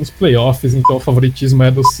fora pelos playoffs, então o favoritismo é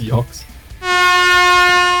do Seahawks.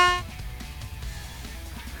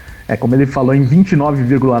 Como ele falou em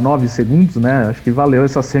 29,9 segundos, né? Acho que valeu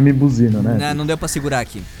essa semi-buzina, né? Não deu pra segurar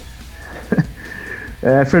aqui.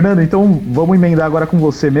 Fernando, então vamos emendar agora com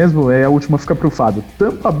você mesmo. A última fica pro Fábio.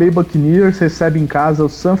 Tampa Bay Buccaneers recebe em casa o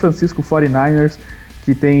San Francisco 49ers,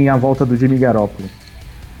 que tem a volta do Jimmy Garoppolo.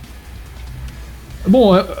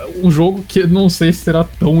 Bom, é um jogo que não sei se será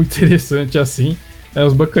tão interessante assim.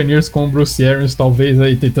 Os Buccaneers com o Bruce Arians talvez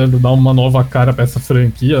aí tentando dar uma nova cara pra essa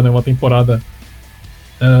franquia, né? Uma temporada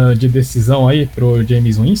de decisão aí pro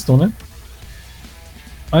Jameis Winston, né?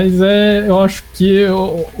 Mas eu acho que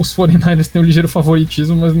os 49ers têm um ligeiro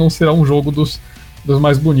favoritismo, mas não será um jogo dos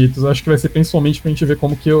mais bonitos. Acho que vai ser principalmente pra gente ver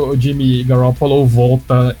como que o Jimmy Garoppolo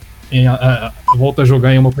volta a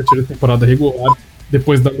jogar em uma partida de temporada regular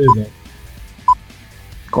depois da lesão.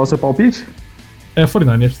 Qual o seu palpite?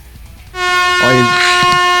 49ers. Olha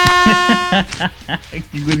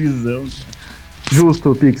Que gurizão.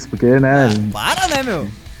 Justo, Pix, porque, né? Para, né, meu?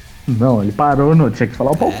 Não, ele parou, tinha que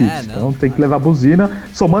falar o palpite. Então tem para. que levar a buzina.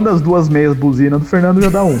 Somando as duas meias buzinas do Fernando já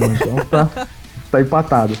dá uma. Então tá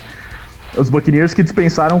empatado. Os Buccaneers que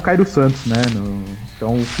dispensaram o Cairo Santos, né?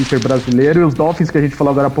 Então o kicker brasileiro, e os Dolphins, que a gente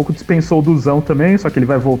falou agora há pouco, dispensou o Duzão também, só que ele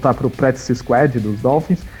vai voltar pro practice squad dos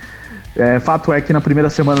Dolphins. Fato é que na primeira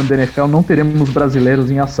semana do NFL não teremos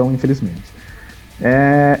brasileiros em ação, infelizmente.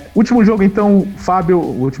 Último jogo então, Fábio,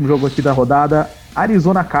 o último jogo aqui da rodada,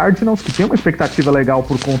 Arizona Cardinals, que tem uma expectativa legal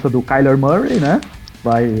por conta do Kyler Murray, né?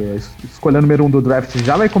 Vai escolher o número 1 do draft,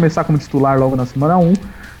 já vai começar como titular logo na semana 1,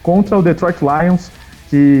 contra o Detroit Lions,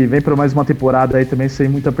 que vem para mais uma temporada aí também sem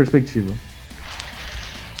muita perspectiva.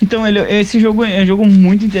 Então, esse jogo é um jogo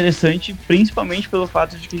muito interessante, principalmente pelo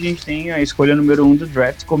fato de que a gente tem a escolha número 1 do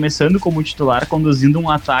draft, começando como titular, conduzindo um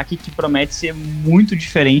ataque que promete ser muito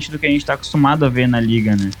diferente do que a gente está acostumado a ver na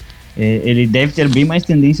liga, né? Ele deve ter bem mais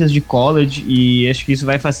tendências de college e acho que isso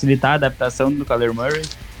vai facilitar a adaptação do Kyler Murray.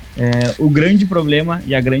 O grande problema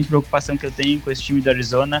e a grande preocupação que eu tenho com esse time do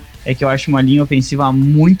Arizona é que eu acho uma linha ofensiva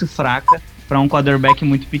muito fraca para um quarterback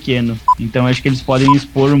muito pequeno. Então acho que eles podem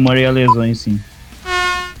expor o Murray a lesões, sim.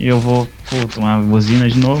 Eu vou tomar a buzina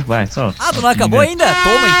de novo, vai, só. Tu não acabou ainda?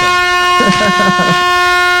 Toma então.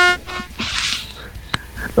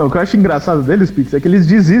 Não, o que eu acho engraçado deles, Pix, é que eles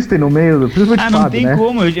desistem no meio do... Principalmente não Fábio, tem né?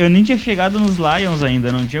 como, eu nem tinha chegado nos Lions ainda,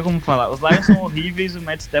 não tinha como falar. Os Lions são horríveis, o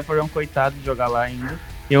Matt Stafford é um coitado de jogar lá ainda.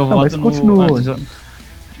 Eu voto no... continua. Eu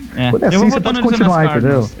assim, vou você votar pode no continuar,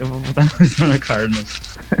 Cardinals. entendeu? Eu vou votar no Arizona Cardinals.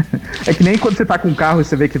 É que nem quando você tá com o carro e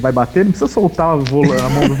você vê que vai bater, não precisa soltar a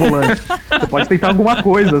mão do volante. Você pode tentar alguma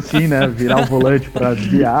coisa assim, né? Virar o volante pra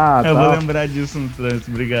desviar. Eu tal. vou lembrar disso no trânsito,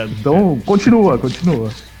 obrigado. Então, continua.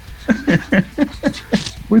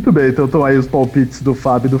 Muito bem, então estão aí os palpites do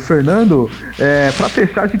Fábio e do Fernando. Pra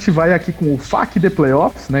fechar, a gente vai aqui com o FAQ The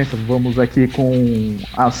Playoffs, né? Então vamos aqui com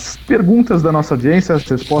as perguntas da nossa audiência, as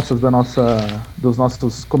respostas dos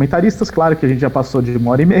nossos comentaristas. Claro que a gente já passou de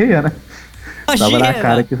 1h30, né? Tava na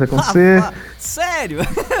cara que isso ia acontecer. Sério?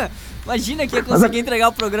 Imagina que ia conseguir entregar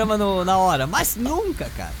o programa na hora, mas nunca,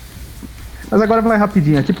 cara. Mas agora vai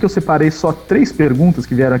rapidinho aqui, porque eu separei só 3 perguntas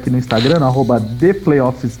que vieram aqui no Instagram, no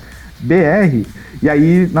 @ThePlayoffsBR. E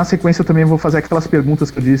aí, na sequência, eu também vou fazer aquelas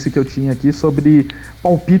perguntas que eu disse que eu tinha aqui sobre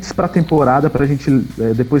palpites pra temporada, pra gente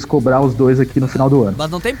depois cobrar os dois aqui no final do ano.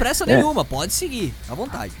 Mas não tem pressa nenhuma, pode seguir, à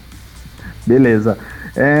vontade. Beleza.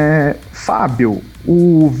 Fábio,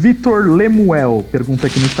 o Vitor Lemuel pergunta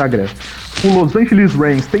aqui no Instagram: o Los Angeles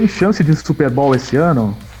Rams tem chance de Super Bowl esse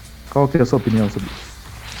ano? Qual que é a sua opinião sobre isso?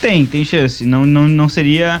 Tem chance. Não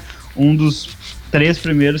seria um dos 3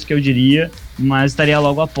 primeiros que eu diria, mas estaria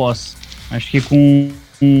logo após. Acho que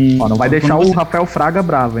não vai deixar o Rafael Fraga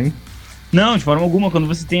bravo, hein? Não, de forma alguma. Quando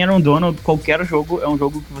você tem Aaron Donald, qualquer jogo é um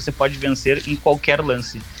jogo que você pode vencer em qualquer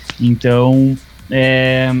lance. Então,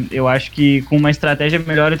 eu acho que com uma estratégia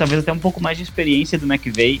melhor e talvez até um pouco mais de experiência do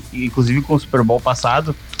McVay, inclusive com o Super Bowl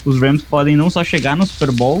passado, os Rams podem não só chegar no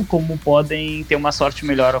Super Bowl, como podem ter uma sorte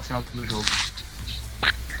melhor ao final do jogo.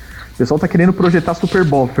 O pessoal tá querendo projetar Super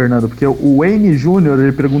Bowl, Fernando, porque o Wayne Jr.,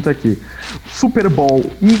 ele pergunta aqui: Super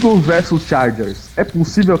Bowl, Eagles versus Chargers, é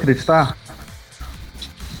possível acreditar?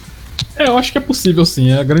 Eu acho que é possível,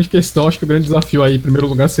 sim. A grande questão, acho que o grande desafio aí, em primeiro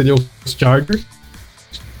lugar, seria os Chargers.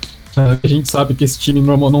 A gente sabe que esse time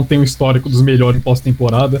normal não tem um histórico dos melhores em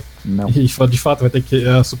pós-temporada. Não. E de fato vai ter que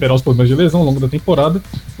superar os problemas de lesão ao longo da temporada.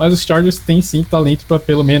 Mas os Chargers têm sim talento para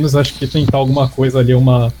pelo menos, acho que tentar alguma coisa ali,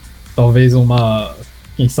 uma talvez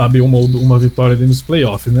quem sabe uma vitória ali nos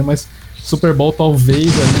playoffs, né? Mas Super Bowl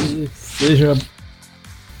talvez ali seja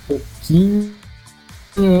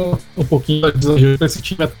um pouquinho de exagero para esse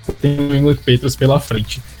time até tem o New England Patriots pela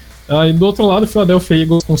frente. E do outro lado, o Philadelphia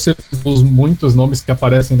Eagles, com os muitos nomes que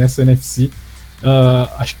aparecem nessa NFC,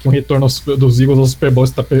 acho que um retorno dos Eagles ao Super Bowl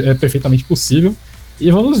é perfeitamente possível.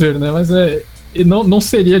 E vamos ver, né? Mas não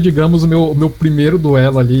seria, digamos, o meu primeiro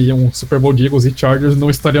duelo ali, um Super Bowl de Eagles e Chargers não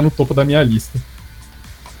estaria no topo da minha lista.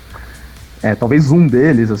 Talvez um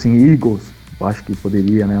deles, assim, Eagles, eu acho que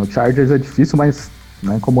poderia, né? O Chargers é difícil, mas,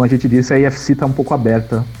 né, como a gente disse, a AFC tá um pouco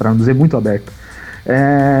aberta, para não dizer muito aberta.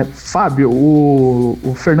 Fábio,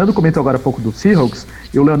 o Fernando comentou agora há pouco do Seahawks,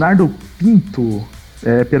 e o Leonardo Pinto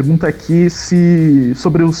pergunta aqui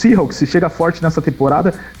sobre o Seahawks, se chega forte nessa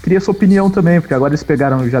temporada. Queria sua opinião também, porque agora eles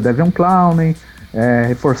pegaram já Devin Clowney,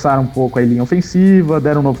 reforçaram um pouco a linha ofensiva,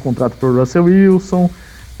 deram um novo contrato para o Russell Wilson,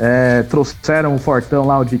 trouxeram o fortão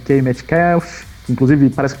lá, o DK Metcalf, que inclusive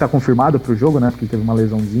parece que está confirmado para o jogo, né, porque teve uma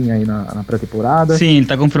lesãozinha aí na pré-temporada. Sim, ele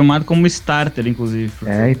está confirmado como starter, inclusive.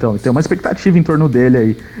 Então, tem uma expectativa em torno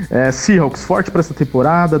dele aí. Seahawks forte para essa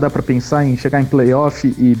temporada, dá para pensar em chegar em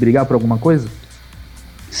playoff e brigar por alguma coisa?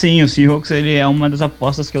 Sim, o Seahawks ele é uma das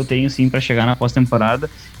apostas que eu tenho sim para chegar na pós-temporada,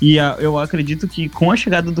 e eu acredito que com a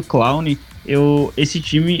chegada do Clowney, esse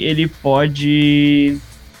time ele pode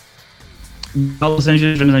dar Los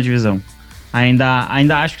Angeles Rams na divisão.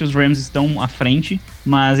 Ainda acho que os Rams estão à frente,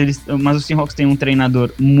 mas o Seahawks tem um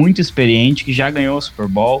treinador muito experiente que já ganhou o Super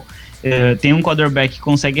Bowl, tem um quarterback que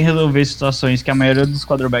consegue resolver situações que a maioria dos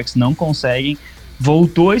quarterbacks não conseguem,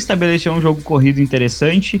 voltou a estabelecer um jogo corrido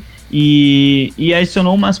interessante e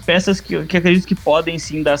adicionou umas peças que acredito que podem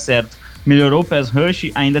sim dar certo. Melhorou o pass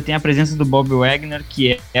rush, ainda tem a presença do Bob Wagner,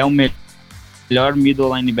 que é o melhor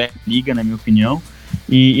middle linebacker da liga, na minha opinião,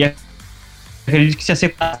 e acredito que se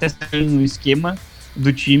acertar no esquema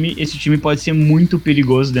do time, esse time pode ser muito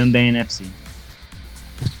perigoso dentro da NFC.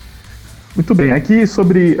 Muito bem, aqui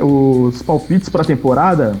sobre os palpites para a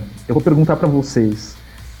temporada, eu vou perguntar para vocês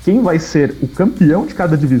quem vai ser o campeão de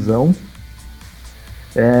cada divisão,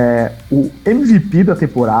 o MVP da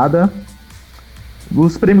temporada,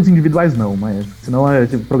 os prêmios individuais não, mas senão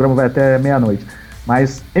o programa vai até meia-noite,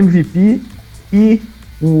 mas MVP e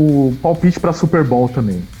o palpite para Super Bowl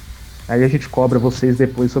também. Aí a gente cobra vocês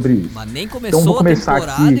depois sobre isso. Mas nem começou então, a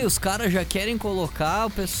temporada aqui. E os caras já querem colocar o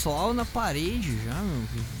pessoal na parede já,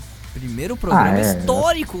 meu. Primeiro programa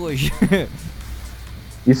histórico hoje.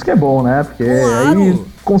 Isso que é bom, né? Porque aí,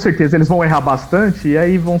 com certeza, eles vão errar bastante e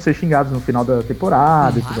aí vão ser xingados no final da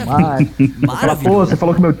temporada e tudo mais. Falar, você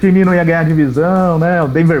falou que meu time não ia ganhar a divisão, né? O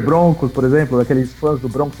Denver Broncos, por exemplo, aqueles fãs do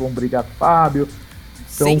Broncos vão brigar com o Fábio.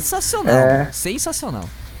 Então, sensacional, sensacional.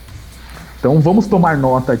 Então vamos tomar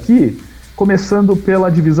nota aqui, começando pela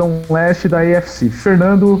divisão leste da AFC.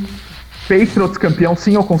 Fernando, Patriots campeão,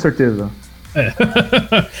 sim ou com certeza?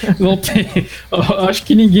 Não tem. Acho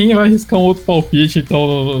que ninguém vai arriscar um outro palpite,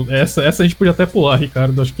 então essa a gente podia até pular,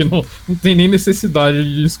 Ricardo. Acho que não tem nem necessidade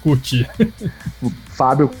de discutir. O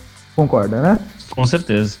Fábio concorda, né? Com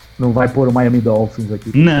certeza. Não vai pôr o Miami Dolphins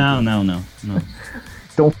aqui. Não.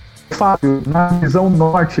 Então, Fábio, na divisão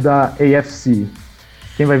norte da AFC,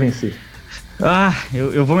 quem vai vencer?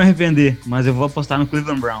 Eu vou me arrepender, mas eu vou apostar no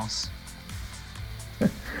Cleveland Browns.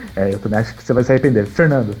 Eu também acho que você vai se arrepender.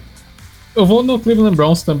 Fernando? Eu vou no Cleveland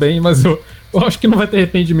Browns também, mas eu acho que não vai ter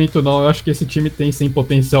arrependimento não. Eu acho que esse time tem sim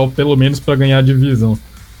potencial, pelo menos, para ganhar a divisão.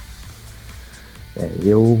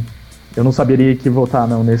 Eu não saberia que votar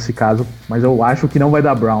não nesse caso, mas eu acho que não vai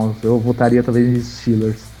dar Browns. Eu votaria talvez em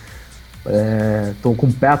Steelers. Tô com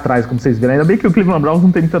o pé atrás, como vocês viram. Ainda bem que o Cleveland Browns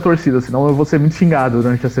não tem muita torcida, senão eu vou ser muito xingado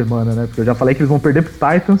durante a semana, né? Porque eu já falei que eles vão perder pro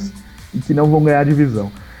Titans e que não vão ganhar a divisão.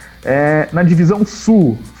 Na divisão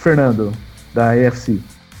sul, Fernando, da AFC.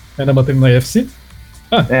 Ainda batendo na AFC?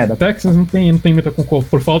 Da Texans não tem muita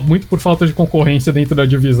muito por falta de concorrência dentro da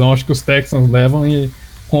divisão. Acho que os Texans levam e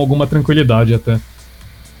com alguma tranquilidade até.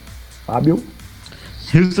 Fábio?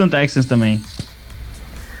 Houston Texans também.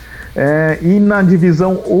 E na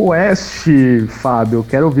divisão oeste, Fábio,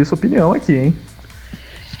 quero ouvir sua opinião aqui, hein?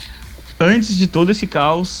 Antes de todo esse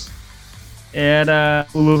caos, era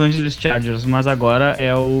o Los Angeles Chargers, mas agora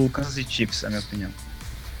é o Kansas City Chiefs, na minha opinião.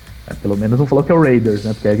 Pelo menos não falou que é o Raiders,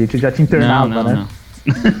 né? Porque a gente já te internava, né? Não.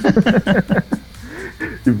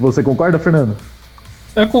 E você concorda, Fernando?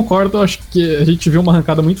 Eu concordo, acho que a gente viu uma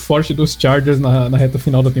arrancada muito forte dos Chargers na reta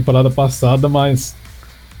final da temporada passada, mas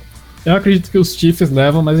eu acredito que os Chiefs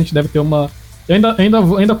levam, mas a gente deve ter uma... Eu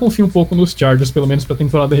ainda confio um pouco nos Chargers, pelo menos pra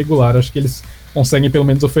temporada regular. Acho que eles conseguem pelo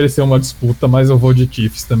menos oferecer uma disputa, mas eu vou de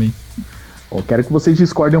Chiefs também. Eu quero que vocês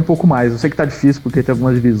discordem um pouco mais. Eu sei que tá difícil porque tem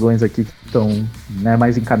algumas divisões aqui que estão, né,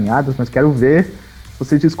 mais encaminhadas, mas quero ver se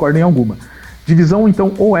vocês discordam em alguma. Divisão,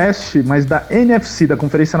 então, Oeste, mas da NFC, da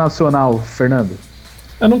Conferência Nacional, Fernando.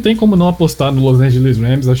 Não tem como não apostar no Los Angeles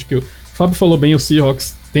Rams. Acho que o Fábio falou bem, o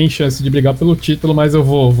Seahawks tem chance de brigar pelo título, mas eu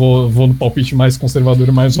vou no palpite mais conservador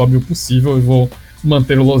e mais óbvio possível e vou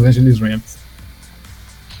manter o Los Angeles Rams.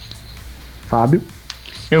 Fábio?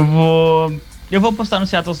 Eu vou apostar no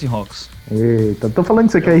Seattle Seahawks. Eita, tô falando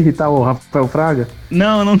que você quer irritar o Rafael Fraga?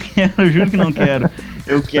 Não quero, eu juro que não quero.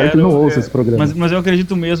 Eu quero. Que não ouço esse programa. Mas eu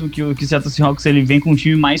acredito mesmo que o Seattle Seahawks ele vem com um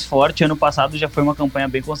time mais forte. Ano passado já foi uma campanha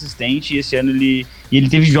bem consistente. E esse ano ele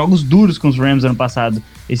teve jogos duros com os Rams ano passado.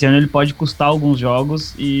 Esse ano ele pode custar alguns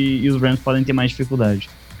jogos e os Rams podem ter mais dificuldade.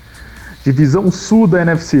 Divisão Sul da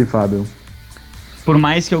NFC, Fábio. Por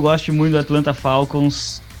mais que eu goste muito do Atlanta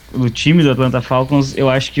Falcons, do time do Atlanta Falcons, eu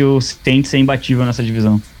acho que o Saints é imbatível nessa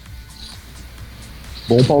divisão.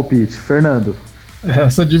 Bom palpite. Fernando?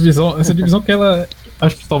 Essa divisão que ela...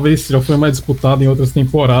 Acho que talvez já foi mais disputada em outras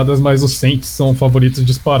temporadas, mas os Saints são favoritos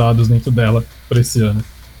disparados dentro dela para esse ano.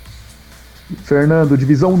 Fernando,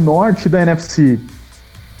 divisão Norte da NFC.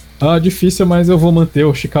 Difícil, mas eu vou manter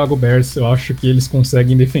o Chicago Bears. Eu acho que eles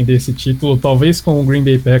conseguem defender esse título, talvez com o Green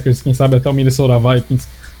Bay Packers, quem sabe até o Minnesota Vikings,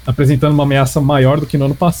 apresentando uma ameaça maior do que no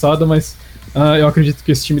ano passado, mas eu acredito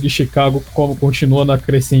que esse time de Chicago continua na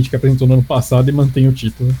crescente que apresentou no ano passado e mantém o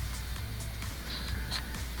título.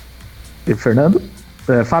 E Fernando?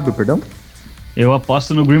 Fábio, perdão? Eu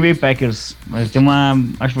aposto no Green Bay Packers. Acho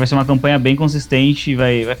que vai ser uma campanha bem consistente,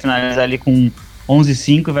 vai finalizar ali com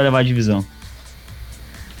 11-5 e vai levar a divisão.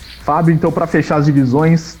 Fábio, então, para fechar as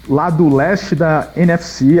divisões, lá do leste da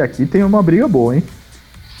NFC, aqui tem uma briga boa, hein?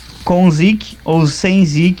 Com o Zeke ou sem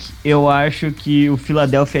Zeke, eu acho que o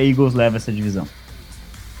Philadelphia Eagles leva essa divisão.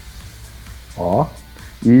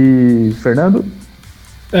 E Fernando?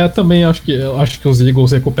 Também acho que os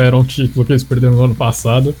Eagles recuperam o título que eles perderam no ano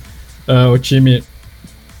passado. O time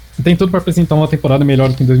tem tudo para apresentar uma temporada melhor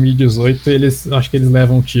do que em 2018. Acho que eles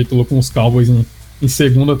levam o título com os Cowboys em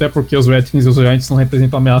segundo, até porque os Redskins e os Giants não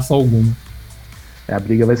representam ameaça alguma. A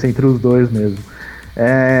briga vai ser entre os dois mesmo.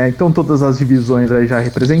 Então todas as divisões aí já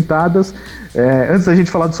representadas. Antes da gente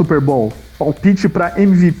falar do Super Bowl, palpite para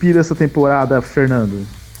MVP dessa temporada, Fernando.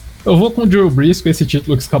 Eu vou com o Drew Brees, com esse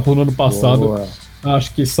título que escapou no ano passado. Boa.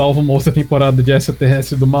 Acho que salva uma outra temporada de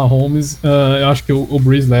extraterrestre do Mahomes. Eu acho que o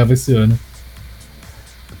Brees leva esse ano.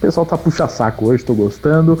 O pessoal tá puxa-saco hoje, tô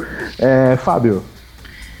gostando. Fábio?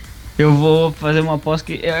 Eu vou fazer uma aposta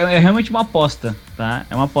que é realmente uma aposta, tá?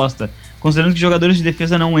 É uma aposta. Considerando que jogadores de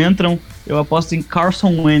defesa não entram, eu aposto em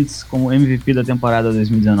Carson Wentz como MVP da temporada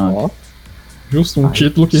 2019. Justo,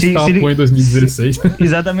 título que escapou em 2016.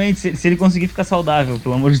 Exatamente, se ele conseguir ficar saudável,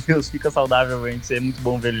 pelo amor de Deus, fica saudável, Wentz. É muito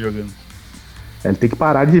bom ver ele jogando. Ele tem que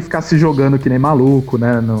parar de ficar se jogando que nem maluco,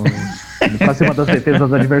 né? Pra cima das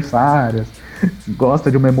defesas adversárias. Gosta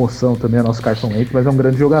de uma emoção também, o nosso Carson Wentz, mas é um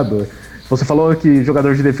grande jogador. Você falou que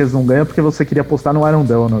jogador de defesa não ganha porque você queria apostar no Aaron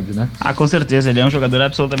Donald, né? Com certeza, ele é um jogador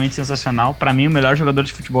absolutamente sensacional. Pra mim, o melhor jogador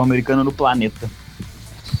de futebol americano no planeta.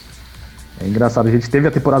 É engraçado, a gente teve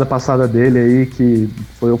a temporada passada dele aí que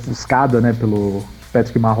foi ofuscada, né, pelo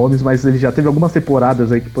Patrick Mahomes, mas ele já teve algumas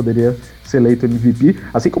temporadas aí que poderia ser eleito MVP,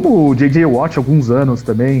 assim como o J.J. Watt, alguns anos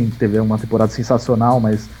também, teve uma temporada sensacional,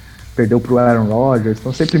 mas perdeu pro Aaron Rodgers,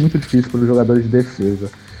 então sempre muito difícil para os jogadores de defesa.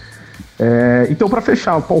 Então, para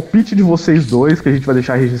fechar, o palpite de vocês dois, que a gente vai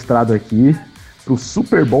deixar registrado aqui, pro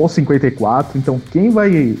Super Bowl 54, então quem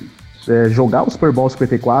vai jogar o Super Bowl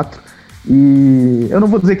 54, e eu não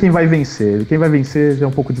vou dizer quem vai vencer já é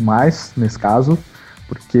um pouco demais nesse caso,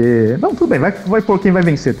 porque... Não, tudo bem, vai pôr quem vai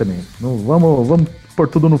vencer também. Não, vamos pôr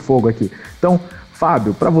tudo no fogo aqui. Então,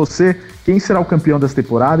 Fábio, para você, quem será o campeão dessa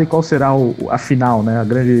temporada e qual será a final, né? A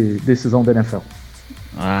grande decisão da NFL?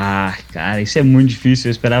 Cara, isso é muito difícil.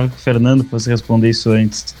 Eu esperava que o Fernando fosse responder isso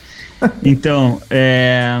antes. Então,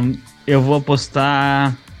 eu vou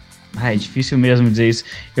apostar... é difícil mesmo dizer isso.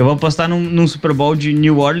 Eu vou apostar num Super Bowl de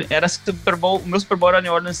New Orleans. O meu Super Bowl era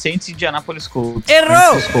New Orleans Saints e Indianapolis Colts.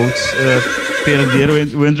 Errou! Os Colts perderam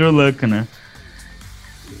o Andrew Luck, né?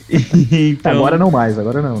 Então, agora não,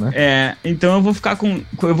 né? Então eu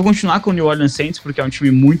vou continuar com o New Orleans Saints, porque é um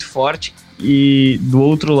time muito forte. E do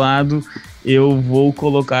outro lado, eu vou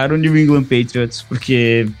colocar o New England Patriots,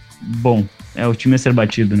 porque, bom, é o time a ser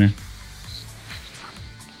batido, né?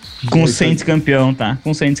 Com o Saints campeão, tá?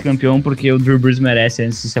 Com o Saints campeão, porque o Drew Brees merece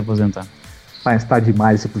antes de se aposentar. Mas tá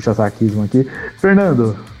demais esse puxa-saquismo aqui.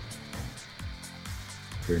 Fernando?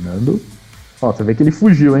 Você vê que ele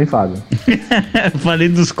fugiu, hein, Fábio? Falei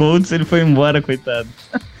dos Colts, ele foi embora, coitado.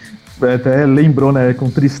 até lembrou, né, com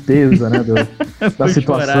tristeza, né, da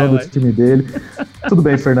situação do time dele. Tudo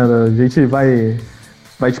bem, Fernanda, a gente vai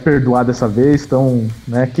te perdoar dessa vez, então,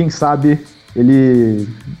 né, quem sabe ele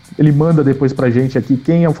manda depois pra gente aqui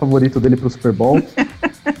quem é o favorito dele pro Super Bowl.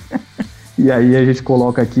 E aí a gente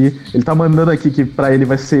coloca aqui, ele tá mandando aqui que pra ele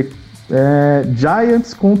vai ser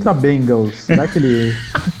Giants contra Bengals. Será que ele...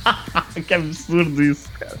 Que absurdo isso,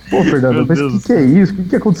 cara. Pô, Fernando, mas o que é isso? O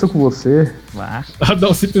que aconteceu com você?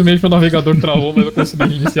 Não, simplesmente o navegador travou, mas eu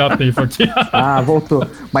consegui iniciar a tempo aqui. Voltou.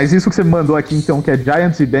 Mas isso que você me mandou aqui, então, que é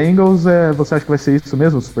Giants e Bengals, você acha que vai ser isso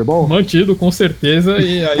mesmo, o Super Bowl? Mantido, com certeza,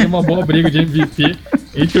 e aí uma boa briga de MVP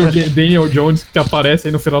entre o Daniel Jones, que aparece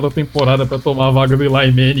aí no final da temporada pra tomar a vaga do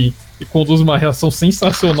Eli Manning e conduz uma reação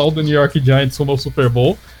sensacional do New York Giants rumo ao Super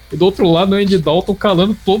Bowl. E do outro lado, o Andy Dalton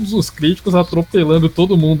calando todos os críticos, atropelando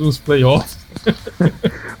todo mundo nos playoffs.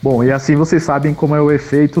 Bom, e assim vocês sabem como é o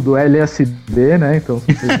efeito do LSD, né? Então,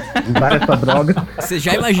 se você usar essa droga... Vocês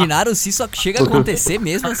já imaginaram se isso chega a acontecer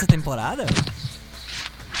mesmo nessa temporada?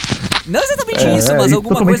 Não exatamente isso, mas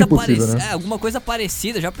alguma coisa parecida, né? Alguma coisa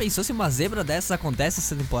parecida. Já pensou se uma zebra dessas acontece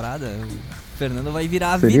essa temporada? O Fernando vai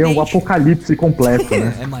virar vidente. Seria um apocalipse completo,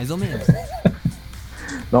 né? É mais ou menos.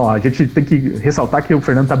 Não, a gente tem que ressaltar que o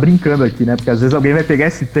Fernando tá brincando aqui, né? Porque às vezes alguém vai pegar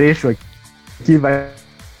esse trecho aqui e vai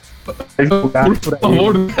jogar por aí.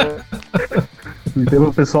 Tem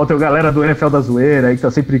o pessoal, tem a galera do NFL da zoeira aí que tá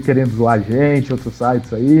sempre querendo zoar a gente, outros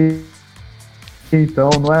sites aí. Então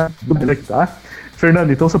não é do que tá.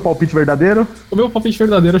 Fernando, então seu palpite verdadeiro? O meu palpite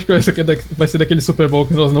verdadeiro acho que vai ser daquele Super Bowl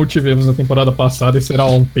que nós não tivemos na temporada passada e será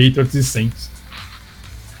um Patriots e Saints.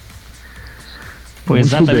 Foi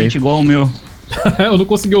exatamente igual ao meu. Eu não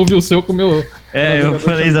consegui ouvir o seu com o meu... eu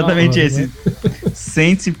falei exatamente esse.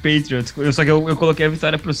 Saints e Patriots. Só que eu coloquei a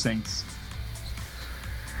vitória pro Saints.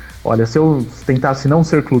 Olha, se eu tentasse não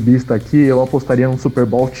ser clubista aqui, eu apostaria num Super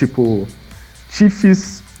Bowl tipo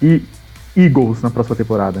Chiefs e Eagles na próxima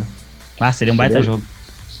temporada. Seria um baita jogo.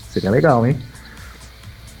 Seria legal, hein?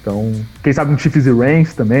 Então, quem sabe um Chiefs e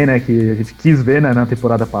Rams também, né? Que a gente quis ver, né, na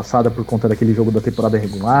temporada passada por conta daquele jogo da temporada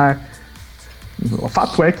regular. O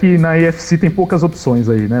fato é que na AFC tem poucas opções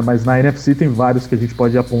aí, né? Mas na NFC tem vários que a gente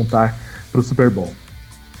pode apontar pro Super Bowl.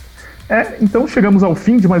 Então chegamos ao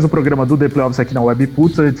fim de mais um programa do The Playoffs aqui na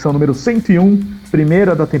Webputs, a edição número 101,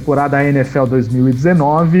 primeira da temporada NFL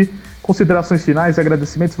 2019. Considerações finais e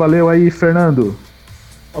agradecimentos. Valeu aí, Fernando.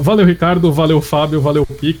 Valeu, Ricardo. Valeu, Fábio. Valeu,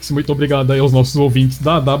 Pix. Muito obrigado aí aos nossos ouvintes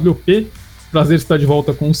da AWP. Prazer estar de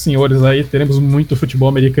volta com os senhores aí. Teremos muito futebol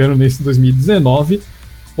americano nesse 2019.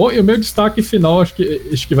 Bom, e o meu destaque final, acho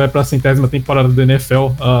que vai para a 100ª temporada do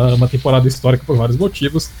NFL, uma temporada histórica por vários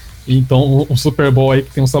motivos. Então, um Super Bowl aí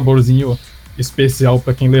que tem um saborzinho especial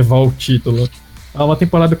para quem levar o título. Uma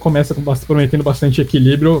temporada que começa prometendo bastante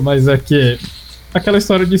equilíbrio, mas é que aquela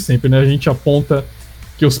história de sempre, né? A gente aponta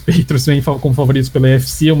que os Patriots vêm como favoritos pela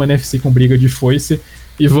NFC, uma NFC com briga de foice,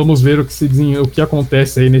 e vamos ver o que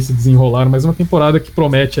acontece aí nesse desenrolar. Mas uma temporada que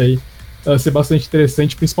promete aí ser bastante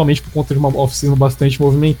interessante, principalmente por conta de uma off-season bastante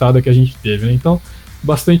movimentada que a gente teve, né? Então,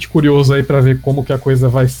 bastante curioso aí para ver como que a coisa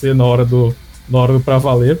vai ser na hora do pra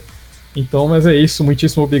valer. Então, mas é isso,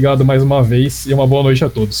 muitíssimo obrigado mais uma vez e uma boa noite a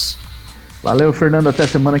todos. Valeu, Fernando, até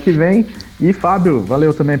semana que vem. E Fábio,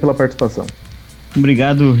 valeu também pela participação.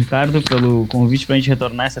 Obrigado, Ricardo, pelo convite pra gente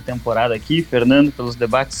retornar essa temporada aqui, Fernando, pelos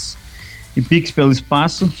debates e Pix pelo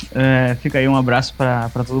espaço. Fica aí um abraço para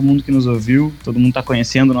todo mundo que nos ouviu, todo mundo está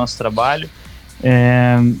conhecendo o nosso trabalho.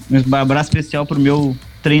 Um abraço especial para o meu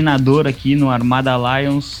treinador aqui no Armada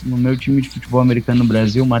Lions, no meu time de futebol americano no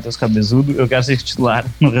Brasil, Matheus Cabezudo. Eu quero ser titular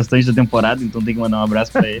no restante da temporada, então tem que mandar um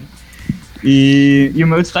abraço para ele. E o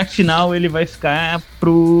meu destaque final ele vai ficar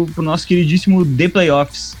pro nosso queridíssimo The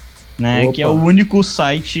Playoffs, né? Opa. Que é o único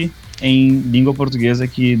site em língua portuguesa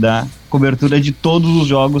que dá cobertura de todos os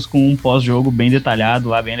jogos com um pós-jogo bem detalhado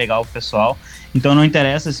lá, bem legal pro pessoal. Então não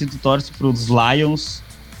interessa se tu torce pros Lions,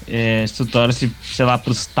 se tu torce, sei lá,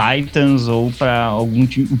 pros Titans ou para algum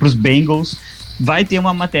time, pros Bengals, vai ter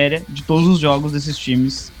uma matéria de todos os jogos desses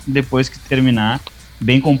times depois que terminar,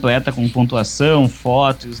 bem completa, com pontuação,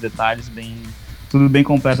 fotos, detalhes, tudo bem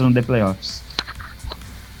completo no The Playoffs.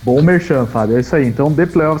 Bom merchan, Fábio, é isso aí. Então,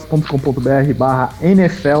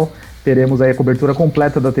 theplayoffs.com.br/NFL, teremos aí a cobertura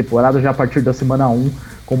completa da temporada já a partir da semana 1,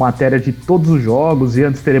 com matéria de todos os jogos, e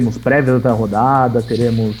antes teremos prévia da rodada,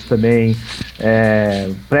 teremos também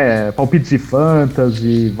palpites de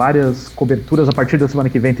fantasy, várias coberturas. A partir da semana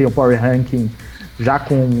que vem tem o Power Ranking, já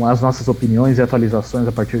com as nossas opiniões e atualizações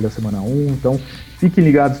a partir da semana 1, então fiquem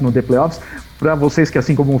ligados no The Playoffs. Para vocês que,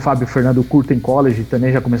 assim como o Fábio e o Fernando, curtem college,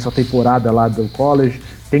 também já começou a temporada lá do college,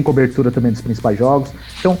 tem cobertura também dos principais jogos.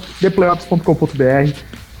 Então, theplayoffs.com.br,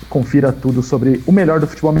 confira tudo sobre o melhor do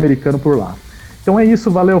futebol americano por lá. Então é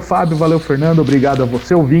isso, valeu Fábio, valeu Fernando, obrigado a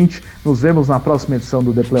você ouvinte, nos vemos na próxima edição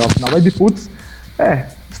do The Playoff na Webputs.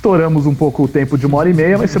 Estouramos um pouco o tempo de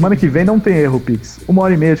 1h30, mas semana que vem não tem erro, Pix.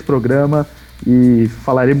 1h30 de programa e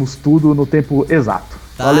falaremos tudo no tempo exato.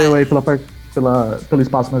 Tá. Valeu aí pelo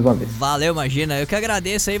espaço mais uma vez. Valeu, imagina. Eu que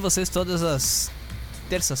agradeço aí vocês todas as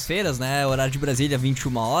terças-feiras, né? Horário de Brasília,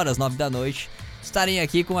 21 horas, 9 da noite. Estarem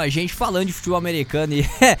aqui com a gente falando de futebol americano e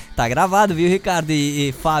tá gravado, viu, Ricardo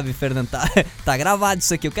e Fábio e Fernando, tá gravado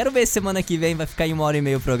isso aqui. Eu quero ver se semana que vem vai ficar em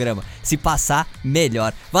 1h30 o programa. Se passar,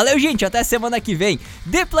 melhor. Valeu, gente, até semana que vem.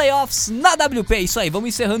 The Playoffs na WP, isso aí, vamos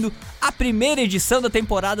encerrando a primeira edição da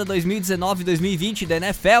temporada 2019-2020 da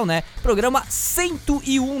NFL, né? Programa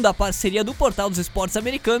 101 da parceria do Portal dos Esportes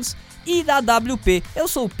Americanos e da WP. Eu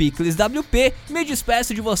sou o Picles WP, me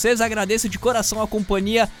despeço de vocês, agradeço de coração a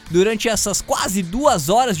companhia durante essas quase 2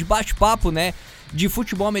 horas de bate-papo, né, de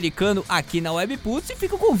futebol americano aqui na Webputs, e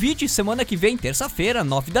fica o convite, semana que vem, terça-feira,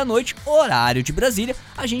 9 da noite, horário de Brasília,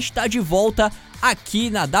 a gente tá de volta aqui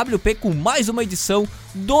na WP com mais uma edição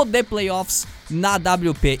do The Playoffs na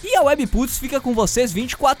WP. E a Webputs fica com vocês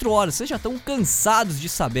 24 horas, vocês já estão cansados de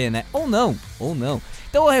saber, né? Ou não.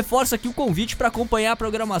 Então eu reforço aqui o convite para acompanhar a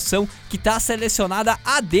programação que está selecionada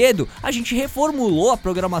a dedo. A gente reformulou a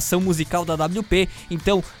programação musical da WP,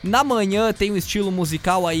 então na manhã tem um estilo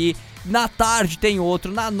musical aí, na tarde tem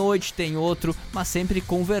outro, na noite tem outro, mas sempre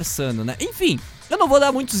conversando, né? Enfim, eu não vou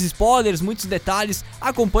dar muitos spoilers, muitos detalhes,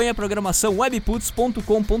 acompanhe a programação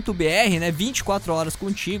webputs.com.br, né? 24 horas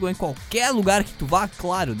contigo, em qualquer lugar que tu vá,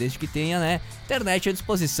 claro, desde que tenha, né, internet à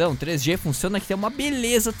disposição, 3G funciona, que é uma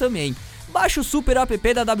beleza também. Baixa o super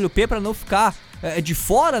app da WP para não ficar de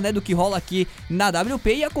fora, né, do que rola aqui na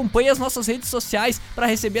WP, e acompanhe as nossas redes sociais para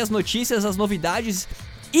receber as notícias, as novidades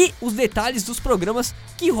e os detalhes dos programas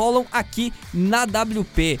que rolam aqui na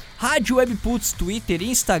WP. Rádio Webputs, Twitter,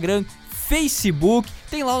 Instagram, Facebook,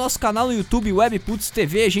 tem lá o nosso canal no YouTube, Webputs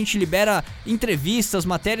TV, a gente libera entrevistas,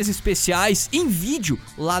 matérias especiais em vídeo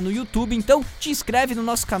lá no YouTube, então te inscreve no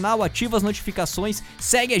nosso canal, ativa as notificações,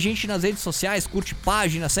 segue a gente nas redes sociais, curte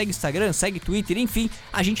página, segue Instagram, segue Twitter, enfim,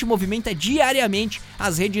 a gente movimenta diariamente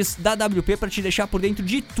as redes da WP para te deixar por dentro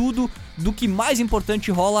de tudo do que mais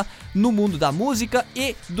importante rola no mundo da música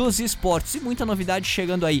e dos esportes, e muita novidade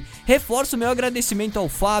chegando aí. Reforço o meu agradecimento ao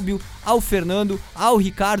Fábio, ao Fernando, ao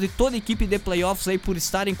Ricardo e toda a equipe de Playoffs aí por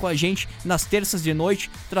estarem com a gente nas terças de noite,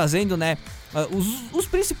 trazendo, né, os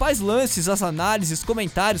principais lances, as análises,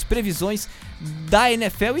 comentários, previsões da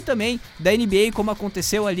NFL e também da NBA, como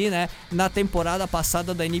aconteceu ali, né, na temporada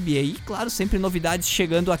passada da NBA. E claro, sempre novidades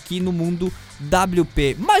chegando aqui no mundo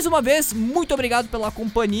WP. Mais uma vez, muito obrigado pela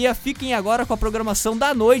companhia. Fiquem agora com a programação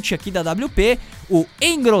da noite aqui da WP. O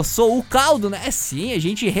engrossou o caldo, né? Sim, a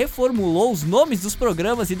gente reformulou os nomes dos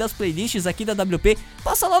programas e das playlists aqui da WP.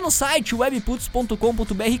 Passa lá no site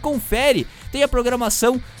webputs.com.br e confere. Tem a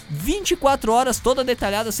programação 24 horas, toda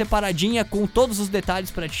detalhada, separadinha, com todos os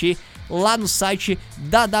detalhes pra ti lá no site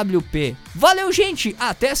da WP. Valeu, gente!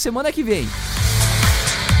 Até semana que vem!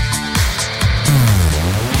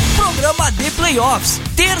 Programa The Playoffs,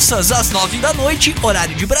 terças às 9 da noite,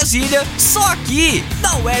 horário de Brasília, só aqui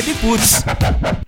na Webputs.